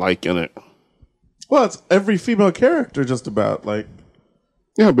that I like in it. Well, it's every female character just about like.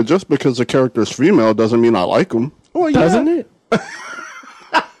 Yeah, but just because the character is female doesn't mean I like them. Well, yeah. Doesn't it?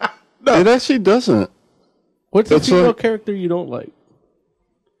 No. It actually doesn't. What's a It's female like- character you don't like?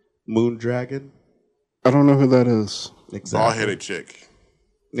 Moondragon. I don't know who that is. Exactly. Bald-headed chick.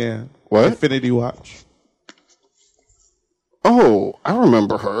 Yeah. What? Infinity Watch. Oh, I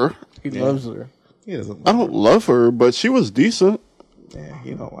remember her. He loves her. He doesn't. I don't love her, but she was decent. Yeah,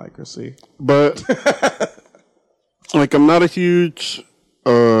 he don't like her. See. But like, I'm not a huge.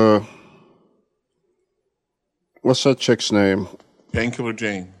 What's that chick's name? Painkiller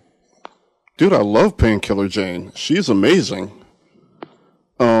Jane. Dude, I love Painkiller Jane. She's amazing.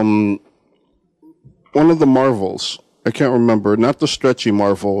 One of the Marvels. I can't remember. Not the stretchy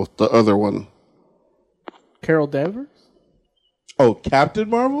Marvel, the other one. Carol Danvers? Oh, Captain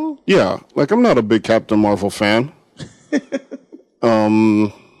Marvel? Yeah, like I'm not a big Captain Marvel fan.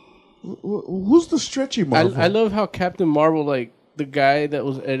 Who's the stretchy Marvel? I love how Captain Marvel, like, the guy that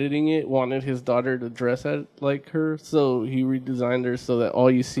was editing it wanted his daughter to dress like her, so he redesigned her so that all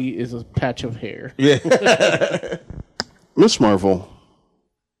you see is a patch of hair. Yeah. Miss Marvel.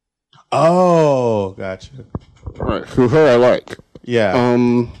 Oh, gotcha. Right, who her I like. Yeah.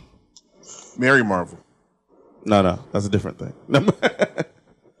 Mary Marvel. No, that's a different thing.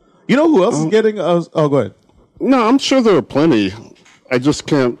 You know who else is getting? Oh, go ahead. No, I'm sure there are plenty. I just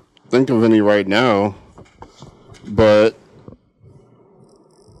can't think of any right now. But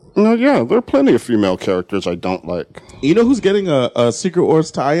no, yeah, there are plenty of female characters I don't like. You know who's getting a Secret Wars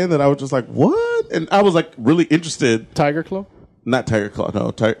tie-in that I was just like, what? And I was like really interested. Tiger Claw? Not Tiger Claw.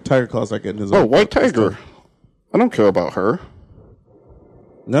 No, Tiger Claw's not getting his. Oh, own White book. Tiger. I don't care about her.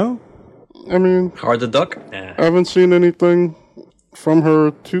 No. I mean, Howard the Duck? I haven't seen anything from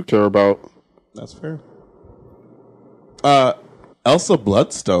her to care about. That's fair. Elsa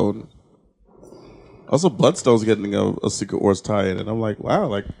Bloodstone. Elsa Bloodstone's getting a Secret Wars tie-in, and I'm like, wow,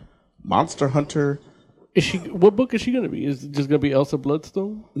 like Monster Hunter. Is she? What book is she going to be? Is it just going to be Elsa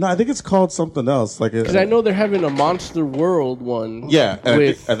Bloodstone? No, I think it's called something else. Like, Because I know they're having a Monster World one. Yeah, and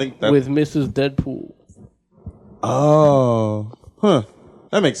with, I think that, with Mrs. Deadpool. Oh, huh.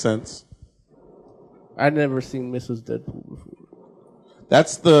 That makes sense. I'd never seen Mrs. Deadpool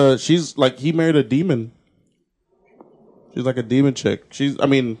before. She's like, he married a demon. She's like a demon chick. She's, I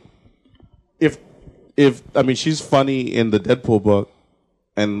mean, she's funny in the Deadpool book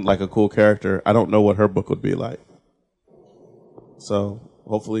and like a cool character. I don't know what her book would be like. So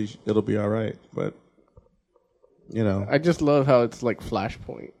hopefully it'll be all right. But, you know. I just love how it's like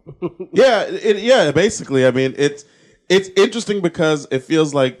Flashpoint. Yeah, basically. I mean, it's interesting because it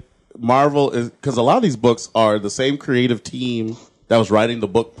feels like Marvel is because a lot of these books are the same creative team that was writing the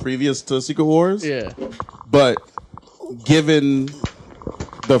book previous to Secret Wars. Yeah. But given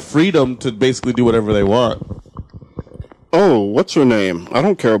the freedom to basically do whatever they want. Oh, what's her name? I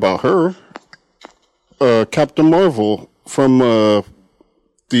don't care about her. Captain Marvel from the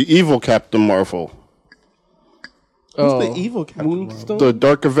evil Captain Marvel. Who's the evil Captain Marvel? The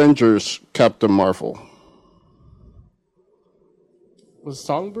Dark Avengers Captain Marvel. Was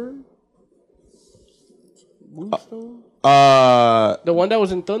Songbird? Moonstone? The one that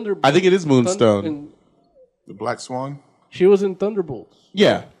was in Thunderbolts. I think it is Moonstone. The Black Swan? She was in Thunderbolts.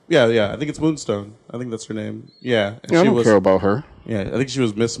 Yeah. I think it's Moonstone. I think that's her name. Yeah. And I don't care about her. Yeah, I think she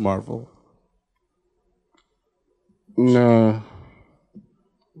was Miss Marvel. No.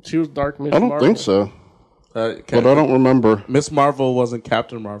 She was Dark Miss I don't Marvel. think so. But I don't remember. Miss Marvel wasn't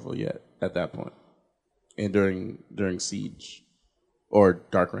Captain Marvel yet at that point. And during Siege. Or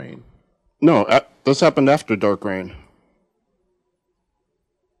Dark Reign. No, this happened after Dark Reign.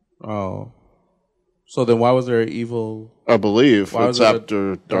 Oh. So then why was there an evil... I believe Why it's was there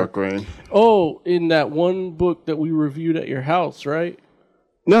after Dark Reign. Oh, in that one book that we reviewed at your house, right?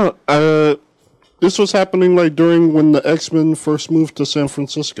 No, this was happening like during when the X-Men first moved to San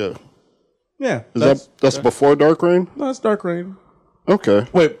Francisco. Yeah. That's before Dark Reign? No, it's Dark Reign. Okay.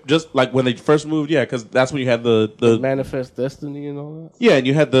 Wait, just like when they first moved, yeah, because that's when you had the Manifest Destiny and all that. Yeah, and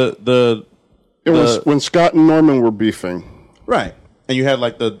you had the It was when Scott and Norman were beefing. Right. And you had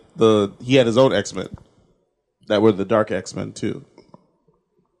like he had his own X-Men that were the Dark X-Men too.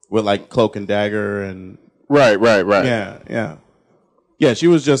 With like Cloak and Dagger and Right. Yeah, she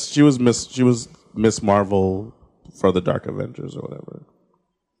was Miss Marvel for the Dark Avengers or whatever.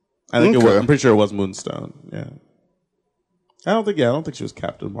 I think it was, I'm pretty sure it was Moonstone. Yeah. I don't think she was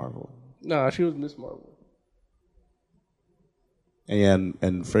Captain Marvel. Nah, she was Miss Marvel. And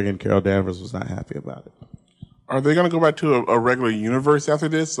friggin' Carol Danvers was not happy about it. Are they going to go back to a regular universe after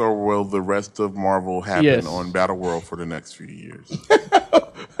this, or will the rest of Marvel happen on Battleworld for the next few years?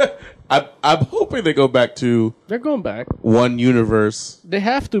 I'm hoping they go back to... They're going back. One universe. They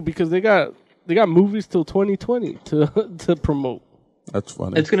have to because they got movies till 2020 to promote. That's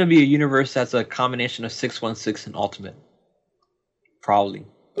funny. It's going to be a universe that's a combination of 616 and Ultimate. Probably.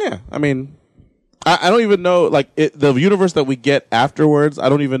 Yeah, I mean... I don't even know, like, the universe that we get afterwards, I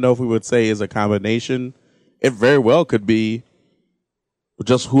don't even know if we would say is a combination. It very well could be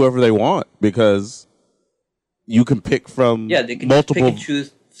just whoever they want, because you can pick from they can multiple... just pick and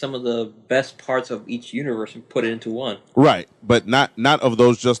choose some of the best parts of each universe and put it into one. Right, but not of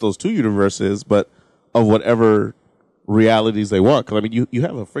just those two universes, but of whatever realities they want. Because, I mean, you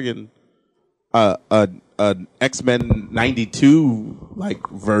have a friggin' an X-Men 92 like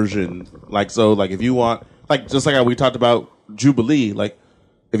version, like, so, like, if you want, like, just like how we talked about Jubilee, like,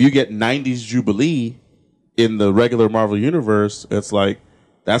 if you get 90s Jubilee in the regular Marvel universe, it's like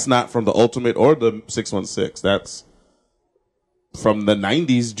that's not from the Ultimate or the 616. That's from the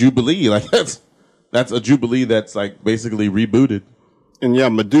 90s Jubilee. Like, that's a Jubilee that's like basically rebooted. And yeah,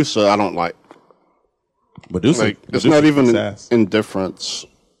 Medusa I don't like. Medusa, it's not even indifference.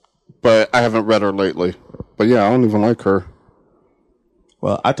 But I haven't read her lately. But yeah, I don't even like her.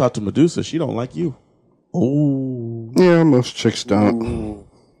 Well, I talked to Medusa. She don't like you. Oh. Yeah, most chicks don't.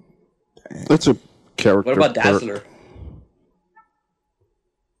 That's a character. What about Dazzler?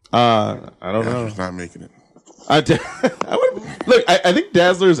 I don't know. Dazzler's not making it. I think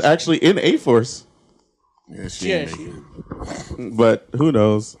Dazzler is actually in A-Force. Yeah, she ain't making it. But who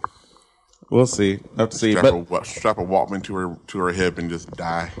knows? We'll see. Have to see. Strap a Walkman to her hip and just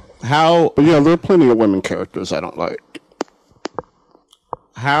die. But yeah, there are plenty of women characters I don't like.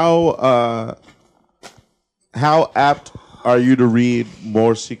 How apt are you to read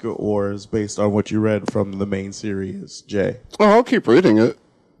more Secret Wars based on what you read from the main series, Jay? Oh, I'll keep reading it.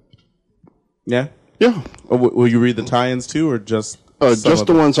 Yeah? Yeah. Will you read the tie-ins too, or just just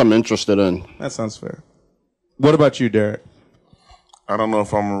the ones I'm interested in? That sounds fair. What about you, Derek? I don't know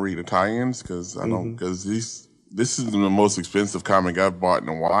if I'm gonna read the tie-ins because I don't, because this is the most expensive comic I've bought in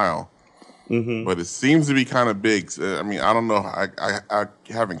a while. Mm-hmm. But it seems to be kind of big. I mean, I don't know. I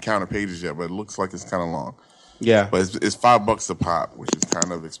haven't counted pages yet, but it looks like it's kind of long. Yeah, but it's $5 a pop, which is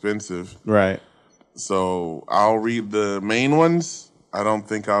kind of expensive. Right. So I'll read the main ones. I don't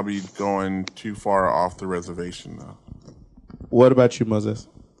think I'll be going too far off the reservation though. What about you, Moses?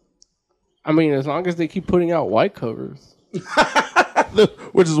 I mean, as long as they keep putting out white covers.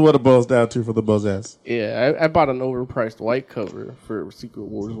 Which is what it boils down to for the Moses. Yeah, I bought an overpriced white cover for Secret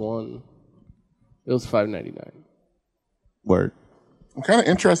Wars 1. It was $5.99. Word. I'm kind of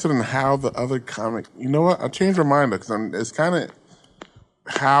interested in how the other comic. You know what? I changed my mind because it's kind of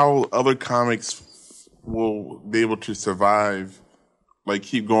how other comics will be able to survive, like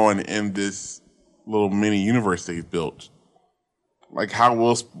keep going in this little mini universe they've built. Like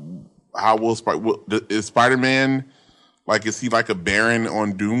is Spider-Man, like, is he like a Baron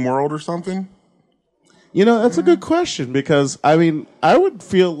on Doom World or something? You know, that's a good question because, I mean, I would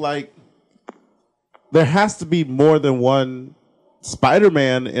feel like there has to be more than one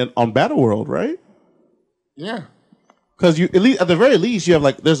Spider-Man on Battleworld, right? Yeah. Because you, at the very least, you have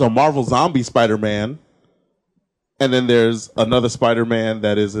like, there's a Marvel Zombie Spider-Man, and then there's another Spider-Man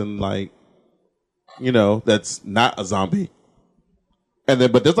that is in like, you know, that's not a zombie. And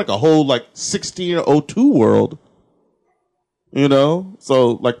then, but there's like a whole like 1602 world. You know,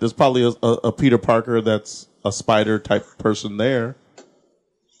 so like there's probably a Peter Parker that's a spider type person there,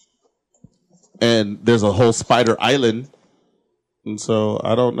 and there's a whole Spider Island, and so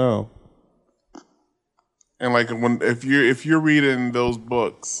I don't know. And like if you're reading those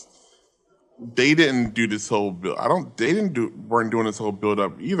books, they didn't do this whole build. Weren't doing this whole build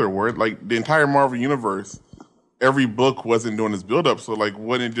up either. Where like the entire Marvel universe, every book wasn't doing this build up. So like,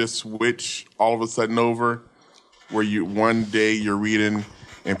 wouldn't it just switch all of a sudden over? Where you one day you're reading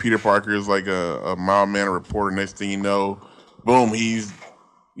and Peter Parker is like a mild-mannered reporter. Next thing you know, boom, he's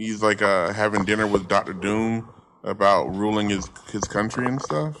like having dinner with Dr. Doom about ruling his country and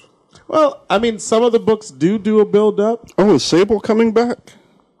stuff. Well, I mean, some of the books do a build-up. Oh, is Sable coming back?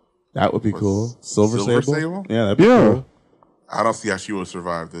 That would be cool. Silver Sable? Yeah, that'd be cool. I don't see how she would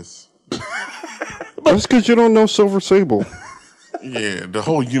survive this. That's because you don't know Silver Sable. Yeah, the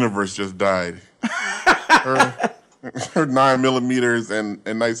whole universe just died. Her 9mm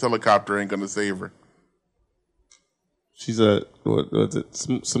and nice helicopter ain't gonna save her. She's what's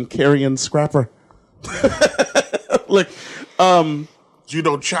it? Some carrion scrapper. Look,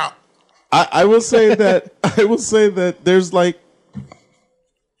 judo chop. I will say that there's like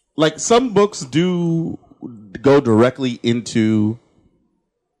some books do go directly into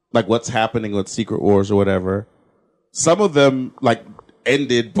like what's happening with Secret Wars or whatever. Some of them like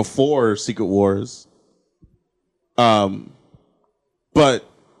ended before Secret Wars. But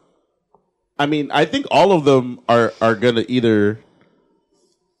I mean, I think all of them are gonna either,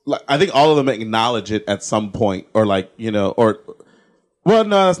 like, I think all of them acknowledge it at some point, or like, you know, or, well,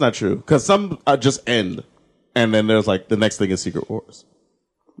 no, that's not true, because some just end, and then there's like the next thing is Secret Wars,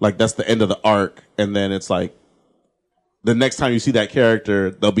 like that's the end of the arc, and then it's like the next time you see that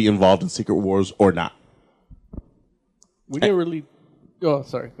character, they'll be involved in Secret Wars or not. We didn't really. Oh,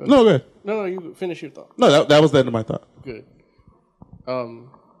 sorry. Go ahead. No, good. No, you finish your thought. No, that was the end of my thought. Good.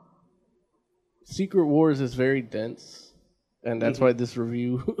 Secret Wars is very dense, and that's why this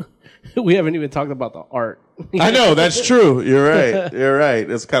review, we haven't even talked about the art. I know, that's true. You're right. You're right.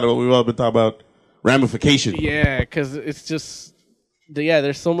 It's kind of what we've all been talking about, ramification. Yeah, because it's just,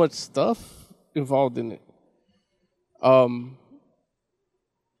 there's so much stuff involved in it. I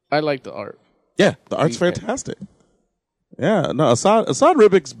like the art. Yeah, the art's fantastic. Yeah, no, Assad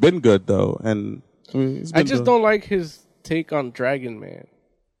Ribbick's been good though, and I just don't like his take on Dragon Man.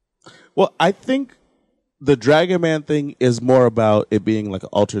 Well, I think the Dragon Man thing is more about it being like an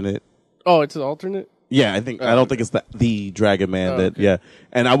alternate. Oh, it's an alternate? Yeah, I don't think it's the Dragon Man okay.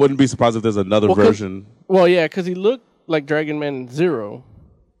 And I wouldn't be surprised if there's another version. Well, yeah, because he looked like Dragon Man Zero.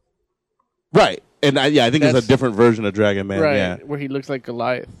 Right, and I think there's a different version of Dragon Man. Right, yeah. where he looks like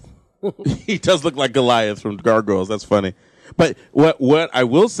Goliath. He does look like Goliath from Gargoyles. That's funny. But what I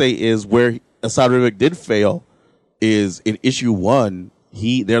will say is where Assad Ribbick did fail is in issue 1.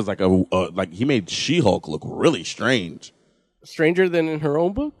 There's like he made She-Hulk look really strange. Stranger than in her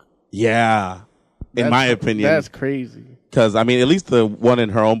own book? Yeah, in my opinion, that's crazy. Because I mean, at least the one in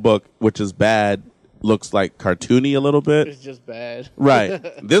her own book, which is bad, looks like cartoony a little bit. It's just bad, right?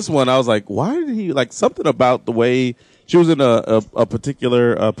 This one, I was like, why did he like something about the way she was in a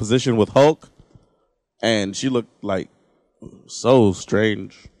particular position with Hulk, and she looked like so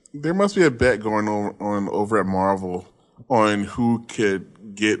strange. There must be a bet going on over at Marvel on who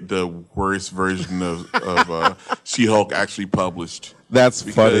could get the worst version of She-Hulk actually published. That's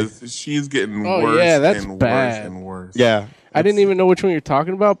because funny. She's getting worse and worse and worse. Yeah. I didn't even know which one you're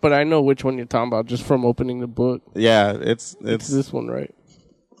talking about, but I know which one you're talking about just from opening the book. Yeah, it's this one, right?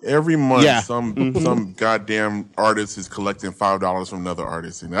 Every month, some goddamn artist is collecting $5 from another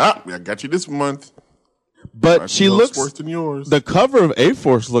artist, and I got you this month. But she looks worse than yours. The cover of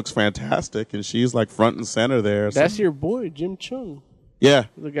A-Force looks fantastic, and she's like front and center there. That's your boy, Jim Chung. Yeah,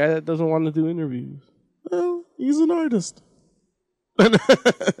 the guy that doesn't want to do interviews. Well, he's an artist.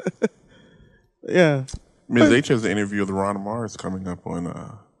 Yeah. Ms. H has an interview with Ron Mars coming up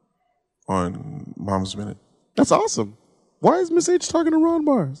on Mom's Minute. That's awesome. Why is Miss H talking to Ron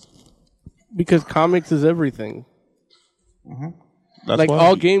Mars? Because comics is everything. That's like why.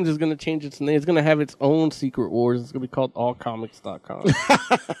 All Games is going to change its name. It's going to have its own Secret Wars. It's going to be called allcomics.com.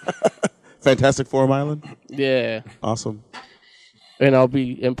 Fantastic Forum Island? Yeah. Awesome. And I'll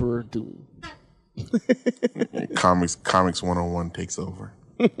be Emperor Doom. Comics 101 takes over.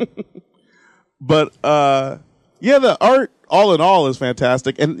 But yeah, the art all in all is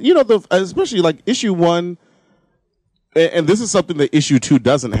fantastic. And you know, especially like issue 1, and this is something that issue 2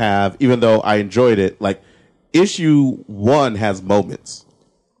 doesn't have, even though I enjoyed it. Like issue 1 has moments.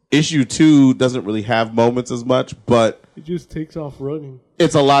 Issue 2 doesn't really have moments as much, but it just takes off running.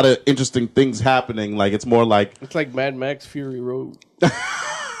 It's a lot of interesting things happening. Like it's more like It's like Mad Max Fury Road.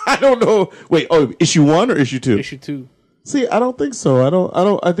 I don't know. Wait, issue 1 or issue 2? Issue 2. See, I don't think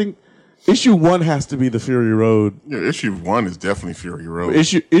so. I think issue 1 has to be the Fury Road. Yeah, issue 1 is definitely Fury Road.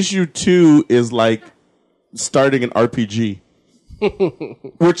 Issue 2 is like starting an RPG,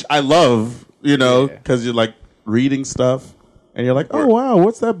 which I love, you know, because you're like reading stuff and you're like, oh wow,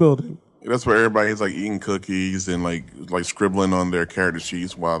 what's that building? That's where everybody's like eating cookies and like scribbling on their character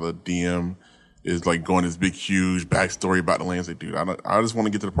sheets while the DM is like going this big huge backstory about the lands. Like, dude, I just want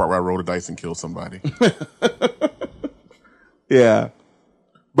to get to the part where I roll the dice and kill somebody. Yeah,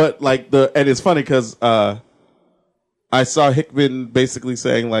 but like and it's funny because I saw Hickman basically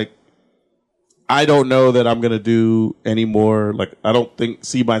saying like, I don't know that I'm gonna do any more. Like, I don't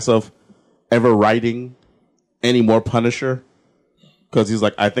see myself ever writing any more Punisher, because he's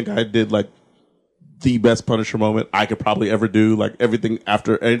like, I think I did like the best Punisher moment I could probably ever do. Like anything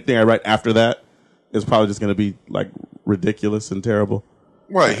I write after that is probably just gonna be like ridiculous and terrible.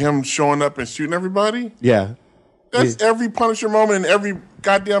 What, him showing up and shooting everybody? Yeah. That's every Punisher moment in every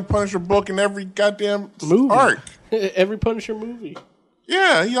goddamn Punisher book and every goddamn movie. arc. Every Punisher movie.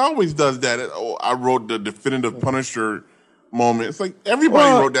 Yeah, he always does that. Oh, I wrote the definitive Punisher moment. It's like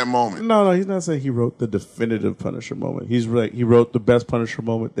everybody wrote that moment. No, he's not saying he wrote the definitive Punisher moment. He wrote the best Punisher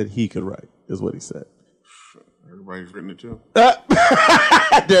moment that he could write, is what he said. Everybody's written it too.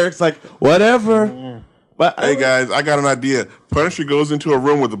 Derek's like, whatever. But hey guys, I got an idea. Punisher goes into a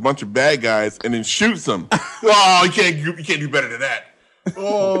room with a bunch of bad guys and then shoots them. Oh, you can't do better than that.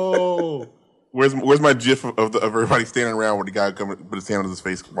 Oh, where's my GIF of everybody standing around with the guy coming put his hand on his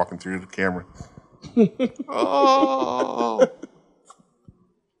face, walking through the camera? Oh,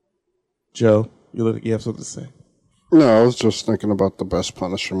 Joe, you have something to say? No, I was just thinking about the best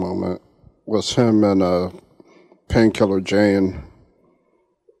Punisher moment was him and Painkiller Jane,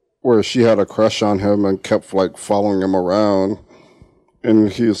 where she had a crush on him and kept like following him around,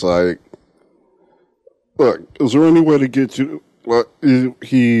 and he's like, "Look, is there any way to get you?" Well,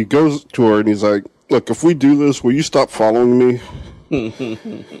 he goes to her and he's like, "Look, if we do this, will you stop following me?"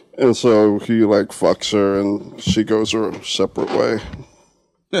 And so he like fucks her, and she goes her separate way.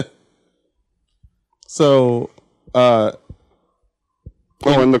 So, in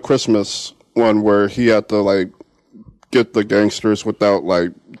the Christmas one where he had to like get the gangsters without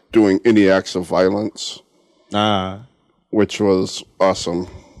like doing any acts of violence. Which was awesome.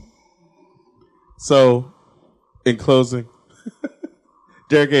 So, in closing,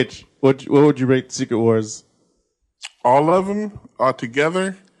 Derek H., what would you rate Secret Wars? all of them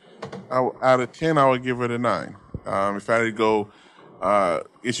together, out of 10, I would give it a 9. If I had to go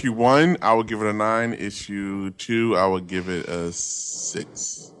issue 1, I would give it a 9. Issue 2, I would give it a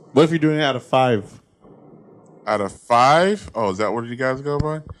 6. What if you're doing it out of 5? Out of 5? Oh, is that what you guys go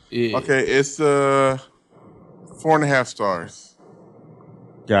by? Yeah. Okay, it's 4.5 stars.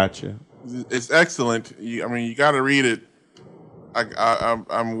 Gotcha. It's excellent. You got to read it.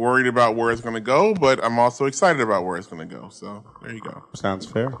 I'm worried about where it's going to go, but I'm also excited about where it's going to go. So there you go. Sounds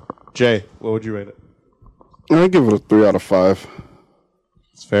fair. Jay, what would you rate it? I give it a 3 out of 5.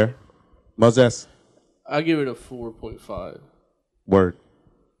 It's fair. Moses? I give it a 4.5. Word.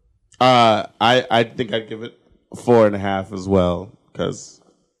 I think I'd give it a 4.5 as well, because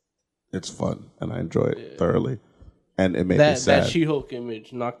it's fun and I enjoy it thoroughly, and it made me sad. That She-Hulk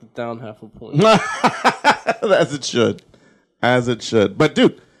image knocked it down half a point. As it should. As it should. But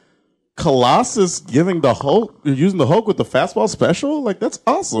dude, Colossus giving the Hulk, using the Hulk with the fastball special, like, that's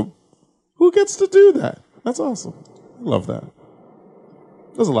awesome. Who gets to do that? That's awesome. I love that.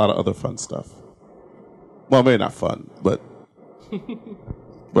 There's a lot of other fun stuff. Well, maybe not fun, but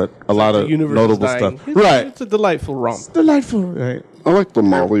a lot of notable stuff. Right. It's a delightful romp. It's delightful, right? I like the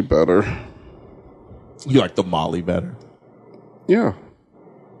Molly better. You like the Molly better? Yeah.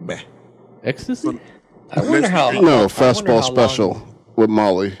 Meh. Ecstasy? I wonder how. No, fastball special with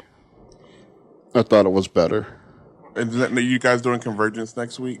Molly. I thought it was better. And are you guys doing Convergence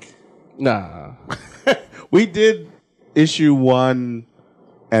next week? Nah. We did issue 1,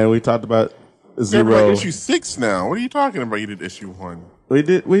 and we talked about They're 0. like issue 6 now. What are you talking about? You did issue 1. We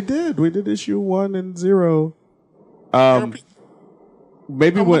did issue 1 and 0.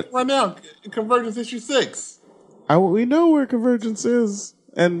 Maybe what right now? Convergence issue 6. we know where Convergence is,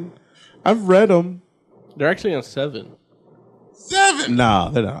 and I've read them. They're actually on 7. 7? No,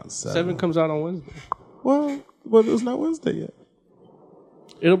 they're not on 7. 7 comes out on Wednesday. Well, it's not Wednesday yet.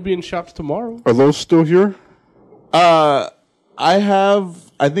 It'll be in shops tomorrow. Are those still here? I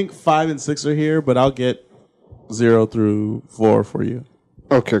think 5 and 6 are here, but I'll get 0 through 4 for you.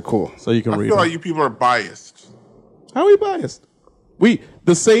 Okay, cool. So you can I read feel them. like you people are biased. How are we biased?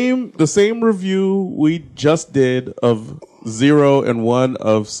 The same review we just did of 0 and 1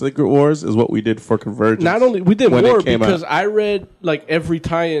 of Secret Wars is what we did for Convergence. Not only we did when more it came because out. I read like every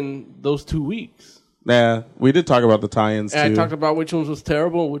tie-in those 2 weeks. Nah, we did talk about the tie-ins And too. I talked about which ones was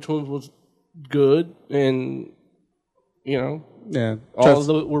terrible and which ones was good, and Yeah, all of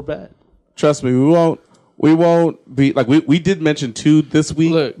them were bad. Trust me, we won't be like we did mention 2 this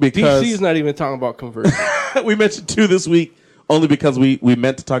week. Look, because DC's not even talking about conversion. we mentioned 2 this week only because we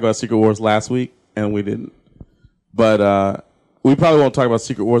meant to talk about Secret Wars last week and we didn't. But we probably won't talk about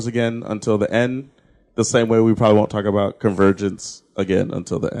Secret Wars again until the end. The same way we probably won't talk about Convergence again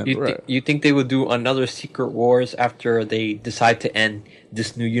until the end. You think they would do another Secret Wars after they decide to end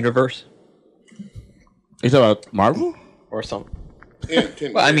this new universe? You talking about Marvel? Or something?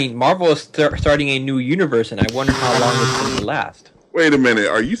 Well, I mean, Marvel is starting a new universe, and I wonder how long it's going to last. Wait a minute.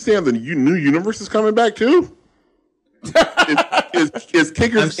 Are you saying the new universe is coming back too? is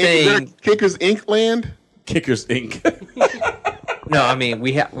Kickers I'm saying- Inc. Kickers Inc. land? Kickers Inc. No, I mean,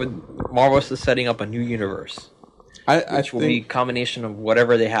 Marvel is setting up a new universe, which will be a combination of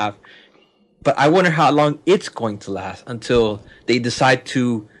whatever they have. But I wonder how long it's going to last until they decide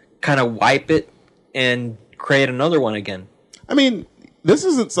to kind of wipe it and create another one again. I mean, this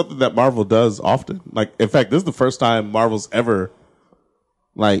isn't something that Marvel does often. Like, in fact, this is the first time Marvel's ever,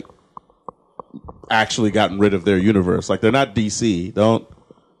 like, actually gotten rid of their universe. Like, they're not DC. Don't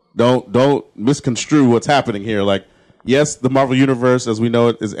misconstrue what's happening here. Like, yes, the Marvel universe, as we know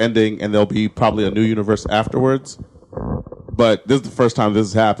it, is ending, and there'll be probably a new universe afterwards. But this is the first time this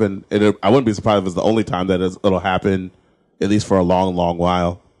has happened, and I wouldn't be surprised if it's the only time that it'll happen, at least for a long, long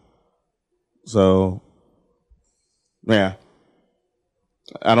while. So, yeah.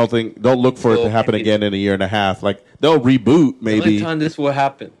 Don't look for it to happen again in a year and a half. Like, they'll reboot maybe. The only time this will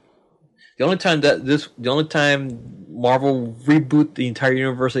happen, the only time Marvel reboot the entire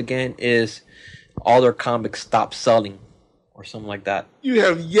universe again is all their comics stop selling or something like that. You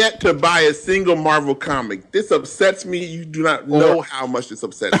have yet to buy a single Marvel comic. This upsets me. You do not know how much this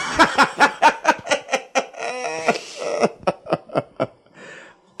upsets me.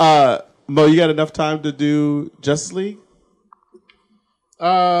 Mo, you got enough time to do Justice League?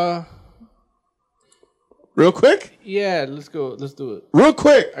 Real quick? Yeah, let's go. Let's do it. Real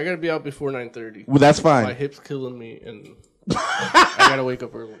quick. I gotta be out before 9:30. Well, that's fine. My hip's killing me, and I gotta wake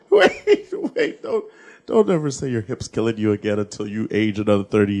up early. Wait, don't ever say your hip's killing you again until you age another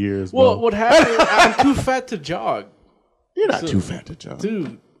 30 years. Well, Mo. what happened? I'm too fat to jog. You're not too fat to jog.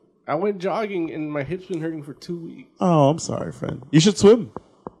 Dude, I went jogging, and my hip's been hurting for 2 weeks. Oh, I'm sorry, friend. You should swim.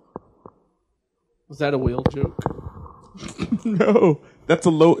 Was that a whale joke? No, that's a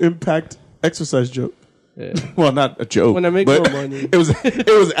low impact exercise joke. Yeah. Well, not a joke. When I make but more money. it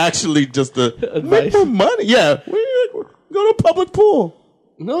was actually just a make more money. Yeah, go to a public pool.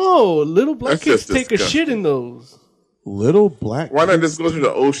 No, little black That's kids just take a disgusting. shit in those. Little black. Why not just go to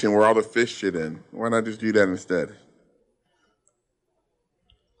the ocean where all the fish shit in? Why not just do that instead?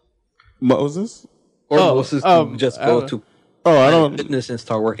 Moses? Or Moses to just go to Planet Fitness and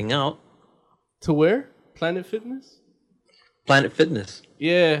start working out. To where? Planet Fitness? Planet Fitness.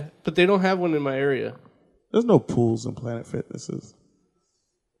 Yeah, but they don't have one in my area. There's no pools in Planet Fitnesses.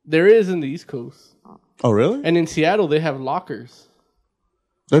 There is in the East Coast. Oh, really? And in Seattle, they have lockers.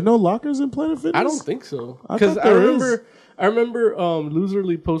 There's no lockers in Planet Fitness? I don't think so. I Because thought I there remember, is. I remember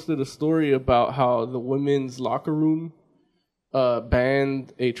Loserly posted a story about how the women's locker room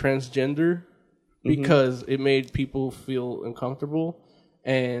banned a transgender because it made people feel uncomfortable,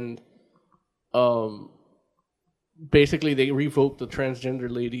 and basically they revoked the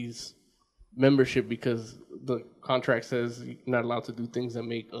transgender ladies' membership because the contract says you're not allowed to do things that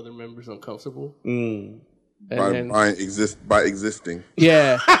make other members uncomfortable. By existing.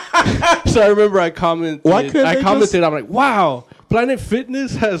 Yeah. So I remember I commented. Why couldn't they commented. I'm like, wow, Planet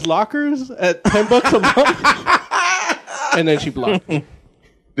Fitness has lockers at $10 a month. And then she blocked me.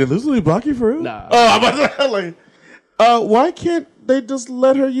 Did Lucy block you for real? Nah. Oh, I'm about to like, why can't they just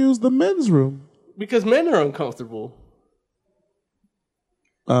let her use the men's room? Because men are uncomfortable.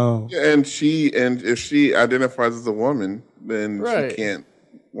 Oh, and if she identifies as a woman, then Right. she can't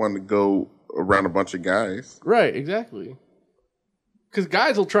want to go around a bunch of guys. Right, exactly. Because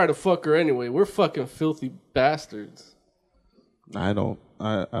guys will try to fuck her anyway. We're fucking filthy bastards. I don't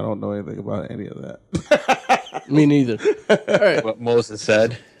know anything about any of that. Me neither. All right. What Moses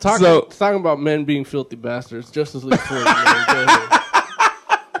said. Talking about men being filthy bastards. Justice League 40. Man, go ahead.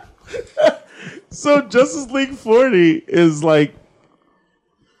 So Justice League 40 is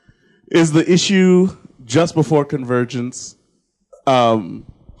the issue just before Convergence, and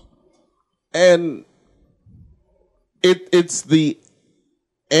it's the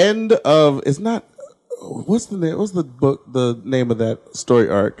end of. It's not. What's the name? What's the book? The name of that story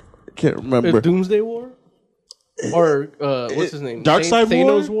arc? I can't remember. Doomsday War? Or what's his name? Darkseid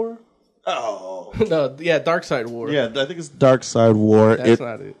Thanos War? War? Oh. No, yeah, Darkseid War. Yeah, I think it's Darkseid War. That's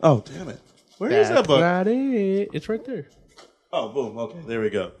not it. Oh, damn it. Where is that book? That's not it. It's right there. Oh, boom. Okay, there we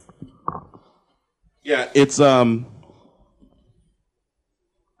go. Yeah, it's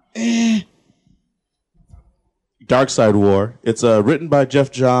Darkseid War. It's written by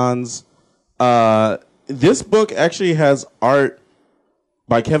Jeff Johns. This book actually has art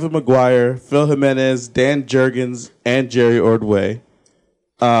by Kevin Maguire, Phil Jimenez, Dan Jurgens, and Jerry Ordway.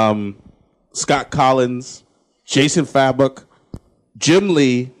 Scott Collins, Jason Fabok, Jim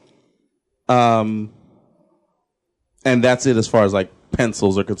Lee, and that's it as far as like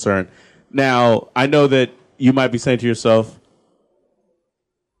pencils are concerned. Now, I know that you might be saying to yourself,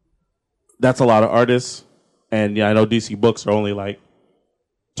 that's a lot of artists. And yeah, I know DC books are only like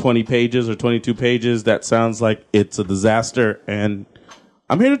 20 pages or 22 pages. That sounds like it's a disaster. And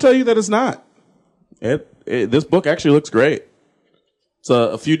I'm here to tell you that it's not. This book actually looks great. It's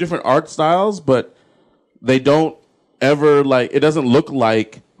a few different art styles, but they don't ever it doesn't look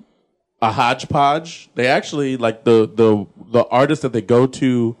like a hodgepodge. They actually the artists that they go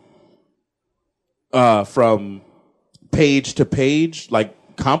to from page to page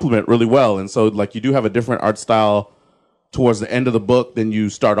complement really well. And so you do have a different art style towards the end of the book than you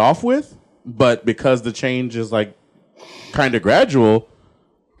start off with, but because the change is kind of gradual,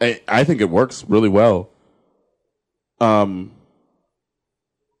 I think it works really well. And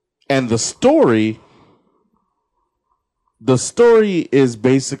the story is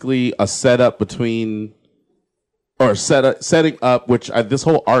basically a setup between, or setting up, which this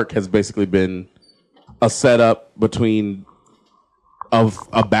whole arc has basically been a setup between of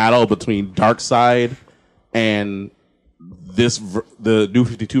a battle between Darkseid and the New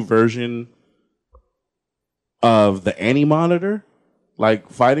 52 version of the Anti-Monitor,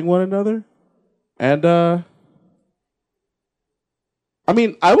 fighting one another. And I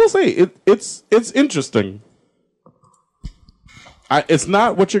mean, I will say it's interesting. It's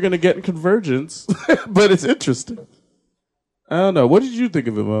not what you're going to get in Convergence, but it's interesting. I don't know. What did you think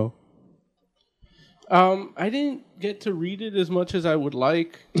of it, Mo? I didn't get to read it as much as I would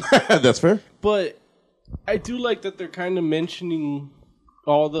like. That's fair. But I do like that they're kind of mentioning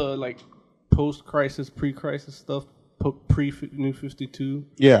all the post-crisis, pre-crisis stuff, pre-New 52.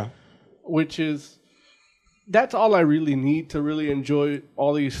 Yeah. Which is, that's all I really need to really enjoy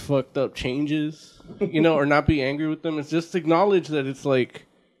all these fucked up changes, or not be angry with them. It's just acknowledge that it's the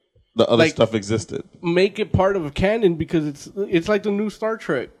other stuff existed. Make it part of a canon because it's like the new Star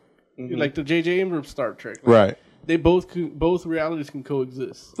Trek. Mm-hmm. Like the J.J. Abrams Star Trek. Right. They both realities can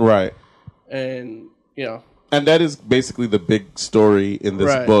coexist. Right. And, And that is basically the big story in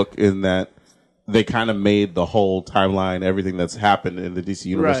this book, in that they kind of made the whole timeline, everything that's happened in the DC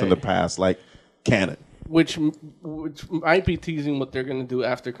universe in the past, canon. Which might be teasing what they're going to do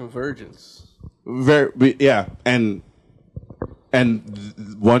after Convergence. Yeah. And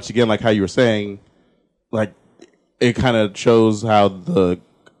once again, how you were saying, it kind of shows how the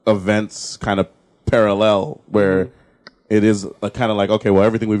events kind of parallel, where it is kind of okay, well,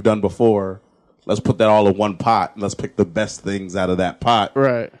 everything we've done before, let's put that all in one pot and let's pick the best things out of that pot,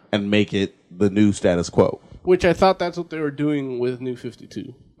 right, and make it the new status quo. Which I thought that's what they were doing with New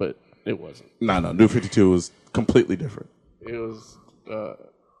 52, but it wasn't. No, New 52 was completely different. It was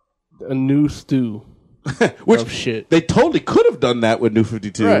a new stew. Which of shit. They totally could have done that with New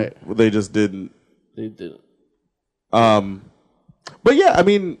 52. Right. They just didn't. They didn't. But yeah, I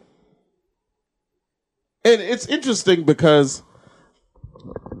mean, and it's interesting because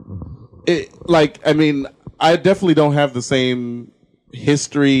I definitely don't have the same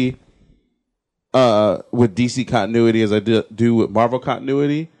history with DC continuity as I do with Marvel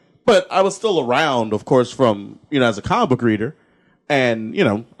continuity, but I was still around, of course, from as a comic book reader, and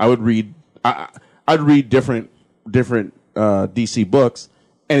I would read. I'd read different DC books,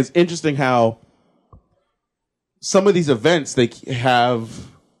 and it's interesting how some of these events they have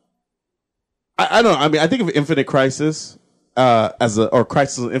I don't know. I mean, I think of Infinite Crisis or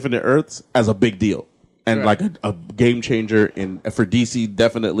Crisis on Infinite Earths as a big deal and like a game changer for DC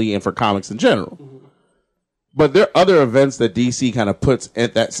definitely and for comics in general. Mm-hmm. But there are other events that DC kind of puts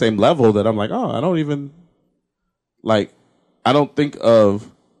at that same level that I'm like, oh, I don't think of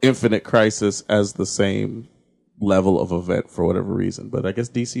Infinite Crisis as the same level of event for whatever reason. But I guess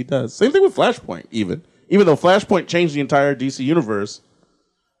DC does. Same thing with Flashpoint, even though Flashpoint changed the entire DC universe,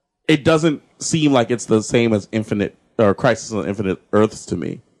 it doesn't seem like it's the same as Infinite or Crisis on Infinite Earths to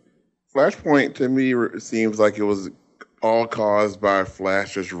me. Flashpoint to me seems like it was all caused by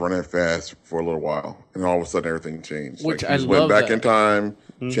Flash just running fast for a little while, and all of a sudden everything changed. Which like, I he love. Went back that. in time,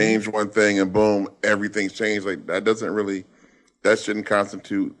 changed one thing, and boom, everything's changed. Like that shouldn't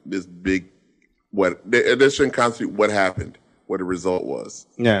constitute this big. This shouldn't constitute what happened, what the result was.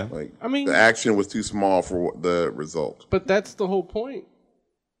 Yeah, like I mean, the action was too small for the result. But that's the whole point.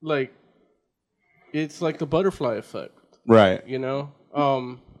 Like, it's like the butterfly effect, right? You know,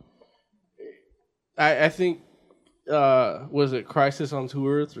 I think was it Crisis on Two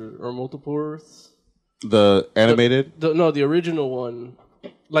Earths or Multiple Earths? The animated? The original one,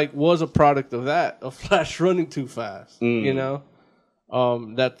 like, was a product of that, of Flash running too fast. You know,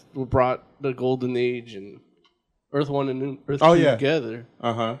 that brought the Golden Age and Earth 1 and Earth 2 together.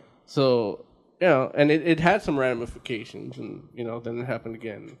 So, you know, and it had some ramifications, and, you know, then it happened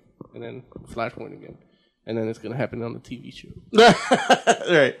again, and then Flashpoint again, and then it's going to happen on the TV show.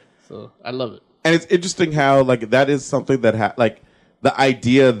 Right. So, I love it. And it's interesting how, like, that is something that, like, the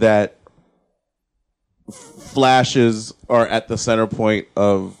idea that Flashes are at the center point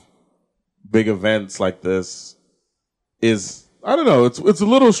of big events like this is, I don't know, it's a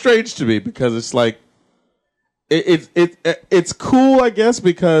little strange to me, because it's like, it's cool, I guess,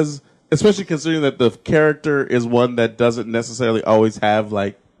 because, especially considering that the character is one that doesn't necessarily always have,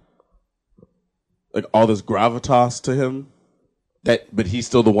 like all this gravitas to him, but he's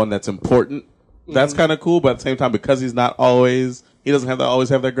still the one that's important. That's kind of cool, but at the same time, because he doesn't always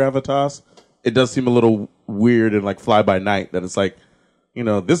have that gravitas, it does seem a little weird and like fly by night that it's like, you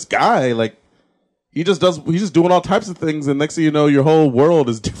know, this guy, like, he's just doing all types of things, and next thing you know, your whole world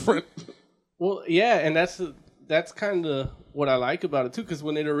is different. Well, yeah, and that's kind of what I like about it too, because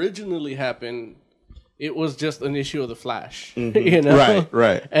when it originally happened, it was just an issue of the Flash, you know,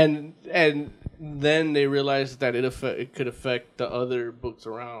 right, and then they realized that it could affect the other books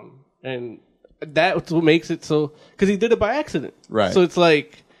around, and that's what makes it so, because he did it by accident, right? So it's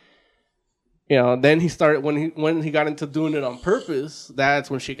like, you know, then he started when he got into doing it on purpose. That's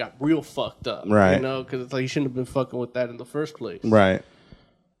when shit got real fucked up, right? You know, because it's like he shouldn't have been fucking with that in the first place, right?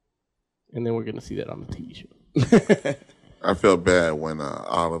 And then we're gonna see that on the TV show. I felt bad when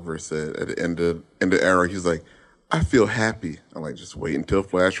Oliver said at the end of the era, he's like, I feel happy. I'm like, just wait until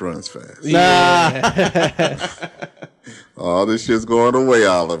Flash runs fast. Yeah. All this shit's going away,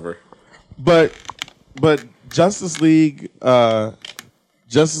 Oliver. But Justice League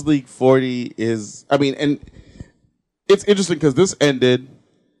 40 is, I mean, and it's interesting because this ended,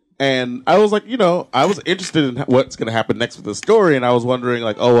 and I was like, you know, I was interested in what's going to happen next with the story, and I was wondering,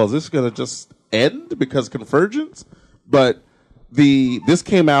 like, oh, well, is this going to just end because Convergence? But this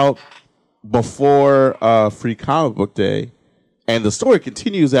came out before Free Comic Book Day, and the story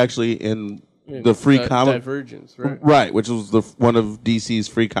continues actually in the Free Comic Divergence, right? Right, which was one of DC's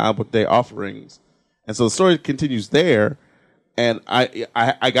Free Comic Book Day offerings, and so the story continues there. And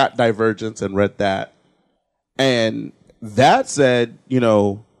I got Divergence and read that, and that said, you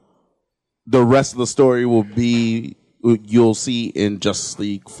know, the rest of the story you'll see in Justice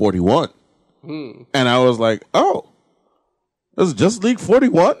League 41, and I was like, oh. This is Justice League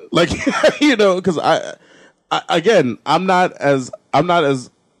 41, like, you know, because I'm not as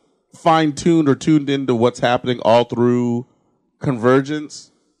fine tuned or tuned into what's happening all through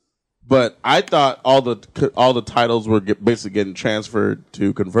Convergence, but I thought all the titles were basically getting transferred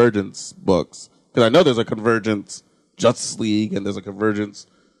to Convergence books, because I know there's a Convergence Justice League and there's a Convergence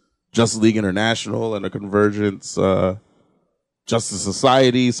Justice League International and a Convergence Justice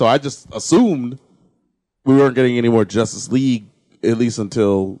Society, so I just assumed we weren't getting any more Justice League, at least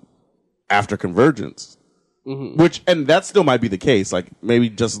until after Convergence. Mm-hmm. And that still might be the case. Like, maybe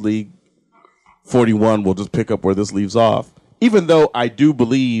Justice League 41 will just pick up where this leaves off. Even though I do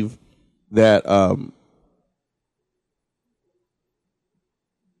believe that,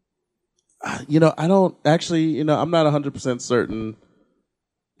 you know, I don't actually, you know, I'm not 100% certain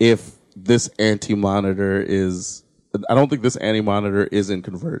if this Anti-Monitor I don't think this Anti-Monitor is in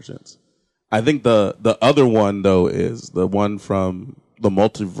Convergence. I think the other one, though, is the one from the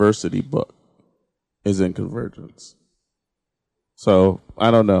Multiversity book is in Convergence. So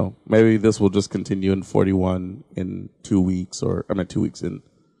I don't know. Maybe this will just continue in 41 in 2 weeks, or 2 weeks in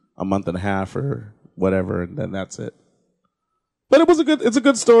a month and a half or whatever, and then that's it. But it's a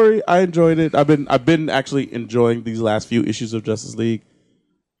good story. I enjoyed it. I've been actually enjoying these last few issues of Justice League.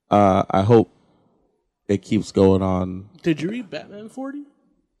 I hope it keeps going on. Did you read Batman 40?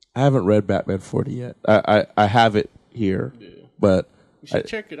 I haven't read Batman 40 yet. I have it here, but You should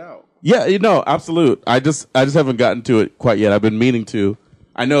check it out. Yeah, absolute. I just haven't gotten to it quite yet. I've been meaning to.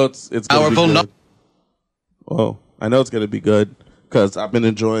 I know it's gonna be good. Oh, I know it's gonna be good because I've been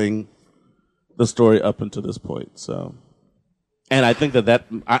enjoying the story up until this point. So, and I think that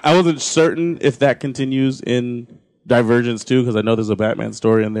I wasn't certain if that continues in Divergence too, because I know there's a Batman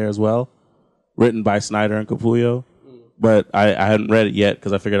story in there as well, written by Snyder and Capullo. But I hadn't read it yet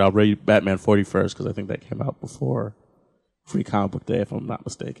because I figured I'll read Batman 40 first because I think that came out before Free Comic Book Day, if I'm not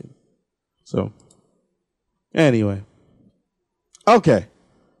mistaken. So, anyway. Okay.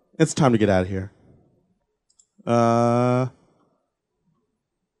 It's time to get out of here. Let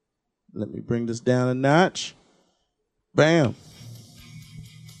me bring this down a notch. Bam.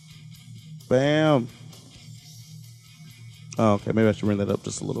 Bam. Oh, okay, maybe I should bring that up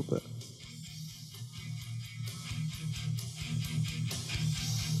just a little bit.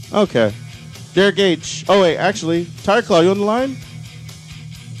 Okay. Derek H. Oh, wait, actually, Tiger Claw, you on the line?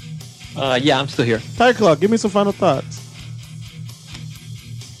 Yeah, I'm still here. Tiger Claw, give me some final thoughts.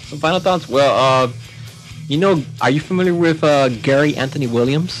 Some final thoughts? Well, are you familiar with Gary Anthony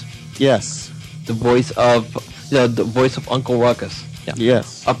Williams? Yes. The voice of Uncle Ruckus. Yeah.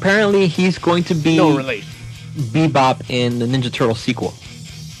 Yes. Apparently, he's going to be No relation. Bebop in the Ninja Turtle sequel.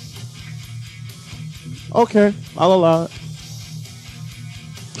 Okay, I'll allow it.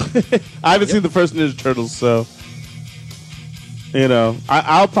 I haven't seen the first Ninja Turtles, so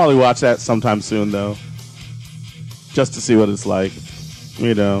I'll probably watch that sometime soon, though, just to see what it's like.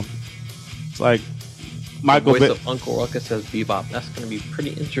 It's like Michael the voice of Uncle Ruckus as Bebop. That's going to be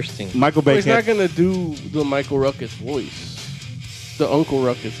pretty interesting. Michael Bay. He's not going to do the Michael Ruckus voice, the Uncle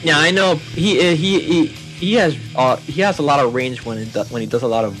Ruckus voice. Yeah, I know. He has a lot of range when he does a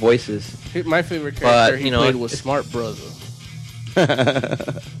lot of voices. My favorite character he played was Smart Brother.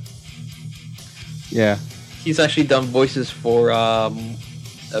 Yeah. He's actually done voices for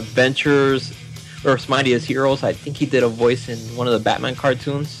Adventures or Mightiest Heroes. I think he did a voice in one of the Batman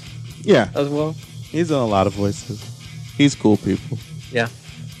cartoons. Yeah. As well. He's done a lot of voices. He's cool, people. Yeah.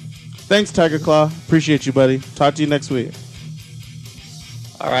 Thanks, Tiger Claw. Appreciate you, buddy. Talk to you next week.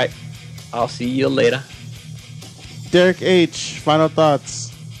 All right. I'll see you later. Derek H., final thoughts.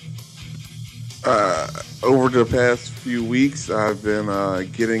 Over the past few weeks, I've been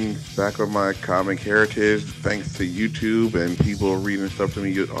getting back on my comic heritage thanks to YouTube and people reading stuff to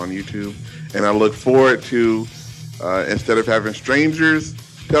me on YouTube. And I look forward to, instead of having strangers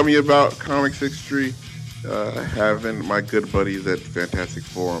tell me about comics history, having my good buddies at Fantastic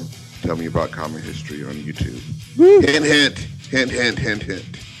Forum tell me about comic history on YouTube. Woo. Hint, hint, hint, hint, hint,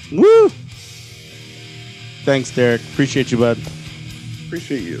 hint. Woo! Thanks, Derek. Appreciate you, bud.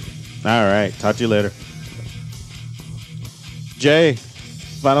 Appreciate you. All right. Talk to you later. Jay,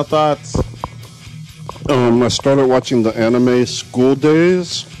 final thoughts. I started watching the anime School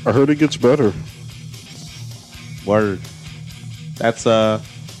Days. I heard it gets better. Word. That's the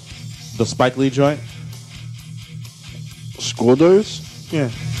Spike Lee joint? School Days?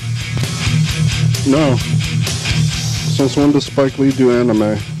 Yeah. No. Since when does Spike Lee do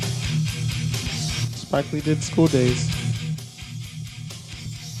anime? Spike Lee did School Days.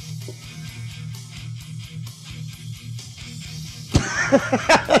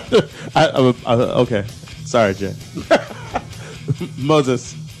 Okay. Sorry, Jay.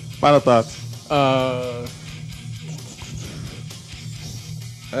 Moses, final thoughts. I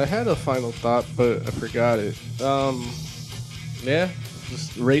had a final thought, but I forgot it. Yeah,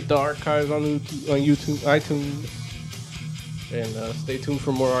 just rate the archives on YouTube, iTunes, and stay tuned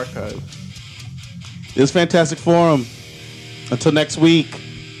for more archives. This is Fantastic Forum. Until next week,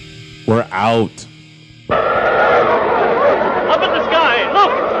 we're out. Up in the sky,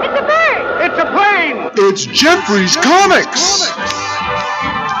 look! It's a bird! It's a plane! It's Jeffrey's Comics!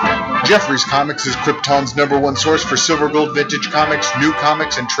 Jeffrey's Comics is Krypton's #1 source for silver gold vintage comics, new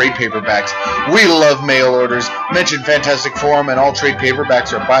comics, and trade paperbacks. We love mail orders. Mention Fantastic Forum and all trade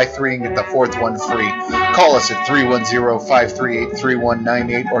paperbacks are buy 3 and get the 4th one free. Call us at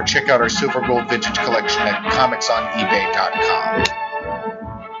 310-538-3198 or check out our silver gold vintage collection at comicsonebay.com.